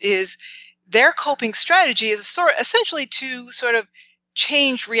does is their coping strategy is essentially to sort of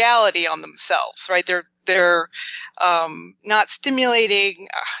change reality on themselves, right? They're not stimulating.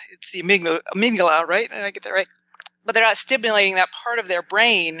 It's the amygdala, right? Did I get that right? But they're not stimulating that part of their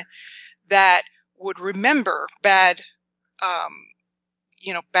brain that would remember bad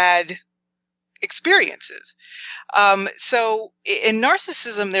experiences. So in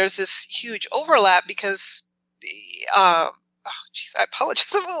narcissism, there's this huge overlap because, I apologize,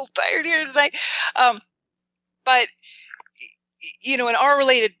 I'm a little tired here tonight. But in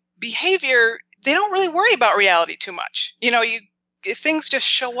R-related behavior, they don't really worry about reality too much. Things just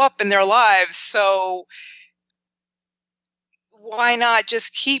show up in their lives. So why not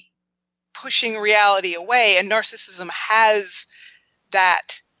just keep pushing reality away? And narcissism has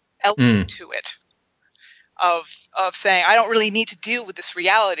that element to it of saying, I don't really need to deal with this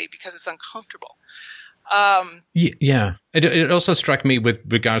reality because it's uncomfortable. Yeah. It also struck me with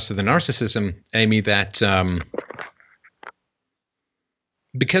regards to the narcissism, Amy, that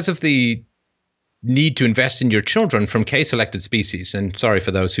because of the need to invest in your children from K-selected species, and sorry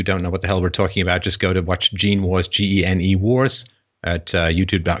for those who don't know what the hell we're talking about, just go to watch Gene Wars, Gene Wars, at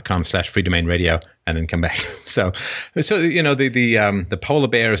youtube.com/freedomainradio and then come back. So the polar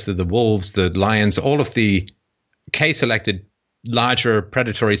bears, the wolves, the lions, all of the K-selected larger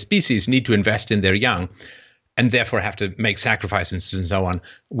predatory species need to invest in their young and therefore have to make sacrifices and so on.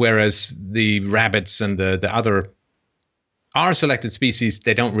 Whereas the rabbits and the other R-selected species,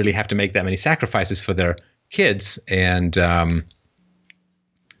 they don't really have to make that many sacrifices for their kids, and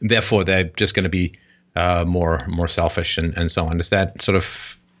therefore they're just going to be more selfish and so on. Does that sort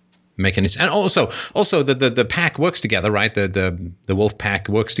of make any sense? And also the pack works together, right? The wolf pack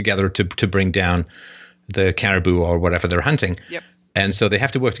works together to bring down the caribou or whatever they're hunting. Yep. And so they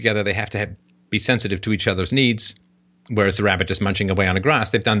have to work together. They have to be sensitive to each other's needs. Whereas the rabbit just munching away on the grass,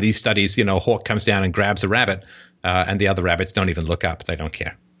 they've done these studies, a hawk comes down and grabs a rabbit, and the other rabbits don't even look up. They don't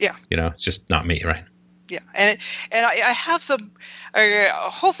care. Yeah. It's just not me, right? Yeah, and I have some.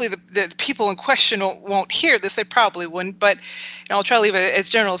 Hopefully, the people in question won't hear this. They probably wouldn't, but I'll try to leave it as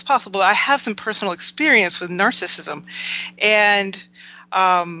general as possible. I have some personal experience with narcissism, and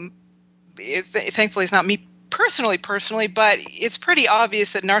thankfully, it's not me personally, but it's pretty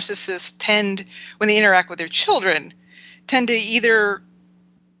obvious that narcissists tend, when they interact with their children, tend to either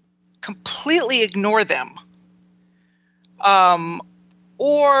completely ignore them,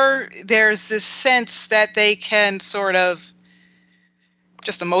 or there's this sense that they can sort of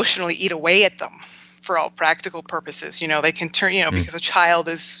just emotionally eat away at them for all practical purposes. They can turn, because a child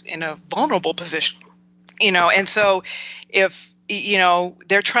is in a vulnerable position, and so if,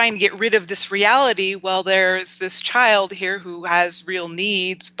 they're trying to get rid of this reality, well, there's this child here who has real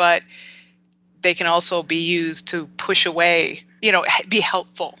needs, but they can also be used to push away, be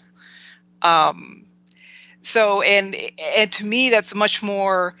helpful. So, and to me, that's much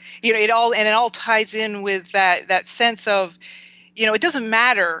more, it all ties in with that sense of, it doesn't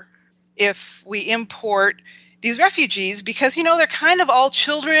matter if we import these refugees because, they're kind of all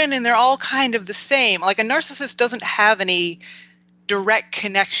children and they're all kind of the same. Like a narcissist doesn't have any direct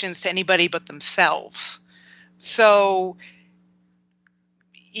connections to anybody but themselves. So,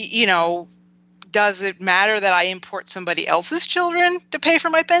 does it matter that I import somebody else's children to pay for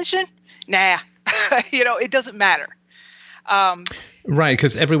my pension? Nah. It doesn't matter. Right,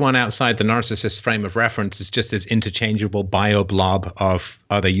 because everyone outside the narcissist frame of reference is just this interchangeable bio blob of,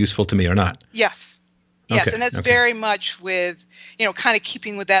 are they useful to me or not? Yes. Yes, okay, and that's very much with, kind of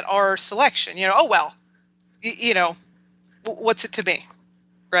keeping with that R selection. What's it to me?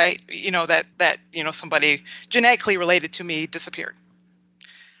 Right? That somebody genetically related to me disappeared.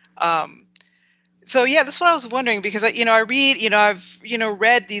 So yeah, that's what I was wondering, because I read, I've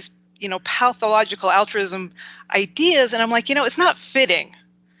read these pathological altruism ideas, and I'm like, it's not fitting,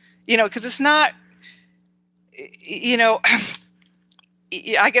 because it's not,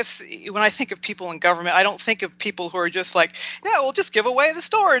 I guess when I think of people in government, I don't think of people who are just like, yeah, we'll just give away the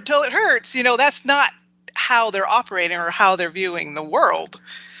store until it hurts. That's not how they're operating or how they're viewing the world.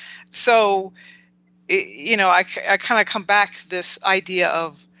 So, I kind of come back to this idea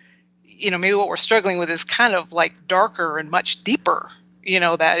of, maybe what we're struggling with is kind of like darker and much deeper,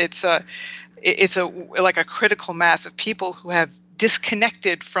 that it's a like a critical mass of people who have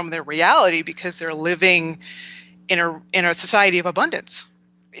disconnected from their reality because they're living in a society of abundance.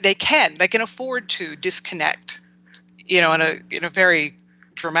 They can afford to disconnect, in a very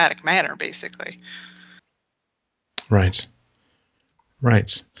dramatic manner, basically. Right.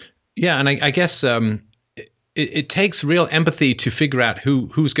 Yeah, and I guess it takes real empathy to figure out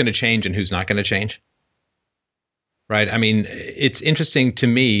who's going to change and who's not going to change. Right. I mean, it's interesting to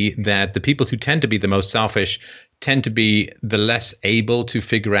me that the people who tend to be the most selfish tend to be the less able to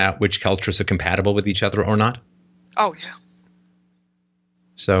figure out which cultures are compatible with each other or not. Oh, yeah.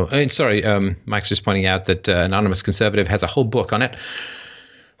 So, sorry, Mike's just pointing out that Anonymous Conservative has a whole book on it,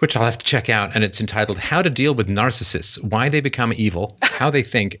 which I'll have to check out. And it's entitled How to Deal with Narcissists, Why They Become Evil, How They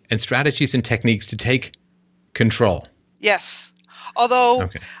Think, and Strategies and Techniques to Take Control. Yes. Although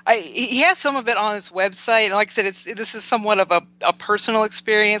he has some of it on his website. And like I said, this is somewhat of a personal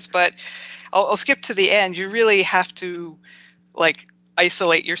experience, but I'll skip to the end. You really have to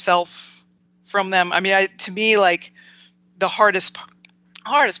isolate yourself from them. I mean, to me, the hardest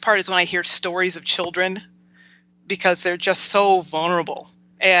part is when I hear stories of children, because they're just so vulnerable.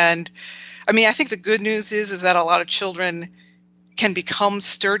 And I mean, I think the good news is that a lot of children can become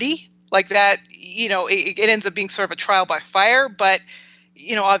sturdy. Like that, it ends up being sort of a trial by fire, but,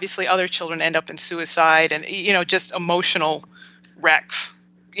 obviously other children end up in suicide and, just emotional wrecks,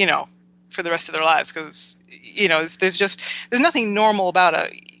 for the rest of their lives. Because, there's nothing normal about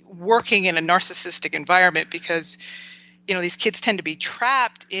working in a narcissistic environment, because, these kids tend to be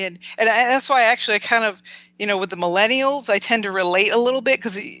trapped in, and that's why I kind of, with the millennials, I tend to relate a little bit,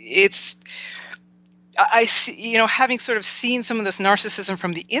 because I see, having sort of seen some of this narcissism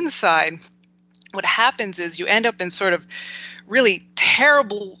from the inside, what happens is you end up in sort of really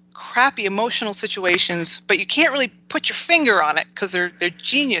terrible, crappy emotional situations, but you can't really put your finger on it because they're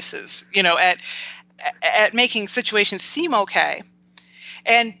geniuses, at making situations seem okay.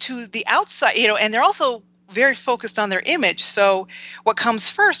 And to the outside, and they're also very focused on their image. So what comes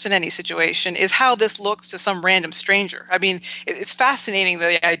first in any situation is how this looks to some random stranger. I mean, it's fascinating,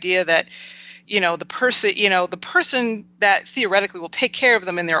 the idea that, the person that theoretically will take care of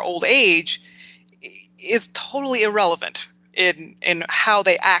them in their old age is totally irrelevant in how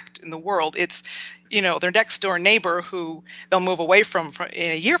they act in the world. It's, their next door neighbor who they'll move away from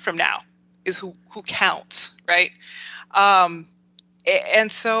in a year from now is who counts, right? And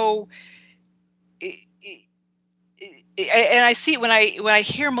so, and I see when I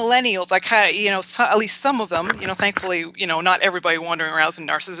hear millennials, I kind of, at least some of them, thankfully, not everybody wandering around is a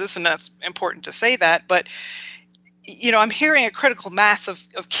narcissist, and that's important to say that. But, I'm hearing a critical mass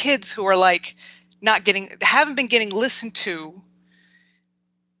of kids who are like haven't been getting listened to,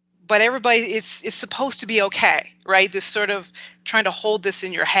 but everybody is supposed to be okay, right? This sort of trying to hold this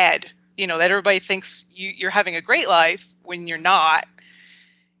in your head, that everybody thinks you're having a great life when you're not,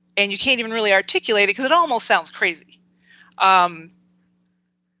 and you can't even really articulate it because it almost sounds crazy. I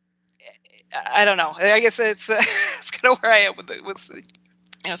don't know. I guess it's kind of where I am with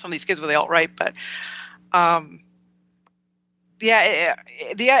some of these kids with the alt-right, but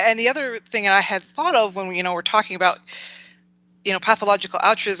the other thing I had thought of when we're talking about pathological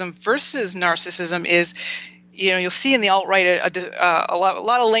altruism versus narcissism is you'll see in the alt-right a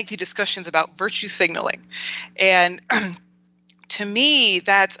lot of lengthy discussions about virtue signaling, and to me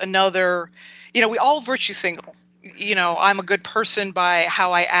that's another. We all virtue signal. I'm a good person by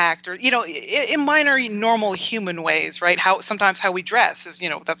how I act, or in minor normal human ways, right? Sometimes how we dress is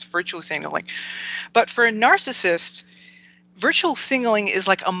that's virtue signaling. But for a narcissist, virtue signaling is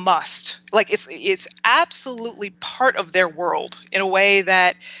like a must. Like it's absolutely part of their world in a way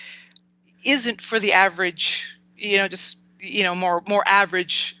that isn't for the average, more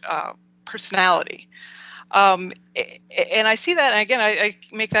average personality. And I see that, and again, I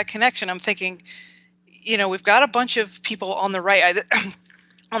make that connection. I'm thinking, we've got a bunch of people on the right,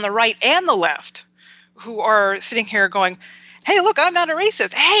 on the right and the left, who are sitting here going, "Hey, look, I'm not a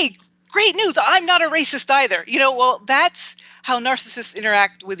racist. Hey, great news, I'm not a racist either." Well, that's how narcissists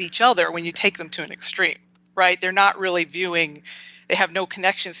interact with each other when you take them to an extreme, right? They're not really they have no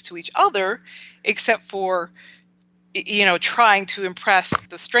connections to each other except for, trying to impress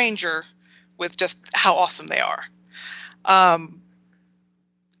the stranger with just how awesome they are. And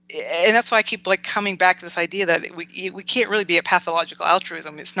that's why I keep coming back to this idea that we can't really be a pathological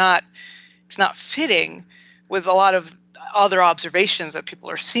altruism. It's not fitting with a lot of other observations that people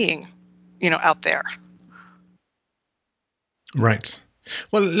are seeing, out there. Right.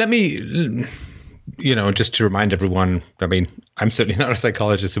 Well, let me, just to remind everyone, I mean, I'm certainly not a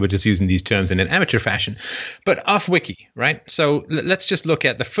psychologist, so we're just using these terms in an amateur fashion, but off wiki, right? So let's just look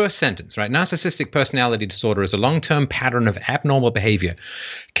at the first sentence, right? Narcissistic personality disorder is a long-term pattern of abnormal behavior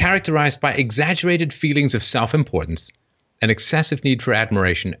characterized by exaggerated feelings of self-importance, an excessive need for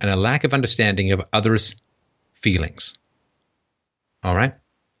admiration, and a lack of understanding of others' feelings. All right.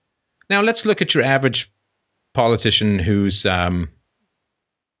 Now let's look at your average politician who's trying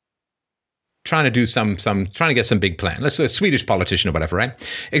to get some big plan. Let's say a Swedish politician or whatever, right?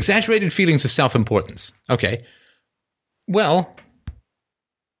 Exaggerated feelings of self-importance. Okay. Well,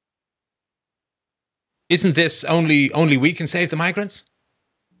 isn't this only we can save the migrants?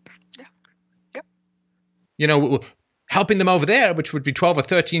 Yeah. Yep. Helping them over there, which would be 12 or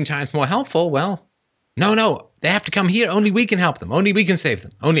 13 times more helpful. Well, no, they have to come here. Only we can help them. Only we can save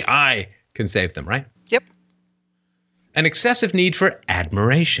them. Only I can save them, right? Yep. An excessive need for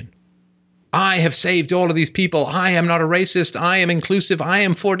admiration. I have saved all of these people. I am not a racist. I am inclusive. I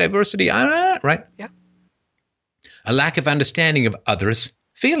am for diversity. Right? Yeah. A lack of understanding of others'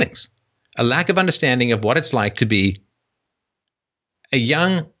 feelings. A lack of understanding of what it's like to be a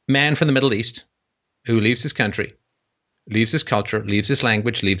young man from the Middle East who leaves his country, leaves his culture, leaves his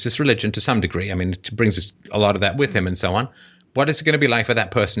language, leaves his religion to some degree. I mean, it brings a lot of that with him and so on. What is it going to be like for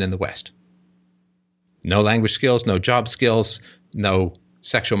that person in the West? No language skills, no job skills, no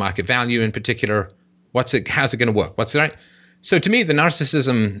sexual market value in particular. How's it going to work? What's right? So to me, the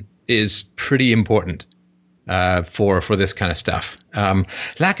narcissism is pretty important for this kind of stuff.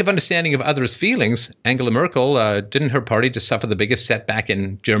 Lack of understanding of others' feelings. Angela Merkel, didn't her party just suffer the biggest setback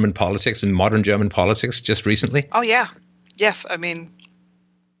in German politics and modern German politics just recently? Oh, yeah. Yes, I mean.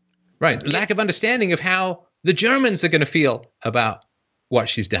 Right. Lack of understanding of how the Germans are going to feel about what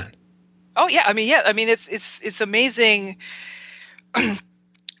she's done. Oh, yeah. I mean, it's amazing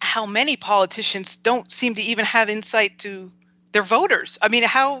how many politicians don't seem to even have insight to their voters. I mean,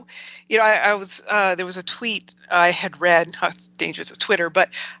 how, I was, there was a tweet I had read, it's dangerous of Twitter, but,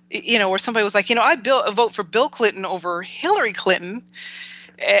 where somebody was like, I vote for Bill Clinton over Hillary Clinton.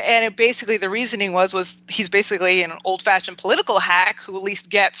 And it basically, the reasoning was he's basically an old-fashioned political hack who at least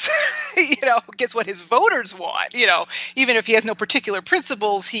gets, gets what his voters want. Even if he has no particular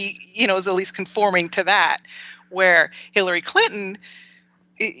principles, he, is at least conforming to that. Where Hillary Clinton,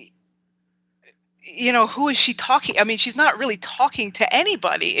 who is she talking? I mean, she's not really talking to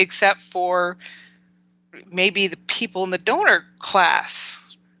anybody except for maybe the people in the donor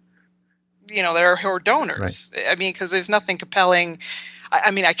class. That are her donors. Right. I mean, because there's nothing compelling.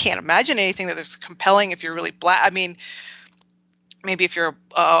 I mean, I can't imagine anything that is compelling if you're really black. I mean, maybe if you're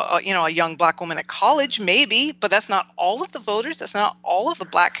a young black woman at college, maybe, but that's not all of the voters. That's not all of the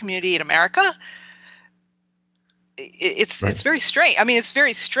black community in America. It's very strange. I mean, it's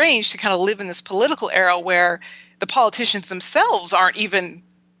very strange to kind of live in this political era where the politicians themselves aren't even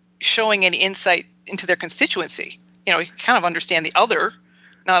showing any insight into their constituency. You kind of understand the other,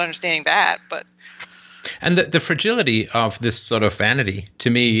 not understanding that, but. And the fragility of this sort of vanity, to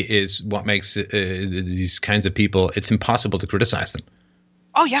me, is what makes these kinds of people, it's impossible to criticize them.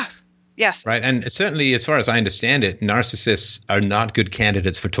 Oh, yes. Yes. Right. And certainly, as far as I understand it, narcissists are not good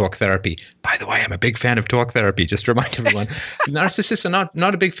candidates for talk therapy. By the way, I'm a big fan of talk therapy, just to remind everyone. Narcissists are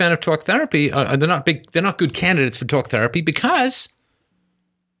not a big fan of talk therapy. They're not good candidates for talk therapy because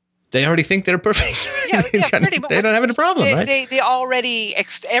they already think they're perfect. Yeah, pretty much. They don't have any problem, right? They already,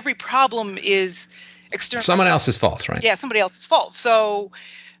 every problem is external. Someone else's fault, right? Yeah, somebody else's fault. So,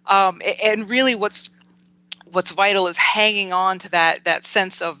 and really what's vital is hanging on to that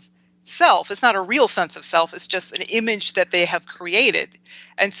sense of self. It's not a real sense of self. It's just an image that they have created.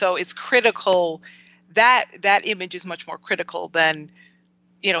 And so it's critical that image is much more critical than,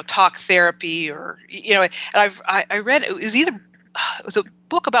 talk therapy or, and I read, it was a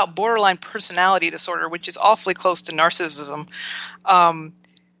book about borderline personality disorder, which is awfully close to narcissism.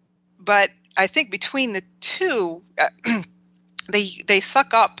 But I think between the two, they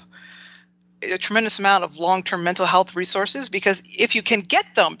suck up a tremendous amount of long-term mental health resources, because if you can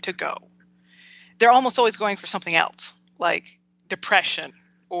get them to go, they're almost always going for something else, like depression,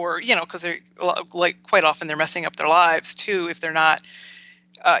 or because they're like quite often they're messing up their lives too if they're not,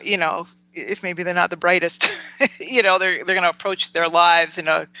 if maybe they're not the brightest, they're going to approach their lives in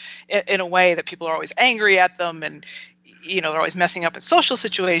a way that people are always angry at them, and they're always messing up in social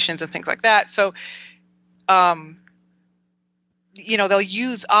situations and things like that. So, they'll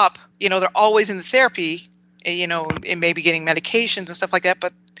use up, they're always in the therapy, and maybe getting medications and stuff like that,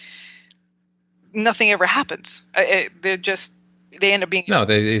 but nothing ever happens. They end up being we all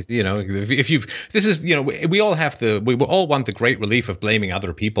want the great relief of blaming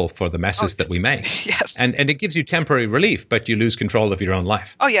other people for the messes that we make. Yes. And it gives you temporary relief, but you lose control of your own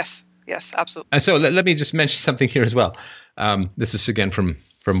life. Oh, yes. Yes, absolutely. And so let me just mention something here as well. This is again from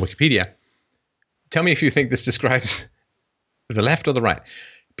Wikipedia. Tell me if you think this describes the left or the right.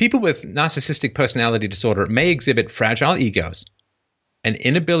 People with narcissistic personality disorder may exhibit fragile egos, an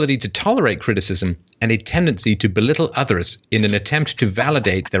inability to tolerate criticism, and a tendency to belittle others in an attempt to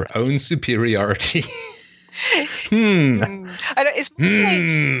validate their own superiority. It's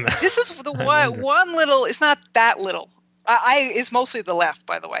mostly, this is the one little, it's not that little. It's mostly the left,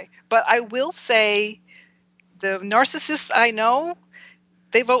 by the way. But I will say the narcissists I know,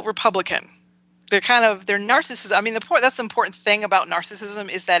 they vote Republican. They're narcissists. I mean, that's the important thing about narcissism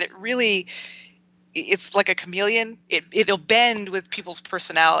is that it's like a chameleon. It'll bend with people's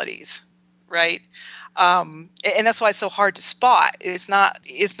personalities, right? And that's why it's so hard to spot. It's not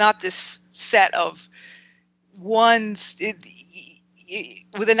this set of ones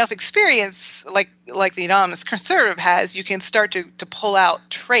with enough experience, like the anonymous conservative has. You can start to pull out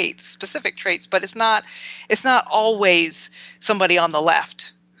specific traits, but it's not always somebody on the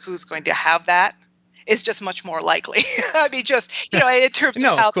left who's going to have that. It's just much more likely. I mean, just, in terms of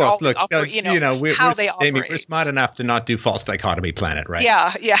how they always operate, how they operate. Amy, we're smart enough to not do false dichotomy planet, right?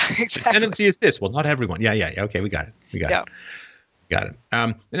 Yeah, exactly. The tendency is this. Well, not everyone. Yeah. Okay, we got it. Got it.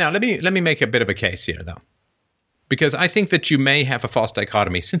 Now, let me make a bit of a case here, though. Because I think that you may have a false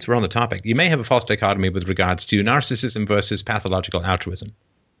dichotomy, since we're on the topic, you may have a false dichotomy with regards to narcissism versus pathological altruism.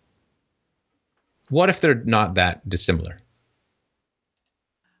 What if they're not that dissimilar?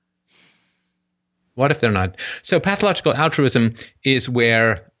 What if they're not? So pathological altruism is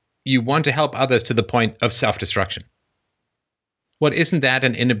where you want to help others to the point of self-destruction. What, isn't that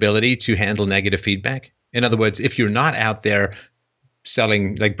an inability to handle negative feedback? In other words, if you're not out there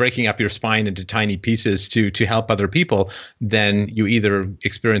selling, like breaking up your spine into tiny pieces to help other people, then you either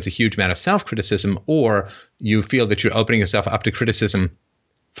experience a huge amount of self-criticism or you feel that you're opening yourself up to criticism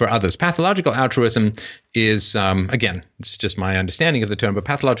for others. Pathological altruism is, again, it's just my understanding of the term, but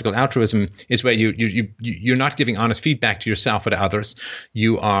pathological altruism is where you're not giving honest feedback to yourself or to others.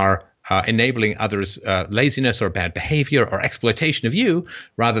 You are enabling others' laziness or bad behavior or exploitation of you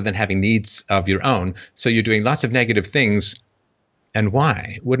rather than having needs of your own. So you're doing lots of negative things. And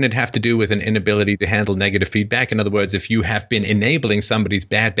why? Wouldn't it have to do with an inability to handle negative feedback? In other words, if you have been enabling somebody's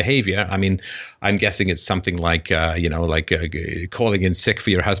bad behavior, I mean, I'm guessing it's something like, calling in sick for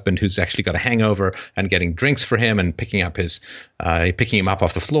your husband who's actually got a hangover and getting drinks for him and picking him up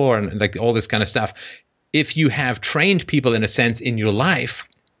off the floor and like all this kind of stuff. if you have trained people, in a sense, in your life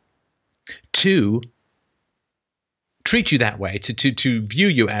to treat you that way, to view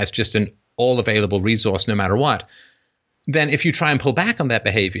you as just an all-available resource no matter what, then if you try and pull back on that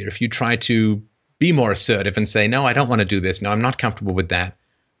behavior, if you try to be more assertive and say, no, I don't want to do this, no, I'm not comfortable with that,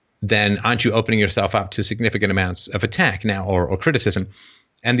 then aren't you opening yourself up to significant amounts of attack now, or criticism?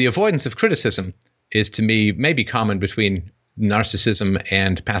 And the avoidance of criticism is, to me, maybe common between narcissism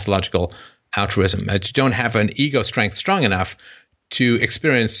and pathological altruism. You don't have an ego strength strong enough to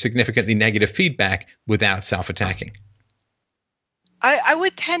experience significantly negative feedback without self-attacking. I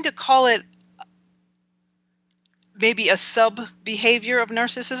would tend to call it maybe a sub-behavior of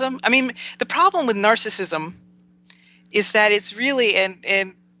narcissism. I mean, the problem with narcissism is that it's really,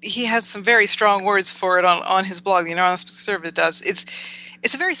 and he has some very strong words for it on his blog, the Anonymous Conservative does,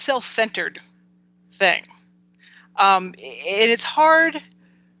 it's a very self-centered thing. And it's hard,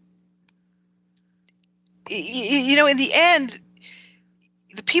 in the end,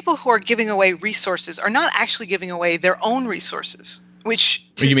 the people who are giving away resources are not actually giving away their own resources. Which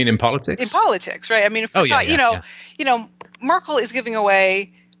you mean in politics? In politics, right? I mean, if we're talking, Merkel is giving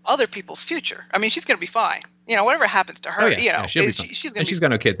away other people's future. I mean, she's going to be fine. Whatever happens to her, she'll be fine. She's got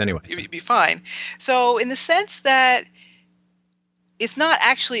no kids anyway. So. Be fine. So, in the sense that it's not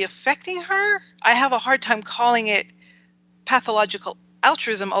actually affecting her, I have a hard time calling it pathological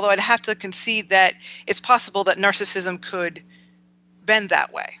altruism. Although I'd have to concede that it's possible that narcissism could bend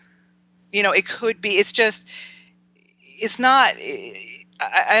that way. It could be. It's just. It's not,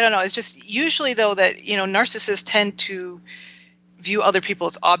 I don't know. It's just usually, though, that, narcissists tend to view other people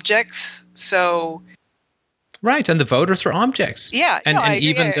as objects. So. Right. And the voters are objects. Yeah. And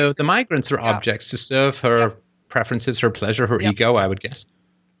even the migrants are objects to serve her preferences, her pleasure, her ego, I would guess.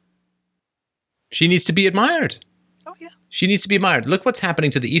 She needs to be admired. Oh, yeah. She needs to be admired. Look what's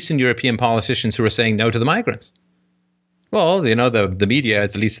happening to the Eastern European politicians who are saying no to the migrants. Well, the media,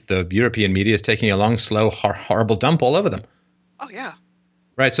 at least the European media, is taking a long, slow, horrible dump all over them. Oh, yeah.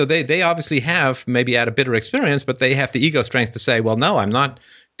 Right. So they obviously have maybe had a bitter experience, but they have the ego strength to say, well, no, I'm not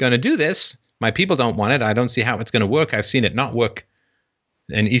going to do this. My people don't want it. I don't see how it's going to work. I've seen it not work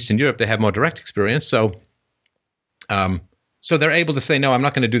in Eastern Europe. They have more direct experience. So they're able to say, no, I'm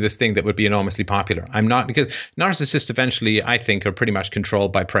not going to do this thing that would be enormously popular. I'm not, because narcissists eventually, I think, are pretty much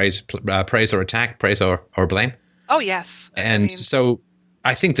controlled by praise or attack, praise or blame. Oh, yes. And so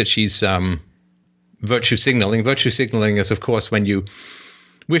I think that she's virtue signaling. Virtue signaling is, of course, when you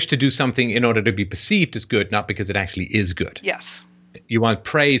wish to do something in order to be perceived as good, not because it actually is good. Yes. You want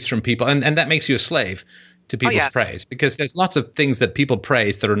praise from people, and that makes you a slave to people's praise, because there's lots of things that people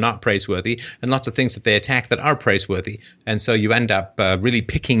praise that are not praiseworthy, and lots of things that they attack that are praiseworthy. And so you end up really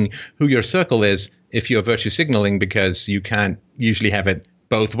picking who your circle is if you're virtue signaling, because you can't usually have it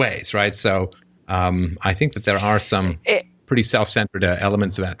both ways, right? So I think that there are some pretty self-centered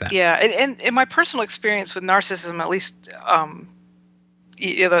elements about that. Yeah, and in my personal experience with narcissism, at least,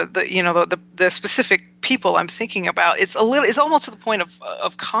 the specific people I'm thinking about, it's almost to the point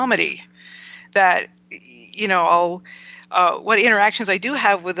of comedy that, I'll what interactions I do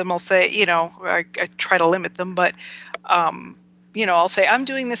have with them, I'll say, I try to limit them, but I'll say I'm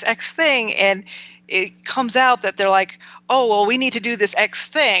doing this X thing, and it comes out that they're like, oh, well, we need to do this X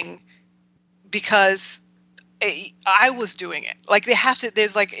thing because I was doing it. Like they have to,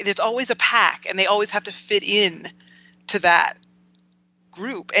 there's always a pack, and they always have to fit in to that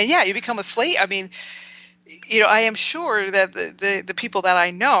group. And yeah, you become a slave. I mean, I am sure that the people that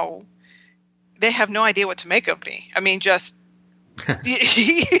I know, they have no idea what to make of me. I mean, just,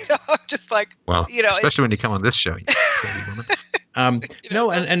 just like, well, especially when you come on this show. And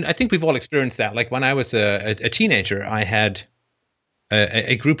I think we've all experienced that. Like when I was a teenager, I had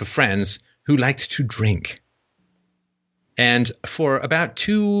a group of friends who liked to drink. And for about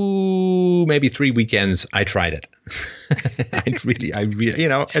 2, maybe 3 weekends, I tried it. I really,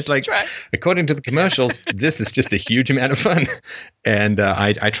 it's like, according to the commercials, this is just a huge amount of fun. And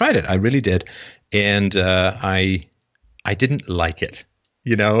I tried it. I really did. And I didn't like it.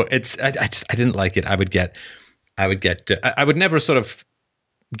 I didn't like it. I would never sort of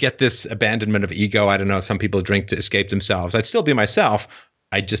get this abandonment of ego. I don't know. Some people drink to escape themselves. I'd still be myself.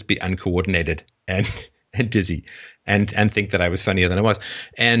 I'd just be uncoordinated and dizzy and think that I was funnier than I was.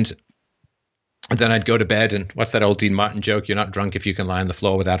 And then I'd go to bed, and what's that old Dean Martin joke? You're not drunk if you can lie on the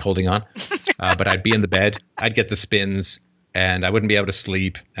floor without holding on. But I'd be in the bed. I'd get the spins. and I wouldn't be able to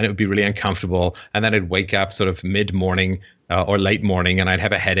sleep, and it would be really uncomfortable. And then I'd wake up sort of mid-morning or late morning, and I'd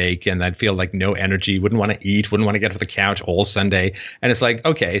have a headache, and I'd feel like no energy, wouldn't want to eat, wouldn't want to get off the couch all Sunday. And it's like,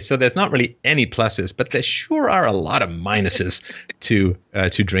 okay, so there's not really any pluses, but there sure are a lot of minuses to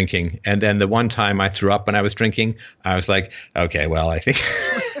drinking. And then the one time I threw up when I was drinking, I was like, okay, well, I think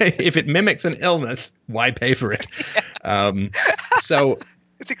if it mimics an illness, why pay for it? So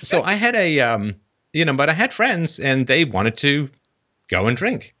I had but I had friends, and they wanted to go and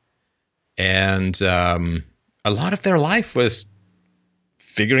drink. And a lot of their life was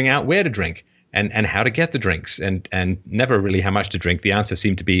figuring out where to drink and how to get the drinks, and never really how much to drink. The answer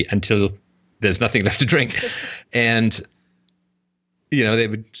seemed to be until there's nothing left to drink. And, they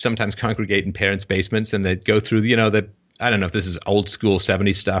would sometimes congregate in parents' basements, and they'd go through, I don't know if this is old school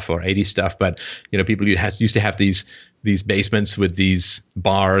 70s stuff or 80s stuff, but, people used to have these basements with these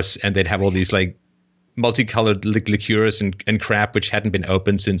bars, and they'd have all these like multicolored liqueurs and crap, which hadn't been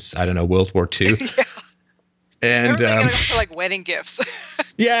opened since, I don't know, World War II. Yeah. And for like wedding gifts.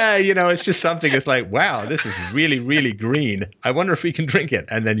 Yeah, it's just something. It's like, wow, this is really, really green. I wonder if we can drink it.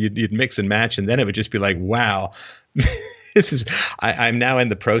 And then you'd mix and match, and then it would just be like, wow, this is. I'm now in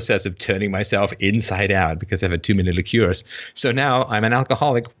the process of turning myself inside out because I've had too many liqueurs. So now I'm an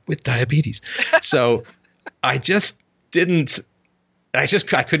alcoholic with diabetes. So I couldn't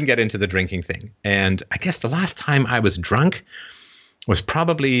get into the drinking thing. And I guess the last time I was drunk was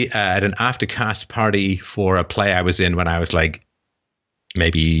probably at an after-cast party for a play I was in when I was like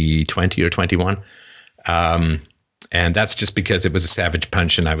maybe 20 or 21. And that's just because it was a Savage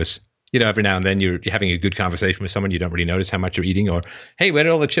Punch, and I was, every now and then you're having a good conversation with someone, you don't really notice how much you're eating, or, hey, where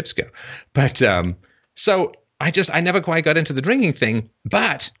did all the chips go? But so I never quite got into the drinking thing,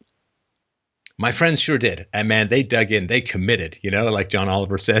 but my friends sure did. And man, they dug in, they committed, like John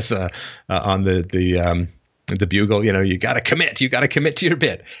Oliver says on the Bugle, you got to commit to your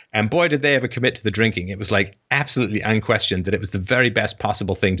bit. And boy, did they ever commit to the drinking. It was like absolutely unquestioned that it was the very best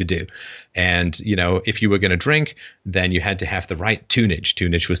possible thing to do. And, if you were going to drink, then you had to have the right tunage.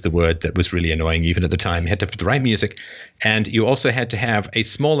 Tunage was the word that was really annoying even at the time. You had to have the right music. And you also had to have a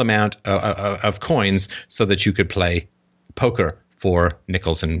small amount of coins so that you could play poker for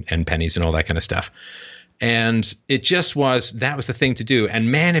nickels and pennies and all that kind of stuff. And it just that was the thing to do. And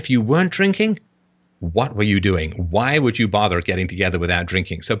man, if you weren't drinking, what were you doing? Why would you bother getting together without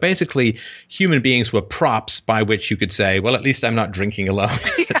drinking? So basically, human beings were props by which you could say, well, at least I'm not drinking alone.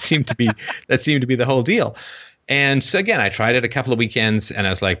 That seemed to be the whole deal. And so again, I tried it a couple of weekends, and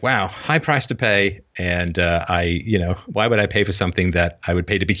I was like, wow, high price to pay. And why would I pay for something that I would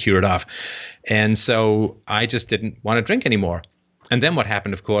pay to be cured of? And so I just didn't want to drink anymore. And then what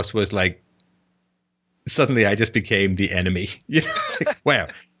happened, of course, was like, suddenly I just became the enemy. Wow.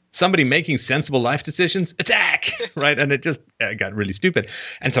 Somebody making sensible life decisions, attack, right? And it just got really stupid.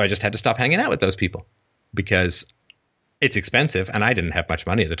 And so I just had to stop hanging out with those people because it's expensive. And I didn't have much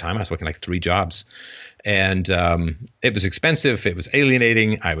money at the time. I was working like 3 jobs. And it was expensive. It was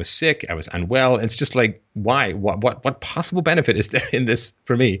alienating. I was sick. I was unwell. It's just like, why? What possible benefit is there in this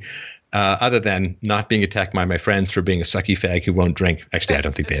for me? Other than not being attacked by my friends for being a sucky fag who won't drink. Actually, I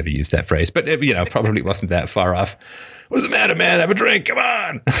don't think they ever used that phrase, but it, probably wasn't that far off. What's the matter, man? Have a drink.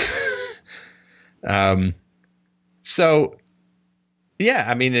 Come on. So, yeah,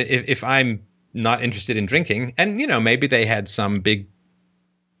 I mean, if I'm not interested in drinking, and, maybe they had some big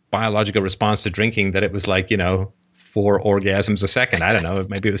biological response to drinking that it was like, 4 orgasms a second. I don't know.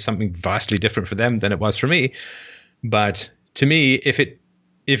 Maybe it was something vastly different for them than it was for me. But to me,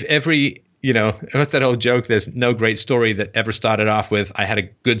 if every, what's that old joke? There's no great story that ever started off with, I had a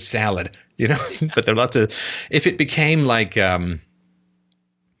good salad, but there are lots of, if it became like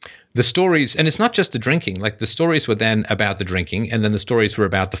the stories, and it's not just the drinking, like the stories were then about the drinking, and then the stories were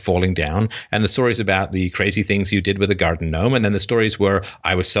about the falling down, and the stories about the crazy things you did with a garden gnome, and then the stories were,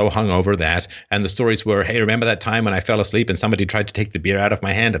 I was so hungover that, and the stories were, hey, remember that time when I fell asleep and somebody tried to take the beer out of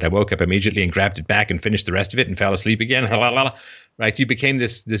my hand, and I woke up immediately and grabbed it back and finished the rest of it and fell asleep again, right? You became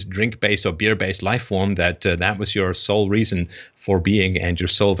this drink-based or beer-based life form that was your sole reason for being, and your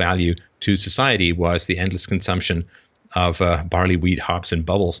sole value to society was the endless consumption of barley, wheat, hops, and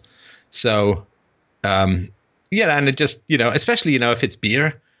bubbles. So, and it just, especially, if it's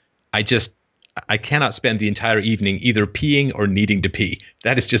beer, I cannot spend the entire evening either peeing or needing to pee.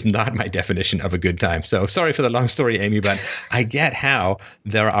 That is just not my definition of a good time. So sorry for the long story, Amy, but I get how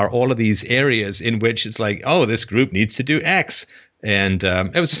there are all of these areas in which it's like, oh, this group needs to do X. And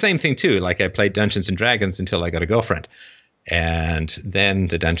it was the same thing, too. Like I played Dungeons and Dragons until I got a girlfriend. And then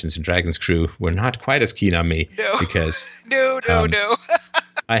the Dungeons and Dragons crew were not quite as keen on me. No. Because no.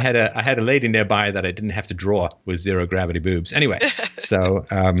 I had a lady nearby that I didn't have to draw with zero gravity boobs. Anyway, so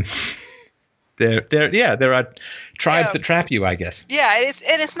there are tribes that trap you, I guess. Yeah,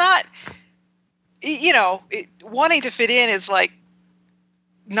 it's not, wanting to fit in is like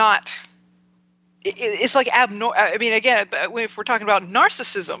not. It's like abnormal. I mean, again, if we're talking about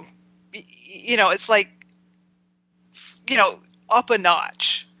narcissism, it's like, up a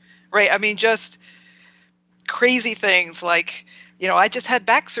notch, right? I mean, just crazy things like, I just had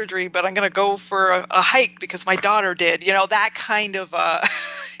back surgery, but I'm going to go for a hike because my daughter did, that kind of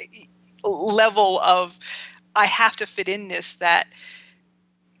level of I have to fit in this that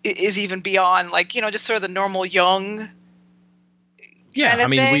is even beyond like, just sort of the normal young. Yeah, I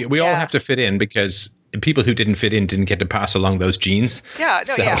mean, we all have to fit in because people who didn't fit in didn't get to pass along those genes. Yeah,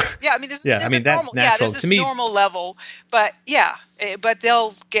 no, so, yeah. I mean, there's that's normal, natural there's this to me. Normal level, but but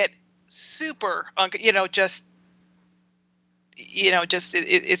they'll get super,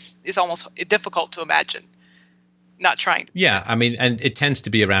 it's almost difficult to imagine not trying to. Yeah, I mean, and it tends to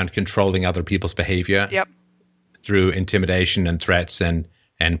be around controlling other people's behavior. Yep. Through intimidation and threats and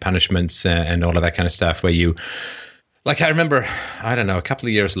punishments and all of that kind of stuff where you. Like I remember, I don't know, a couple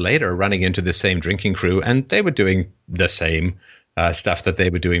of years later running into the same drinking crew and they were doing the same stuff that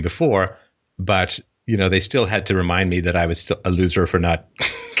they were doing before. But, they still had to remind me that I was still a loser for not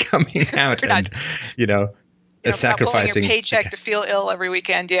coming out and, sacrificing. Not blowing your paycheck to feel ill every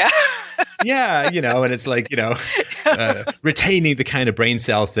weekend. Yeah. Yeah. And it's like, retaining the kind of brain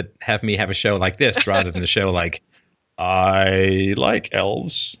cells that have me have a show like this rather than a show like I like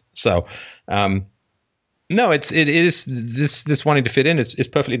elves. So, no, it is this wanting to fit in is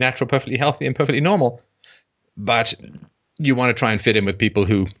perfectly natural, perfectly healthy, and perfectly normal. But you want to try and fit in with people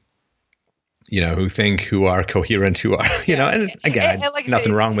who are coherent, who are, and again, like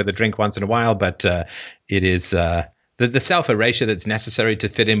nothing wrong with a drink once in a while, but it is the self-erasure that's necessary to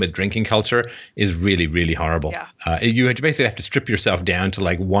fit in with drinking culture is really, really horrible. Yeah. You basically have to strip yourself down to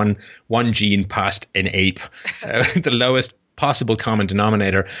like one gene past an ape, the lowest possible common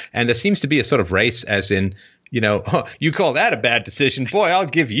denominator. And there seems to be a sort of race as in, you call that a bad decision. Boy, I'll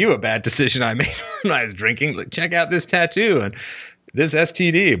give you a bad decision I made when I was drinking. Like, check out this tattoo and this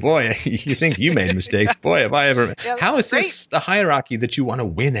STD. Boy, you think you made mistakes. Boy, have I ever. Yeah, how is this the hierarchy that you want to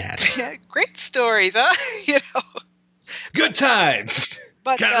win at? Yeah, great stories, huh? Good times.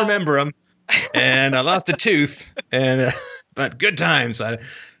 But, can't remember them. And I lost a tooth. But good times.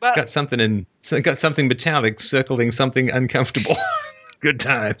 Got something metallic circling something uncomfortable. Good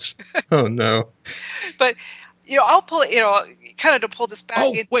times. Oh no. But I'll pull it. Kind of to pull this back.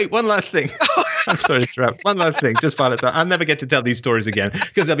 Oh wait, one last thing. I'm sorry to interrupt. One last thing. Just follow it. I'll never get to tell these stories again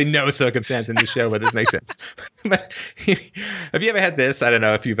because there'll be no circumstance in this show where this makes sense. But have you ever had this? I don't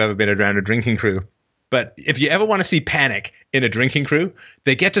know if you've ever been around a drinking crew. But if you ever want to see panic in a drinking crew,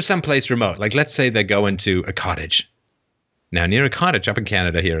 they get to some place remote. Like let's say they're going to a cottage. Now, near a cottage up in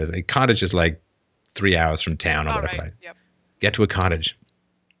Canada here, a cottage is like 3 hours from town or whatever. Right? Yep. Get to a cottage.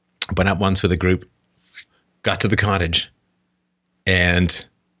 Went up once with a group, got to the cottage, and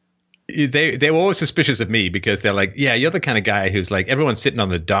they were always suspicious of me because they're like, yeah, you're the kind of guy who's like, everyone's sitting on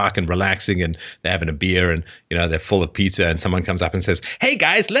the dock and relaxing and they're having a beer and, they're full of pizza and someone comes up and says, hey,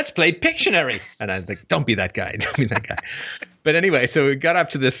 guys, let's play Pictionary. And I was like, don't be that guy. Don't be that guy. But anyway, so we got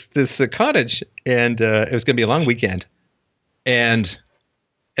up to this cottage and it was going to be a long weekend. And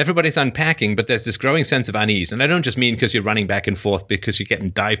everybody's unpacking, but there's this growing sense of unease. And I don't just mean because you're running back and forth because you're getting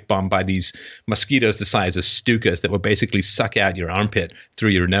dive bombed by these mosquitoes the size of Stukas that will basically suck out your armpit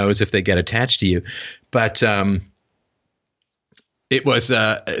through your nose if they get attached to you. But it was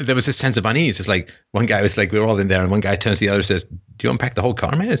there was a sense of unease. It's like one guy was like, we were all in there, and one guy turns to the other and says, do you unpack the whole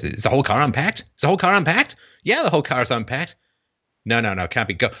car, man? Is the whole car unpacked? Is the whole car unpacked? Yeah, the whole car's unpacked. No, can't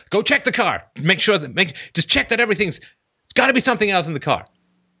be. Go check the car. Make sure that just check that everything's. It's got to be something else in the car.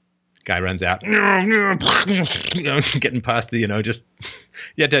 Guy runs out, getting past the, just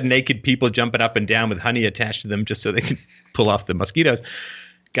you had to have naked people jumping up and down with honey attached to them just so they can pull off the mosquitoes.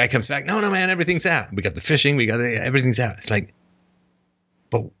 Guy comes back, no, man, everything's out. We got the fishing, everything's out. It's like,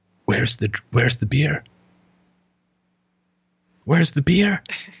 but where's the beer? Where's the beer?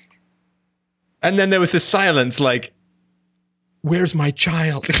 And then there was this silence, like, where's my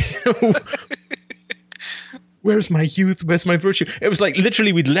child? Where's my youth? Where's my virtue? It was like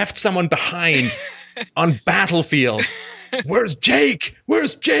literally we'd left someone behind on battlefield. Where's Jake?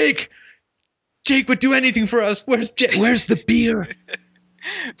 Where's Jake? Jake would do anything for us. Where's Jake? Where's the beer?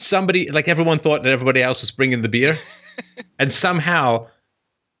 Somebody, like everyone thought that everybody else was bringing the beer. And somehow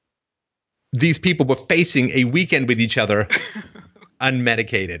these people were facing a weekend with each other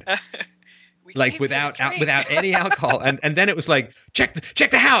unmedicated. like without any alcohol. And then it was like, check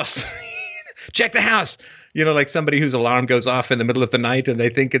the house, check the house. You know, like somebody whose alarm goes off in the middle of the night and they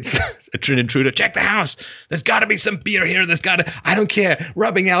think it's an intruder. Check the house. There's got to be some beer here. I don't care.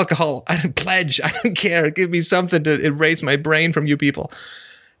 Rubbing alcohol. I don't pledge. I don't care. Give me something to erase my brain from you people.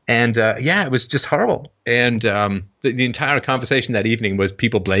 And it was just horrible. And the entire conversation that evening was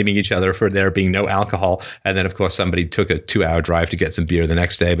people blaming each other for there being no alcohol. And then, of course, somebody took a 2-hour drive to get some beer the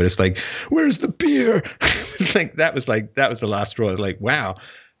next day. But it's like, where's the beer? It's like that was the last straw. It was like, wow.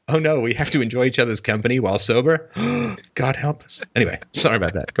 Oh, no, we have to enjoy each other's company while sober. God help us. Anyway, sorry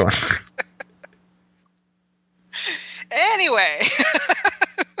about that. Go on. Anyway.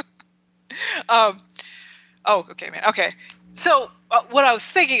 Okay, man. Okay. So what I was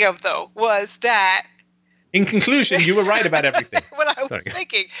thinking of, though, was that... In conclusion, you were right about everything. What I was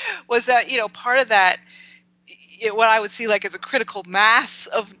thinking was that, part of that, what I would see like as a critical mass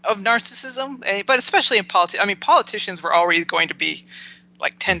of narcissism, but especially in politics. I mean, politicians were always going to be...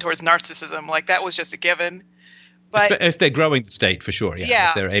 like tend towards narcissism, like that was just a given. But if they're growing the state, for sure, yeah.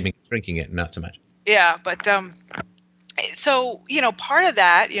 If they're aiming at shrinking it, not so much. Yeah, but so part of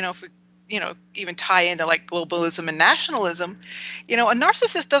that, if we even tie into like globalism and nationalism, a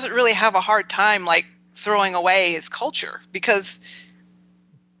narcissist doesn't really have a hard time like throwing away his culture because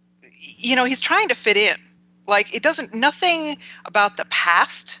he's trying to fit in. Like nothing about the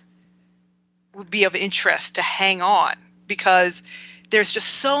past would be of interest to hang on because there's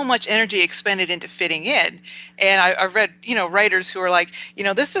just so much energy expended into fitting in. And I've read, writers who are like,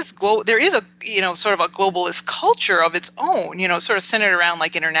 this is there is a, sort of a globalist culture of its own, sort of centered around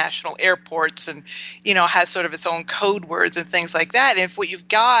like international airports and, has sort of its own code words and things like that. And if what you've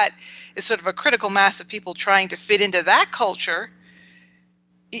got is sort of a critical mass of people trying to fit into that culture,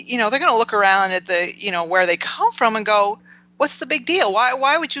 they're going to look around at the, where they come from and go, what's the big deal?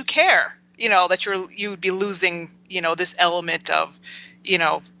 Why would you care? That you would be losing, this element of,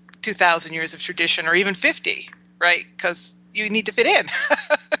 2,000 years of tradition or even 50, right? Because you need to fit in.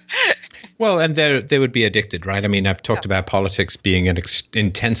 Well, and they would be addicted, right? I mean, I've talked about politics being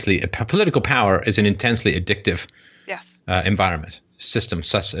political power is an intensely addictive environment, system.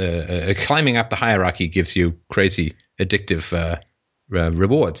 Climbing up the hierarchy gives you crazy addictive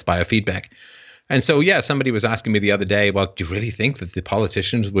rewards, biofeedback. And so, somebody was asking me the other day, well, do you really think that the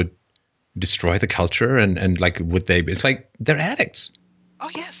politicians would destroy the culture and like would they? It's like they're addicts. Oh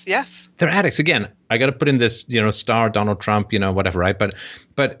yes, they're addicts. Again, I got to put in this star Donald Trump, whatever, right?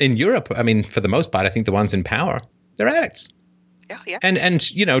 But in Europe, I mean, for the most part, I think the ones in power, they're addicts. Yeah. And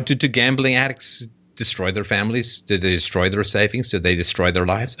do gambling addicts destroy their families? Do they destroy their savings? Do they destroy their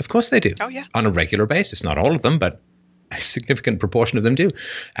lives? Of course they do. Oh yeah, on a regular basis. Not all of them, but a significant proportion of them do.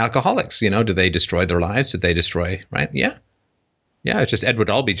 Alcoholics, do they destroy their lives? Did they destroy? Right? Yeah. Yeah, it's just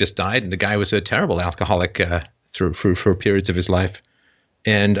Edward Albee just died, and the guy was a terrible alcoholic for periods of his life.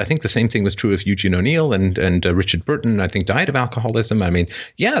 And I think the same thing was true of Eugene O'Neill and Richard Burton, I think, died of alcoholism. I mean,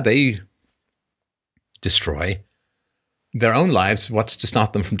 they destroy their own lives. What's to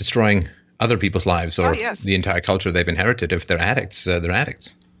stop them from destroying other people's lives or the entire culture they've inherited? If they're addicts, they're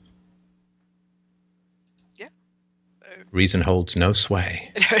addicts. Yeah. Reason holds no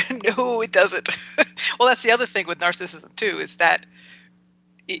sway. No, it doesn't. Well, that's the other thing with narcissism too, is that,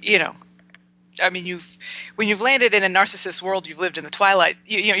 I mean, when you've landed in a narcissist world, you've lived in the twilight.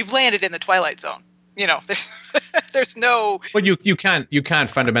 You've landed in the twilight zone. There's no. Well, you can't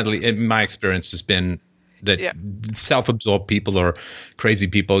fundamentally. In my experience, has been that self-absorbed people or crazy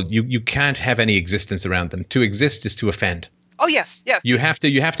people, you can't have any existence around them. To exist is to offend. Oh yes. You have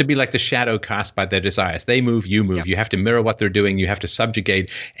to be like the shadow cast by their desires. They move, you move. Yep. You have to mirror what they're doing. You have to subjugate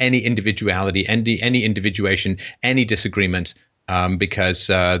any individuality, any individuation, any disagreement, because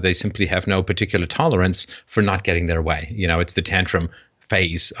they simply have no particular tolerance for not getting their way. It's the tantrum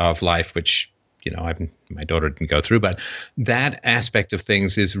phase of life, which my daughter didn't go through, but that aspect of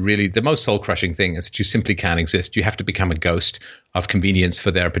things is really the most soul-crushing thing, is that you simply can't exist. You have to become a ghost of convenience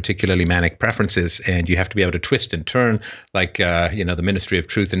for their particularly manic preferences, and you have to be able to twist and turn like, the Ministry of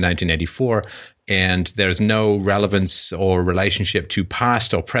Truth in 1984, and there's no relevance or relationship to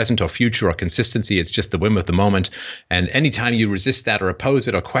past or present or future or consistency. It's just the whim of the moment, and anytime you resist that or oppose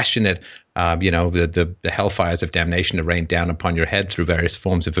it or question it, the hellfires of damnation are rained down upon your head through various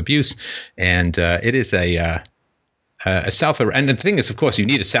forms of abuse, and it is a self. And the thing is, of course, you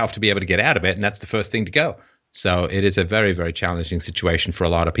need a self to be able to get out of it, and that's the first thing to go. So it is a very, very challenging situation for a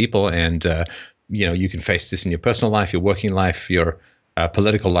lot of people, and you can face this in your personal life, your working life, your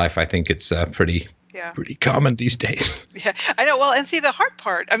political life. I think it's pretty common these days. Yeah, I know. Well, and see, the hard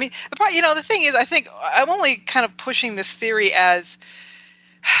part. I mean, the thing is, I think I'm only kind of pushing this theory as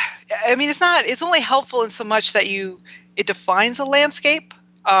I mean, it's only helpful in so much that it defines a landscape.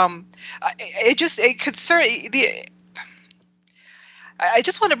 It could certainly, I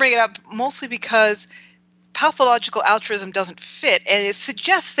just want to bring it up mostly because pathological altruism doesn't fit, and it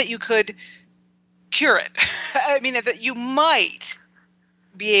suggests that you could cure it. I mean, that you might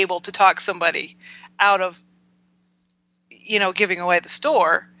be able to talk somebody out of, giving away the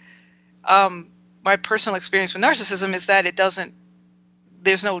store. My personal experience with narcissism is that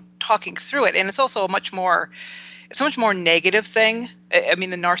there's no talking through it. And it's also a much more negative thing. I mean,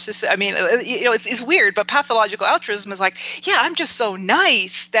 the narcissist, I mean, it's weird, but pathological altruism is like, yeah, I'm just so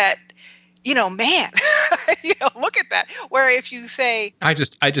nice that, man, look at that. Where if you say, I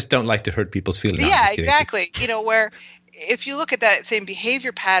just don't like to hurt people's feelings. Yeah, exactly. Where if you look at that same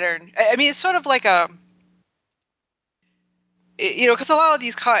behavior pattern, I mean, it's sort of like because a lot of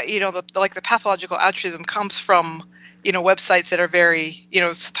these, like the pathological altruism comes from, websites that are very,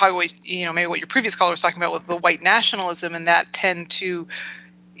 maybe what your previous caller was talking about with the white nationalism, and that tend to,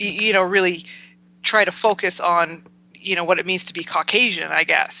 really try to focus on, what it means to be Caucasian, I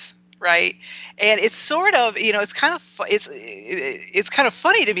guess. Right. And it's sort of, it's kind of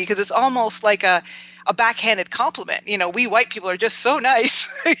funny to me because it's almost like a backhanded compliment. We white people are just so nice,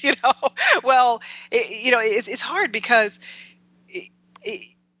 well, it's hard because,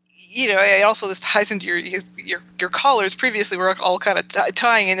 it also, this ties into your callers previously were all kind of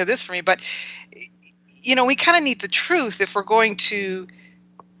tying into this for me, but, we kind of need the truth if we're going to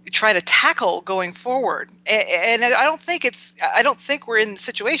try to tackle going forward. And I don't think we're in the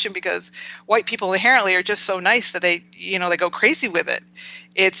situation because white people inherently are just so nice that they go crazy with it.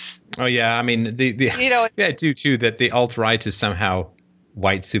 It's, oh yeah. I mean, I do too, that the alt-right is somehow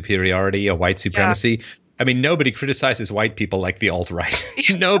white superiority or white supremacy. Yeah. I mean, nobody criticizes white people like the alt-right.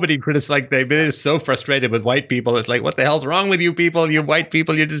 Nobody criticizes, they're so frustrated with white people. It's like, what the hell's wrong with you people? You're white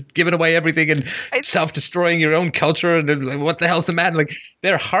people. You're just giving away everything and self-destroying your own culture. And like, what the hell's the matter? Like,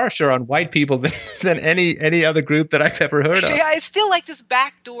 they're harsher on white people than any other group that I've ever heard of. Yeah, it's still like this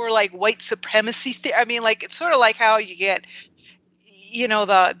backdoor, like white supremacy thing. I mean, like, it's sort of like how you get,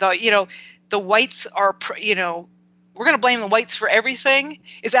 the whites are, we're going to blame the whites for everything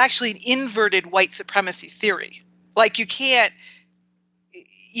is actually an inverted white supremacy theory. Like you can't,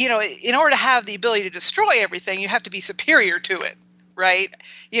 in order to have the ability to destroy everything, you have to be superior to it. Right.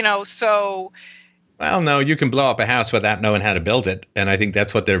 So. Well, no, you can blow up a house without knowing how to build it. And I think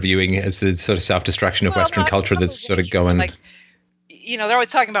that's what they're viewing as the sort of self-destruction of Western culture that's sort of going. Like, they're always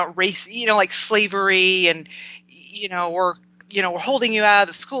talking about race, like slavery and, we're holding you out of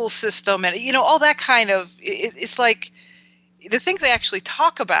the school system and, all that kind of, it's like the things they actually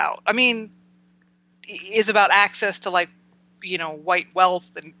talk about, I mean, is about access to like, white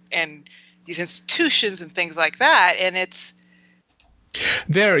wealth and these institutions and things like that. And it's,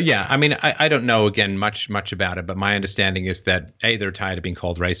 yeah. I mean, I don't know, again, much about it, but my understanding is that A, they're tired of being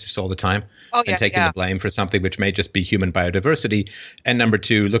called racist all the time and taking the blame for something which may just be human biodiversity. And number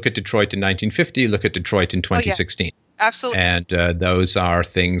two, look at Detroit in 1950, look at Detroit in 2016. Absolutely. And those are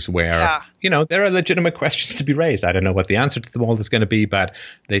things where, there are legitimate questions to be raised. I don't know what the answer to them all is going to be, but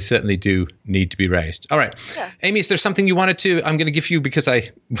they certainly do need to be raised. All right. Yeah. Amy, is there something you wanted to, I'm going to give you, because I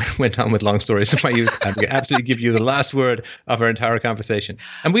went on with long stories, I'm going to absolutely give you the last word of our entire conversation.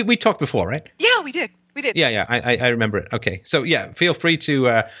 And we talked before, right? Yeah, we did. Yeah. I remember it. Okay. So yeah, feel free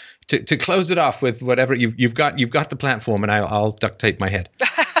to close it off with whatever you've got the platform, and I'll duct tape my head.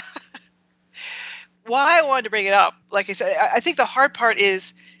 Why I wanted to bring it up, like I said, I think the hard part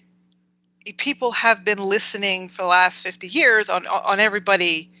is people have been listening for the last 50 years on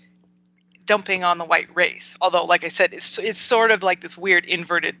everybody dumping on the white race. Although, like I said, it's sort of like this weird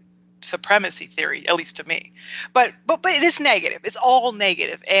inverted supremacy theory, at least to me. But it is negative. It's all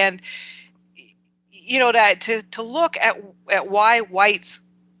negative. And, that to look at why whites,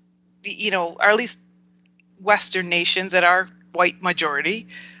 or at least Western nations that are white majority,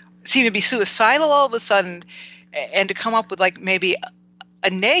 seem to be suicidal all of a sudden, and to come up with like maybe a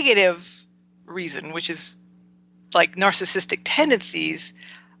negative reason, which is like narcissistic tendencies,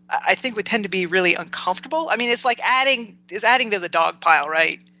 I think would tend to be really uncomfortable. I mean, it's like adding to the dog pile,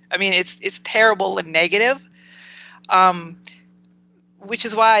 right? I mean, it's terrible and negative, which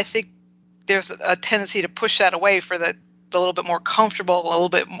is why I think there's a tendency to push that away for the little bit more comfortable, a little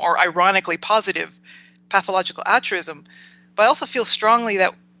bit more ironically positive pathological altruism. But I also feel strongly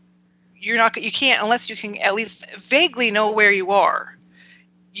that you can't, unless you can at least vaguely know where you are,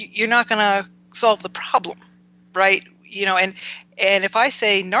 you're not going to solve the problem, right? And if I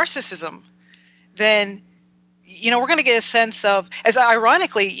say narcissism, then, we're going to get a sense of, as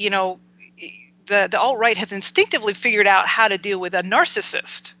ironically, the alt-right has instinctively figured out how to deal with a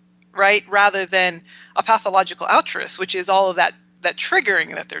narcissist, right? Rather than a pathological altruist, which is all of that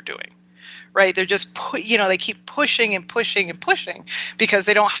triggering that they're doing. Right, they're just they keep pushing and pushing and pushing because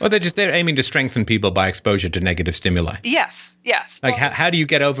they don't. Well, they're aiming to strengthen people by exposure to negative stimuli. Yes. Like how do you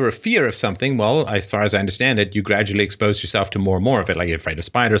get over a fear of something? Well, as far as I understand it, you gradually expose yourself to more and more of it. Like you're afraid of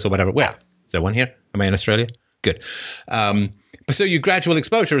spiders or whatever. Well, is there one here? Am I in Australia? Good. But so you gradual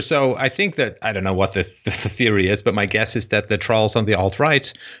exposure. So I think that I don't know what the theory is, but my guess is that the trolls on the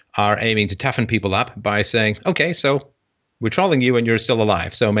alt-right are aiming to toughen people up by saying, okay, so we're trolling you and you're still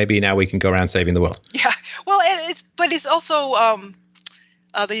alive, so maybe now we can go around saving the world. Yeah, well, it's also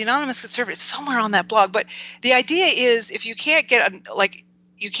the Anonymous Conservative somewhere on that blog. But the idea is if you can't get a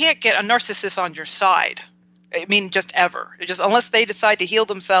narcissist on your side. I mean, just ever. Just unless they decide to heal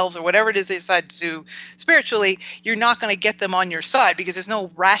themselves or whatever it is they decide to do spiritually, you're not going to get them on your side because there's no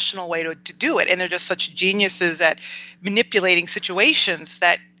rational way to do it, and they're just such geniuses at manipulating situations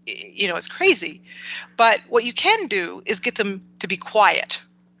that. It's crazy. But what you can do is get them to be quiet,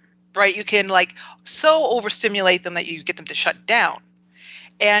 right? You can so overstimulate them that you get them to shut down.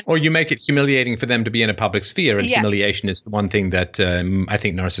 Or you make it humiliating for them to be in a public sphere. And humiliation is the one thing that I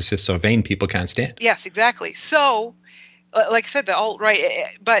think narcissists or vain people can't stand. Yes, exactly. So, like I said, the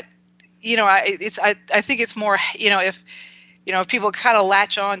alt-right, but, I think it's more, if people kind of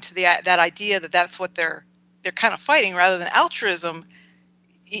latch on to that idea that that's what they're kind of fighting rather than altruism,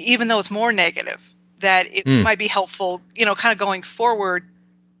 even though it's more negative, that it might be helpful, kind of going forward.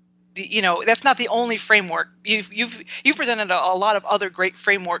 That's not the only framework. You've presented a lot of other great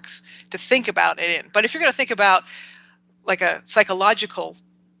frameworks to think about it in. But if you're going to think about like a psychological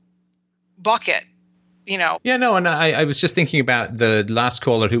bucket, Yeah, no, and I was just thinking about the last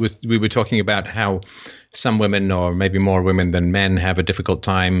caller we were talking about how some women, or maybe more women than men, have a difficult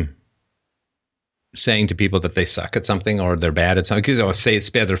time saying to people that they suck at something or they're bad at something, or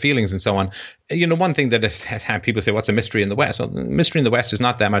spare their feelings and so on. One thing that has had people say, what's a mystery in the West? Well, the mystery in the West is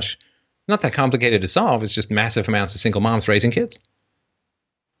not that complicated to solve. It's just massive amounts of single moms raising kids.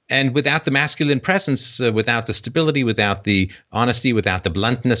 And without the masculine presence, without the stability, without the honesty, without the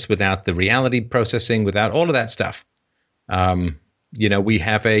bluntness, without the reality processing, without all of that stuff, we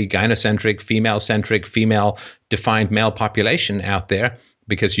have a gynocentric, female-centric, female-defined male population out there.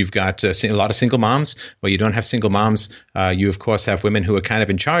 Because you've got a lot of single moms. Well, you don't have single moms. You, of course, have women who are kind of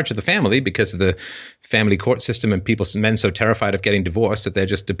in charge of the family because of the family court system and men so terrified of getting divorced that they're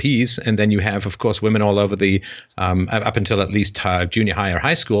just appeased. And then you have, of course, women all over the up until at least junior high or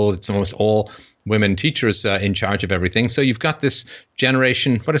high school. It's almost all women teachers in charge of everything. So you've got this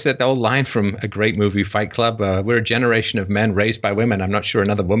generation. What is that? The old line from a great movie, Fight Club. We're a generation of men raised by women. I'm not sure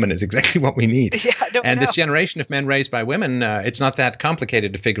another woman is exactly what we need. Yeah, I don't know. This generation of men raised by women, it's not that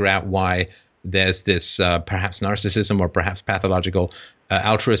complicated to figure out why there's this perhaps narcissism or perhaps pathological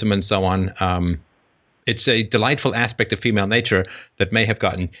altruism and so on. It's a delightful aspect of female nature that may have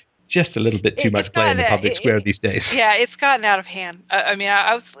gotten just a little bit too much play in the public square these days. Yeah, it's gotten out of hand. I mean,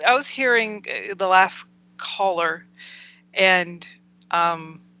 I was hearing the last caller, and I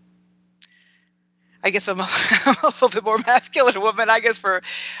guess I'm a little bit more masculine woman. I guess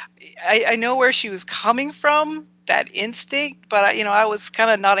I know where she was coming from, that instinct, but I was kind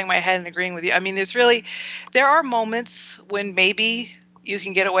of nodding my head and agreeing with you. I mean, there are moments when maybe you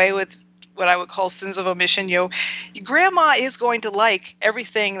can get away with what I would call sins of omission. Grandma is going to like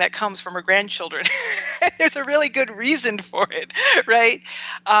everything that comes from her grandchildren. There's a really good reason for it, right?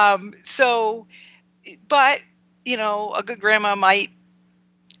 But a good grandma might,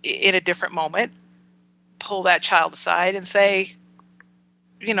 in a different moment, pull that child aside and say,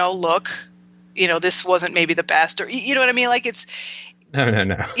 look, this wasn't maybe the best, or you know what I mean? Like it's no.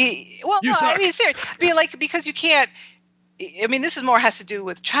 Well, no, I mean, seriously, because you can't. I mean, this has to do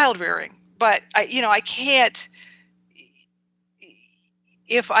with child rearing. But I can't.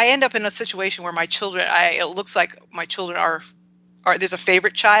 If I end up in a situation where my children, it looks like my children are there's a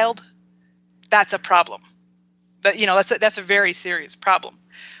favorite child, that's a problem. But that's a very serious problem.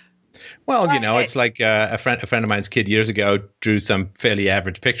 Well, it's like a friend of mine's kid years ago drew some fairly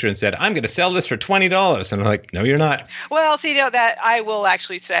average picture and said, "I'm going to sell this for $20," and I'm like, "No, you're not." Well, see, that I will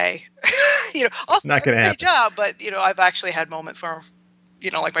actually say, also not going to happen. Great job, but I've actually had moments where.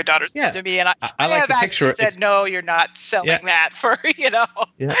 Like my daughter said to me, and I like have actually said, "No, you're not selling that for." Yeah.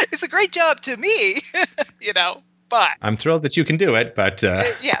 It's a great job to me, But I'm thrilled that you can do it. But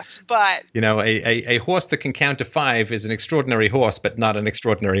yes, but a horse that can count to 5 is an extraordinary horse, but not an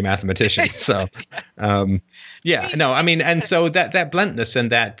extraordinary mathematician. So, I mean, and so that bluntness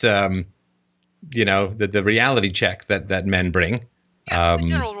and that the reality check that men bring. Yeah, it's a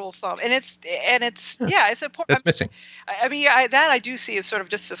general rule of thumb, and it's it's important. That's missing. I mean, I do see as sort of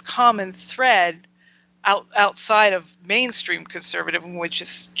just this common thread outside of mainstream conservatism, which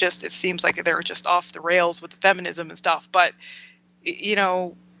is just, it seems like they're just off the rails with the feminism and stuff. But we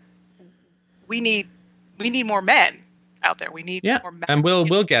need more men out there. We need more men. And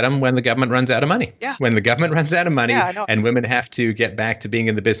we'll get them when the government runs out of money. Yeah. When the government runs out of money and women have to get back to being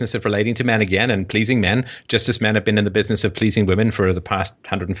in the business of relating to men again and pleasing men, just as men have been in the business of pleasing women for the past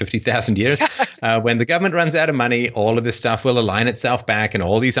 150,000 years. When the government runs out of money, all of this stuff will align itself back, and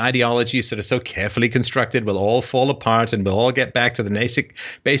all these ideologies that are so carefully constructed will all fall apart, and we'll all get back to the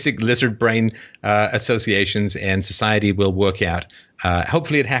basic lizard brain associations, and society will work out.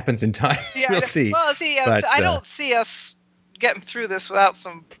 Hopefully it happens in time. Yeah, we'll see. Well, I don't see us getting through this without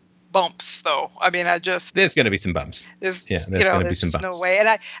some bumps, though. I mean, there's going to be some bumps. There's going to be some bumps. No way.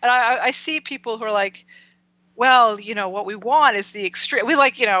 And I see people who are like, well, what we want is the extreme. We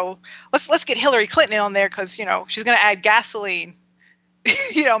like, let's get Hillary Clinton on there because she's going to add gasoline,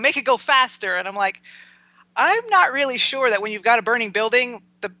 make it go faster. And I'm like, I'm not really sure that when you've got a burning building,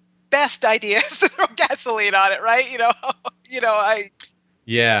 the best idea is to throw gasoline on it, right? Well,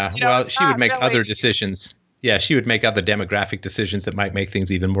 she would make other decisions. Yeah, she would make other demographic decisions that might make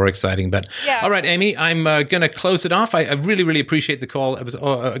things even more exciting. But all right, Amy, I'm going to close it off. I really, really appreciate the call. It was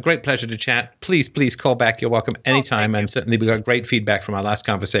a great pleasure to chat. Please call back. You're welcome anytime. And certainly we got great feedback from our last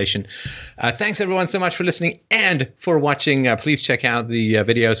conversation. Thanks, everyone, so much for listening and for watching. Please check out the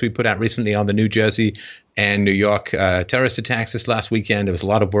videos we put out recently on the New Jersey and New York terrorist attacks this last weekend. It was a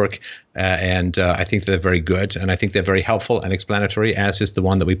lot of work, and I think they're very good, and I think they're very helpful and explanatory, as is the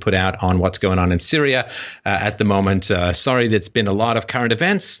one that we put out on what's going on in Syria at the moment. Sorry, that's been a lot of current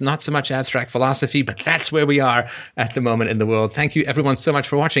events, not so much abstract philosophy, but that's where we are at the moment in the world. Thank you, everyone, so much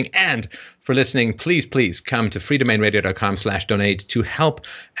for watching and for listening. Please come to freedomainradio.com/donate to help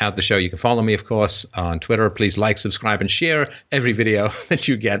out the show. You can follow me, of course, on Twitter. Please like, subscribe, and share every video that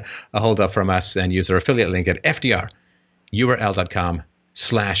you get a hold of from us, and use our affiliate link at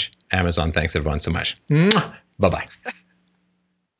fdrurl.com/Amazon. Thanks, everyone, so much. Bye-bye.